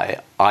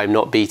 I'm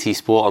not BT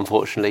Sport,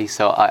 unfortunately,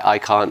 so I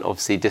can't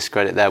obviously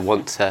discredit their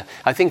want to.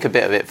 I think a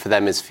bit of it for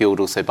them is fueled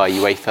also by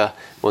UEFA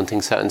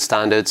wanting certain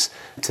standards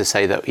to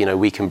say that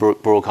we can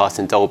broadcast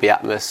in Dolby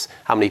Atmos.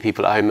 How many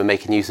people at home are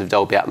making use of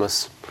Dolby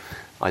Atmos?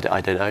 I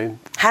don't know.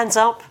 Hands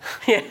up.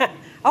 Yeah.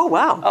 Oh,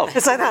 wow. Oh.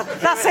 So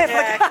that's it.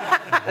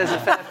 There's a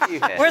fair few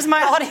here. Where's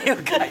my audio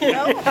guy?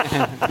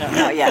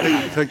 Not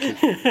yet. Thank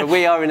you. But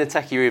we are in a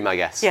techie room, I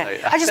guess. Yeah.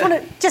 So. I just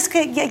want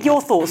to get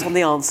your thoughts on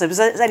the answer. Was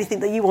there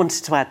anything that you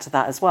wanted to add to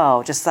that as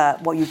well? Just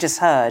what you just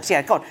heard.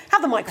 Yeah, go on.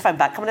 Have the microphone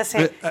back. Come on, let's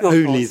hear your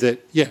only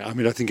thoughts.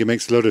 I think it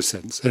makes a lot of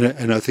sense.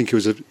 And I think it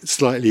was a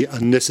slightly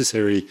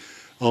unnecessary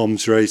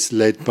arms race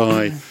led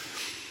by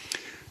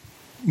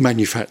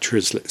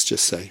manufacturers, let's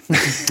just say.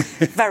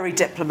 Very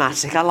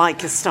diplomatic. I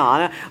like your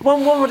style.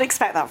 One would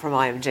expect that from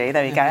IMG.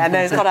 There you go. And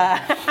there's got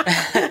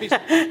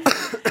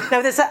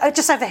No, there's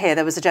just over here,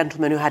 there was a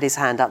gentleman who had his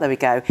hand up. There we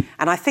go.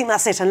 And I think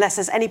that's it, unless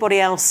there's anybody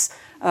else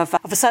of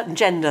a certain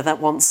gender that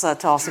wants to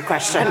ask a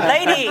question.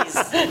 Ladies!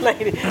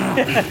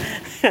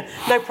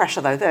 No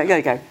pressure, though. There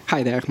you go.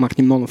 Hi there,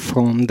 Martin Moll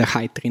from the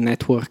High-Tree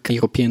Network,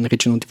 European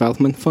Regional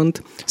Development Fund,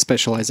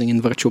 specializing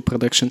in virtual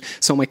production.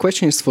 So my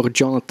question is for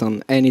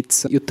Jonathan, and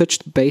it's you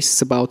touched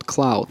base about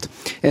cloud.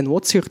 And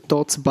what's your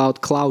thoughts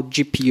about cloud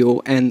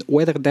GPU and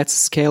whether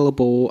that's a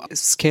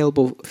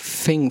scalable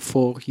thing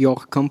for your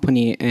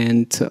company?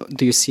 And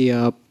do you see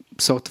a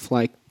sort of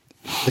like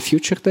the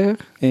future there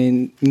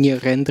in near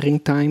rendering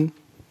time?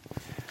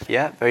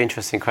 Yeah, very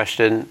interesting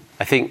question.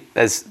 I think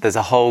there's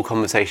a whole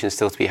conversation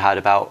still to be had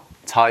about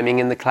timing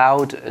in the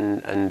cloud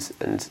and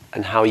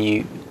how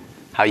you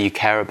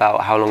care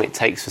about how long it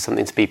takes for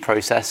something to be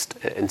processed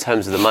in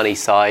terms of the money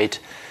side.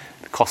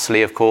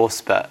 Costly, of course,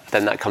 but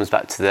then that comes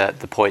back to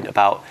the point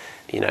about,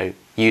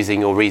 using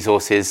your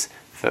resources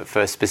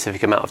for a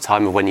specific amount of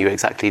time of when you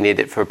exactly need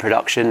it for a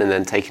production and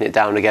then taking it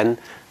down again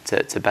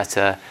to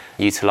better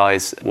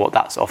utilize what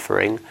that's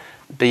offering.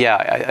 But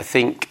yeah, I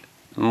think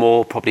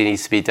more probably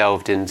needs to be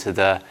delved into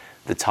the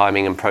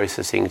timing and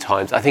processing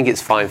times. I think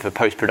it's fine for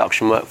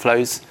post-production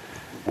workflows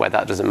where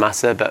that doesn't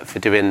matter, but for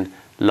doing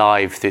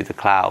live through the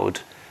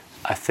cloud,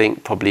 I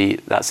think probably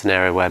that's an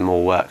area where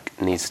more work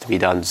needs to be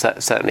done,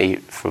 certainly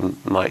from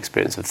my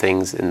experience of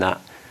things in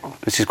that,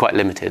 which is quite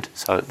limited.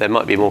 So there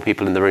might be more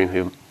people in the room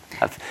who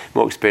have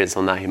more experience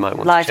on that who might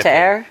want live to to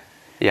air?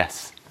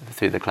 Yes,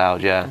 through the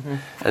cloud, yeah. Mm-hmm.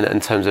 And in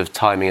terms of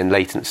timing and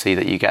latency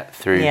that you get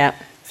through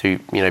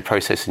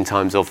processing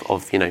times of good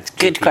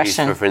GPUs,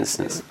 question. For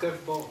instance.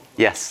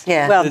 Yes.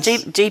 Yeah. Well,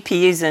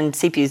 GPUs and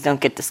CPUs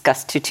don't get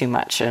discussed too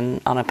much on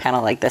a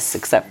panel like this,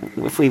 except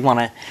if we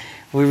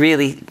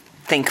really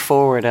think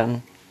forward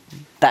on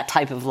that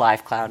type of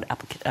live cloud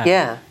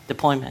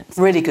deployment.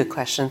 Really good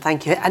question.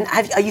 Thank you. And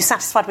are you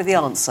satisfied with the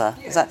answer?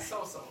 Yeah, is that so.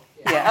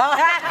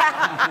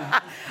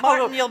 Yeah.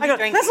 Martin, you'll be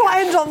drinking. Let's not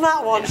end on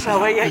that one,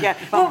 shall we? Yeah.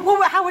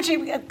 Well, how would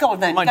you go on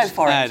then? Go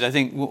for it. I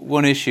think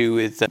one issue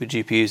with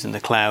GPUs in the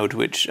cloud,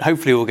 which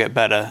hopefully will get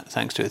better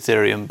thanks to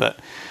Ethereum, but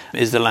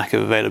is the lack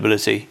of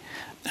availability,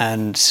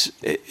 and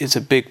it's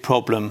a big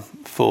problem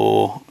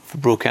for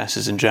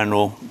broadcasters in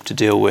general to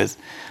deal with.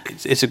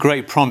 It's a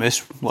great promise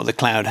what the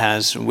cloud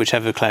has,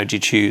 whichever cloud you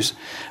choose,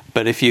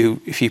 but if you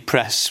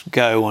press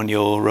go on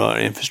your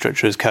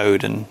infrastructure as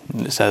code and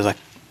it says I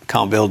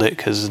can't build it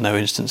because there's no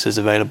instances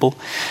available,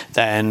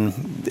 then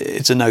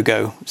it's a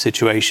no-go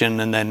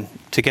situation. And then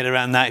to get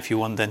around that, if you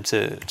want then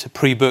to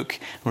pre-book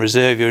and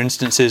reserve your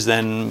instances,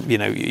 then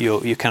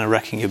you're kind of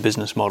wrecking your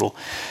business model.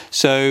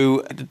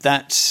 So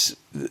that's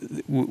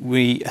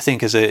I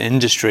think as an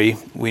industry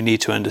we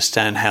need to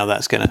understand how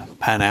that's going to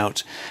pan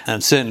out,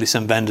 and certainly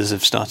some vendors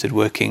have started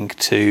working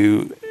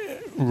to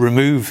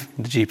remove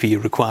the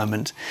GPU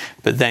requirement,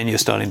 but then you're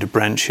starting to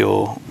branch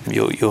your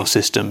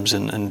systems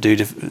and do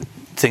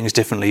things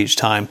differently each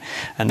time,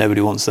 and nobody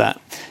wants that.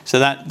 So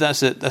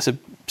that's a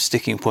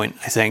sticking point,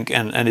 I think,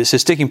 and it's a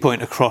sticking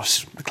point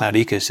across the cloud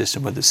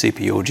ecosystem, whether it's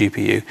CPU or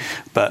GPU.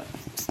 But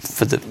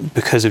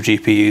because of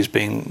GPUs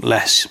being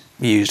less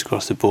used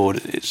across the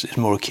board, it's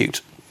more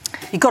acute.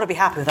 You've got to be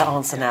happy with that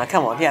answer now.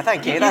 Come on, yeah,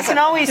 thank you. You can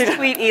always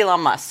tweet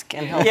Elon Musk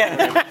and he'll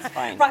it's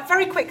fine. Right,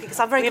 very quickly, because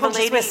I'm very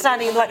conscious we're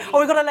standing in the way. Oh,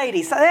 we've got a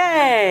lady. So,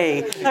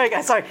 hey! There we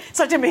go. Sorry.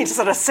 So I didn't mean to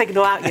sort of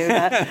signal out you.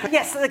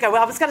 Yes, there we go.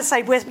 Well, I was going to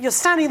say, you're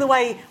standing in the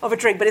way of a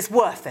drink, but it's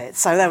worth it.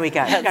 So there we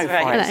go. That's go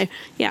right. for it. Hello.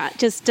 Yeah,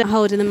 just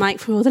holding the mic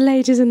for all the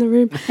ladies in the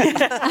room.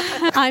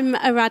 I'm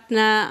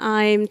Aradna.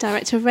 I'm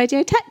Director of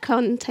Radio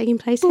TechCon, taking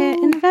place here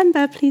in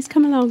November. Please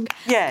come along.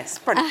 Yes,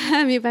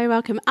 brilliant. You're very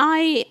welcome.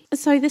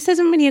 So this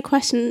isn't really a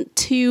question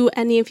to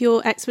any of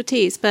your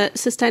expertise, but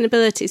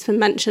sustainability has been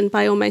mentioned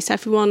by almost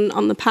everyone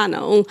on the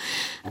panel.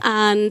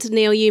 And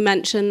Neil, you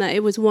mentioned that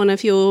it was one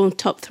of your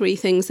top 3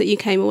 things that you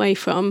came away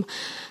from.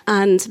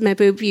 And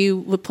maybe you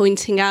were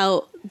pointing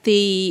out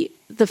the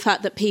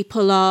fact that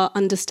people are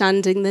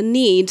understanding the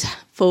need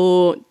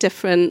for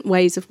different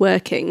ways of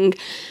working.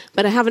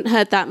 But I haven't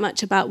heard that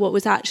much about what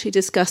was actually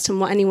discussed and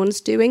what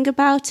anyone's doing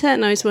about it.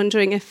 And I was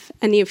wondering if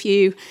any of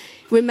you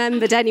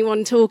remembered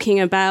anyone talking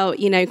about,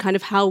 kind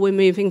of how we're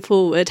moving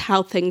forward,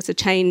 how things are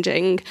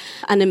changing.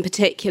 And in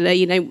particular,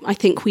 I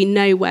think we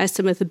know where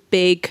some of the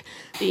big,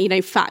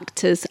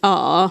 factors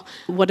are.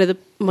 What are the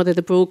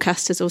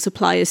broadcasters or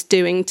suppliers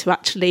doing to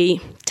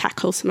actually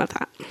tackle some of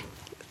that?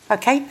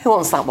 Okay, who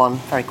wants that one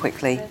very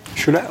quickly?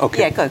 Should I?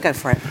 Okay. Yeah, go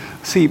for it.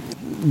 See,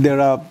 there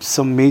are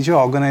some major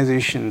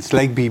organizations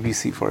like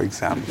BBC, for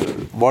example.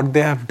 What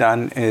they have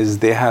done is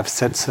they have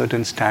set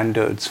certain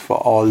standards for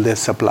all their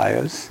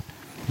suppliers,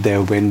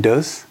 their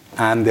vendors,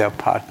 and their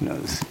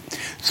partners.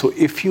 So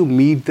if you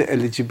meet the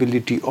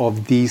eligibility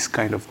of these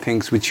kind of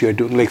things which you are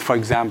doing, like for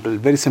example,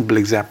 very simple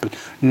example,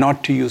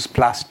 not to use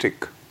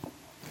plastic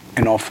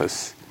in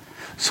office.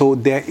 So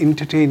they're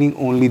entertaining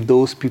only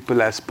those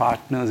people as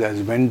partners, as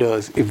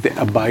vendors, if they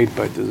abide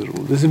by this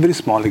rule. This is a very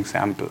small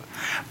example.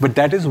 But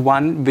that is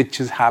one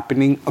which is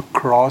happening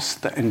across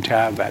the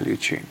entire value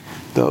chain,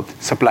 the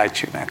supply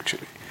chain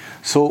actually.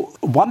 So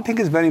one thing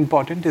is very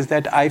important is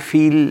that I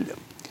feel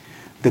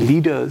the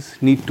leaders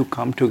need to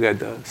come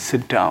together,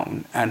 sit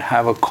down, and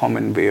have a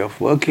common way of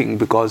working,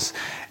 because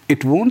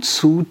it won't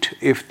suit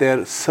if there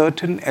are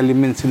certain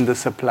elements in the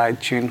supply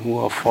chain who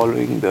are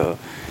following the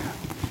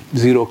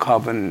zero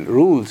carbon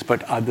rules,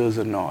 but others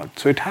are not.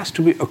 So it has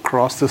to be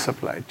across the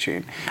supply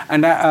chain.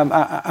 And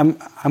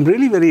I'm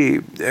really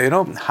very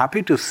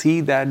happy to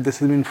see that this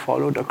has been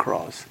followed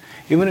across.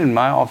 Even in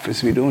my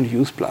office, we don't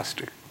use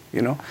plastic.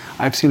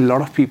 I've seen a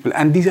lot of people,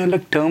 and these are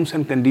like terms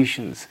and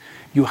conditions.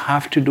 You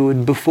have to do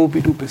it before we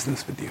do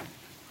business with you.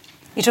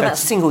 You're talking about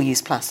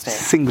single-use plastic.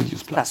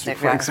 Single-use plastic,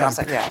 for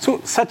example. Plastic, yeah. So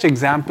such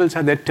examples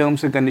are their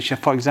terms and conditions.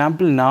 For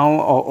example, now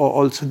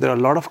also there are a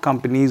lot of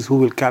companies who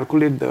will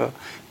calculate the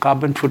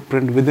carbon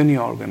footprint within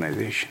your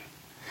organization.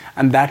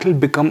 And that will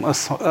become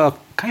a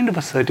kind of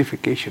a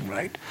certification,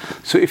 right?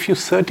 So if you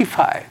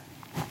certify,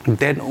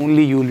 then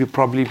only you will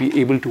probably be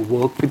able to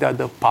work with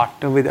other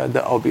partner, with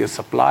other, or be a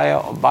supplier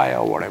or buyer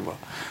or whatever.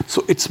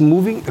 So it's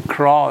moving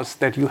across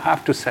that you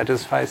have to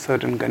satisfy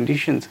certain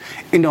conditions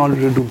in order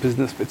to do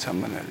business with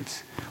someone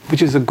else,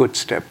 which is a good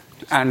step.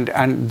 And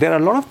there are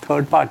a lot of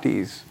third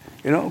parties,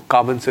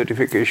 carbon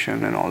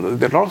certification and all that.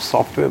 There are a lot of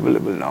software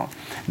available now.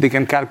 They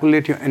can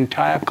calculate your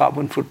entire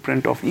carbon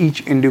footprint of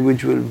each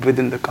individual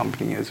within the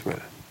company as well.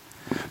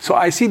 So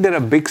I see there are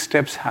big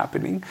steps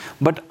happening,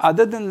 but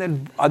other than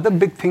that, other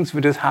big things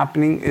which is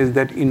happening is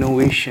that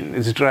innovation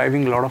is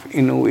driving a lot of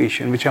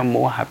innovation, which I'm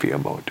more happy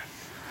about.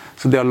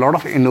 So there are a lot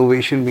of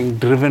innovation being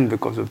driven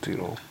because of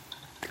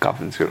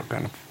carbon zero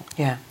kind of.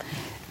 Yeah.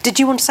 Did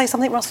you want to say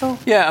something, Russell?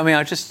 Yeah, I mean,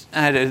 I just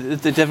had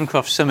the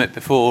Devoncroft Summit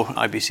before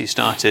IBC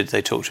started.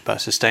 They talked about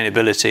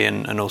sustainability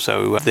and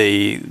also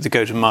the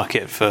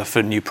go-to-market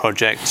for new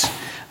projects.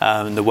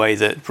 And the way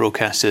that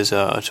broadcasters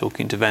are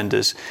talking to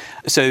vendors.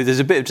 So there's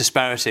a bit of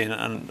disparity,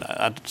 and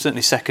I'd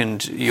certainly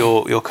second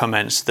your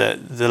comments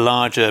that the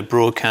larger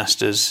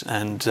broadcasters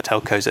and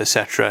telcos,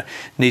 etc.,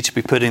 need to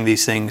be putting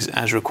these things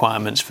as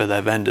requirements for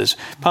their vendors,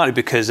 partly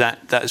because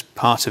that's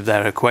part of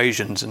their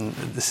equations, and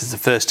this is the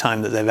first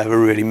time that they've ever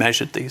really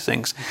measured these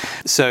things.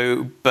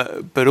 So,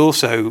 but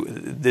also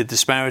the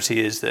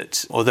disparity is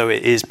that although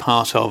it is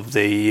part of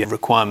the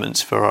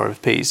requirements for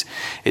RFPs,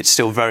 it's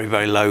still very,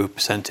 very low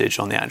percentage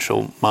on the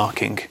actual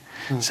marking.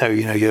 So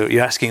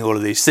you're asking all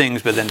of these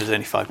things, but then there's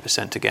only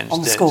 5% against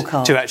on the it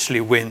scorecard to actually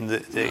win.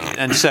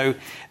 And so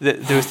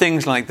there are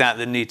things like that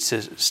need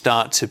to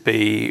start to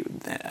be,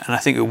 and I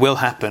think it will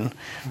happen.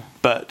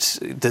 But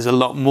there's a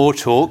lot more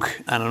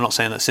talk, and I'm not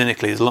saying that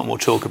cynically. There's a lot more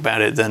talk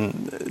about it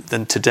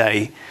than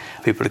today.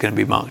 People are going to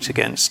be marked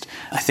against.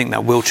 I think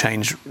that will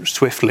change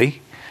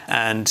swiftly.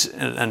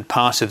 And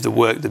part of the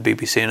work that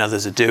BBC and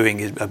others are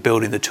doing is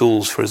building the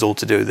tools for us all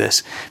to do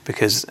this,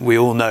 because we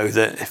all know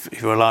that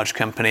if you're a large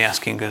company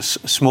asking a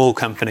small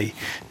company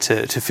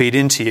to feed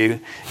into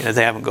you,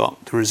 they haven't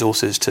got the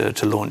resources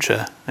to launch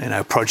a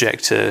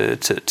project to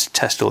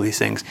test all these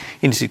things.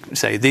 You need to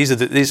say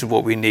these are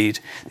what we need.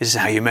 This is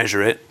how you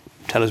measure it.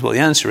 Tell us what the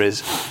answer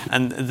is,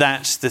 and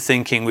that's the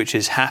thinking which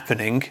is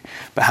happening,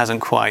 but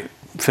hasn't quite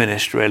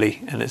finished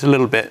really, and it's a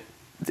little bit.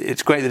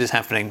 It's great that it's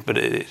happening, but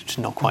it's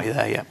not quite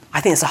there yet.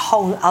 I think it's a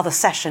whole other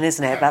session,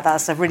 isn't it? But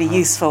that's a really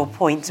useful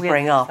point to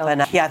bring up.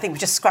 And I think we've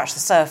just scratched the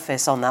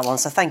surface on that one.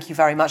 So thank you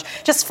very much.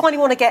 Just finally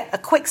want to get a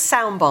quick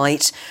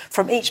soundbite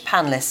from each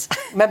panellist.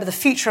 Remember, the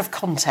future of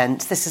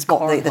content. This is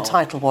what the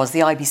title was,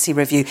 the IBC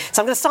review.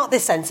 So I'm going to start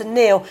this end. So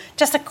Neil,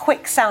 just a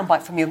quick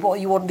soundbite from you.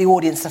 What you want the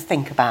audience to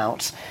think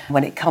about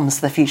when it comes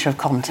to the future of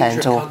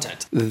content?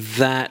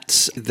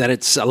 That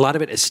it's a lot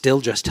of it is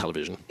still just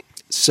television.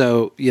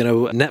 So,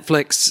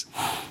 Netflix,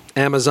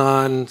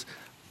 Amazon,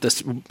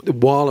 this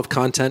wall of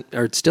content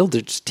are still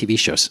just TV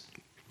shows.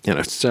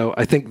 So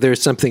I think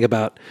there's something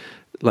about,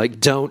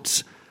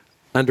 don't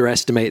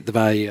underestimate the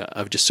value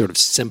of just sort of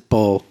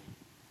simple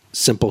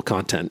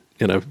content.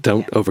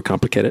 Don't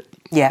overcomplicate it.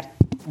 Yeah,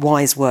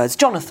 wise words.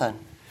 Jonathan?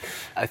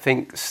 I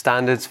think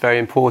standards very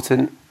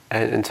important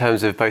in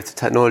terms of both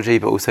technology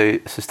but also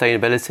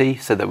sustainability,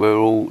 so that we're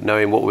all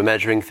knowing what we're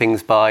measuring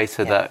things by,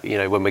 so that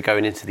when we're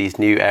going into these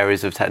new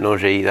areas of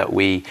technology that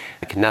we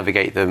can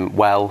navigate them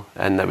well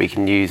and that we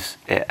can use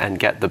it and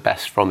get the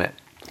best from it.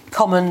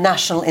 Common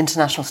national,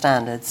 international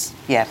standards.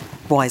 Yeah,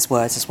 wise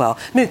words as well.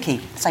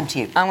 Mookie, same to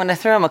you. I'm going to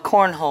throw him a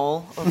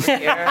cornhole over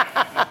here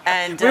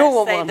and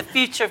say the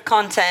future of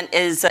content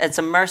is it's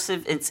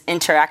immersive, it's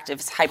interactive,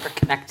 it's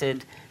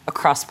hyper-connected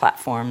across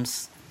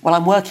platforms. Well,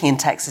 I'm working in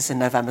Texas in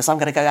November, so I'm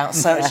going to go out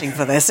searching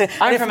for this.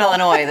 I'm from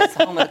Illinois. That's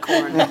the home of the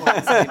corn.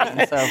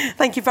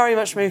 Thank you very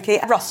much,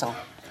 Mookie. Russell?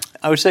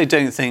 I would say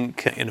don't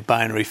think in a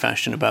binary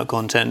fashion about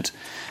content.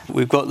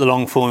 We've got the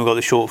long form, we've got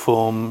the short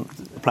form.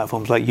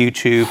 Platforms like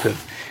YouTube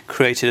have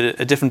created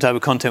a different type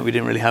of content we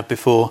didn't really have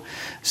before.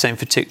 Same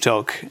for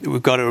TikTok.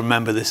 We've got to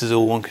remember this is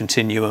all one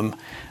continuum.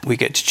 We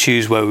get to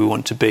choose where we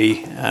want to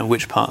be and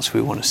which parts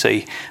we want to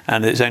see.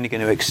 And it's only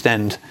going to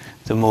extend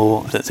the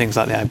more that things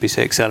like the IBC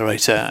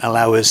Accelerator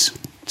allow us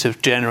to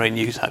generate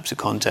new types of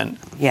content.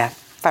 Yeah,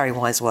 very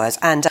wise words.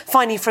 And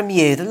finally from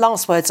you, the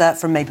last words are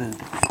from Mehboob.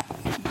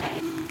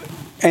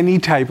 any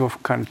type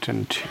of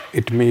content.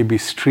 It may be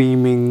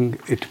streaming,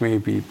 it may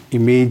be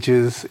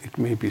images, it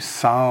may be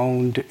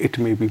sound, it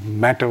may be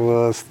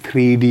metaverse,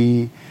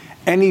 3D,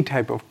 any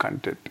type of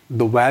content.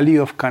 The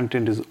value of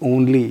content is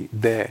only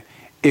there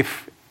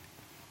if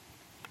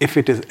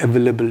it is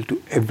available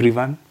to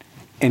everyone,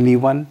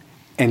 anyone,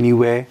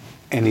 anywhere,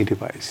 any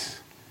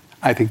device.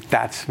 I think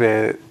that's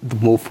where the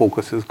more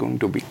focus is going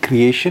to be,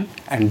 creation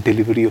and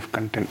delivery of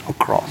content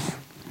across,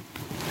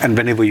 and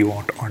whenever you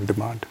want, on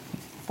demand.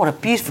 What a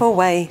beautiful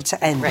way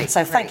to end. Right.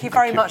 So thank you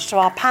very much to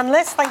our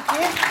panellists. Thank you.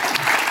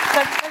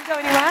 Don't go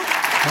anywhere.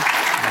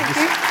 Thank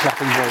you.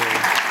 Clapping very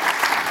well.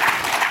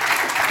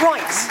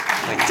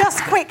 Right.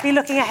 Just quickly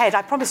looking ahead,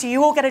 I promise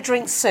you all get a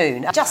drink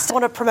soon. I just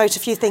want to promote a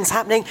few things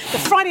happening. The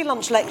Friday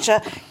lunch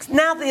lecture,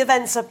 now the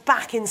events are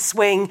back in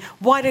swing,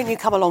 why don't you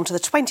come along to the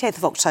 28th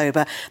of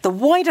October? The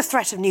wider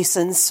threat of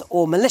nuisance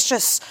or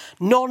malicious,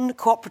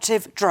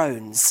 non-cooperative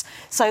drones.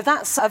 So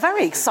that's a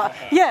very exciting...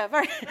 Yeah,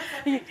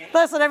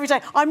 that's an every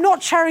day. I'm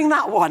not chairing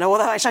that one,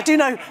 although actually I do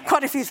know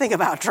quite a few things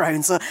about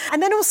drones.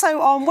 And then also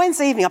on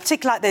Wednesday evening, a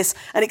particular like this,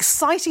 an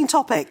exciting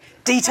topic,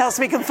 details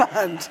to be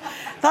confirmed.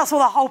 That's what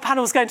the whole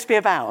panel is going to be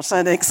about,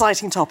 an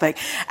exciting topic.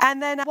 And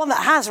then one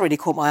that has really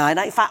caught my eye, and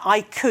in fact,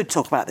 I could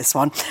talk about this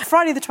one.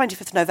 Friday the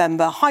 25th of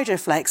November,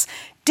 Hydroflex,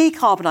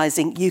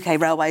 decarbonising UK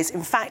railways.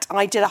 In fact,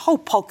 I did a whole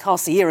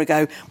podcast a year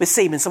ago with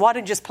Siemens, so why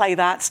don't you just play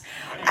that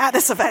at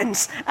this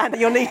event, and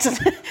you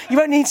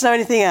won't need to know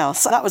anything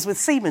else. That was with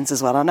Siemens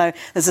as well. I know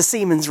there's a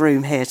Siemens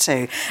room here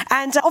too.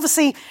 And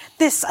obviously,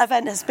 this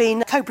event has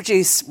been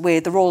co-produced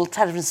with the Royal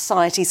Television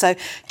Society, so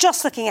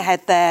just looking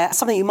ahead there,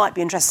 something you might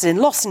be interested in,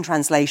 Lost in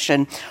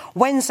Translation,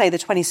 Wednesday the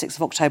 26th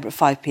of October at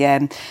 5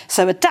 p.m.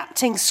 So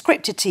adapting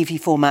scripted TV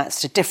formats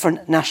to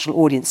different national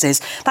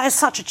audiences. That is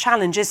such a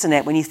challenge, isn't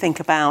it, when you think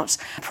about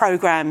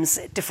programmes,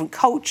 different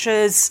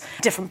cultures,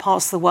 different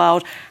parts of the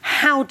world.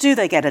 How do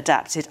they get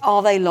adapted?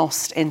 Are they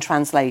lost in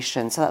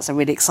translation? So that's a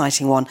really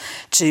exciting one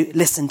to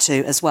listen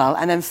to as well.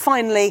 And then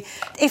finally,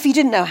 if you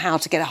didn't know how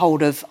to get a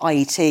hold of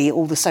IET,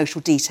 all the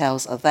social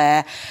details are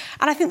there.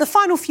 And I think the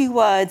final few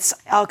words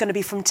are going to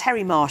be from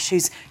Terry Marsh,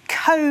 who's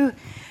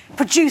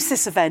co-produced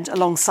this event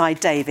alongside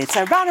David.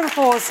 So round of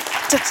applause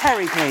to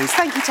Terry, please.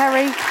 Thank you,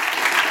 Terry.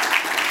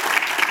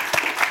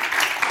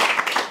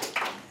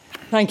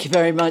 Thank you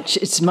very much.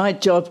 It's my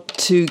job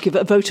to give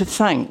a vote of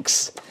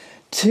thanks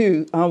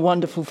to our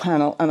wonderful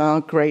panel and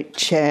our great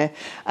chair,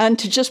 and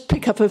to just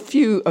pick up a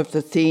few of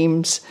the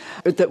themes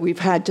that we've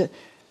had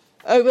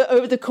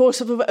over the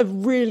course of a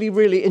really,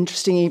 really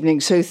interesting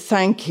evening. So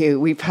thank you.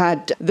 We've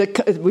had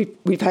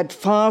we've had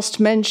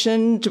fast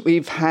mentioned.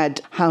 We've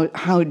had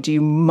how do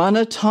you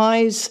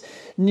monetize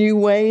new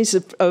ways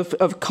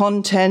of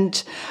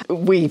content.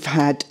 We've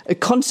had a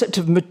concept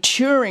of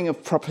maturing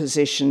of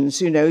propositions.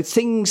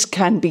 Things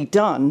can be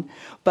done,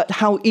 but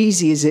how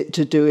easy is it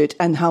to do it,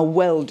 and how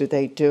well do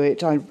they do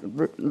it? I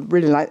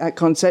really like that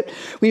concept.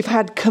 We've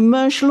had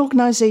commercial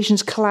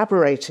organisations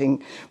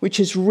collaborating, which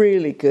is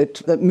really good,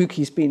 that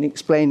Muki's been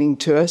explaining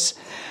to us.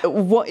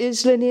 What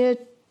is linear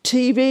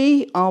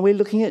TV? Are we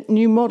looking at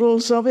new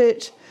models of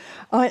it?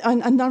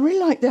 And I really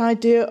like the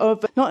idea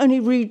of not only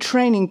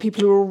retraining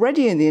people who are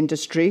already in the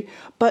industry,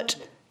 but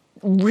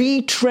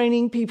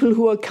retraining people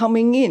who are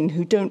coming in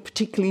who don't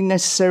particularly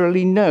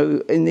necessarily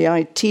know in the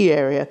IT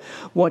area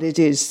what it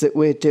is that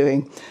we're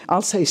doing.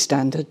 I'll say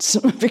standards.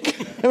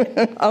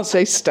 I'll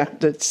say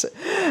standards.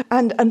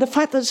 And the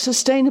fact that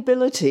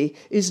sustainability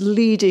is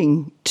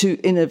leading to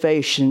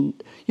innovation.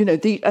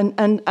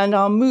 And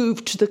our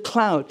move to the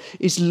cloud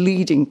is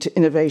leading to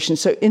innovation.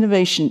 So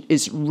innovation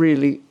is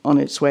really on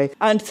its way.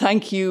 And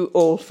thank you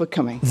all for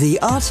coming. The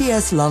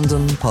RTS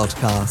London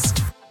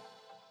Podcast.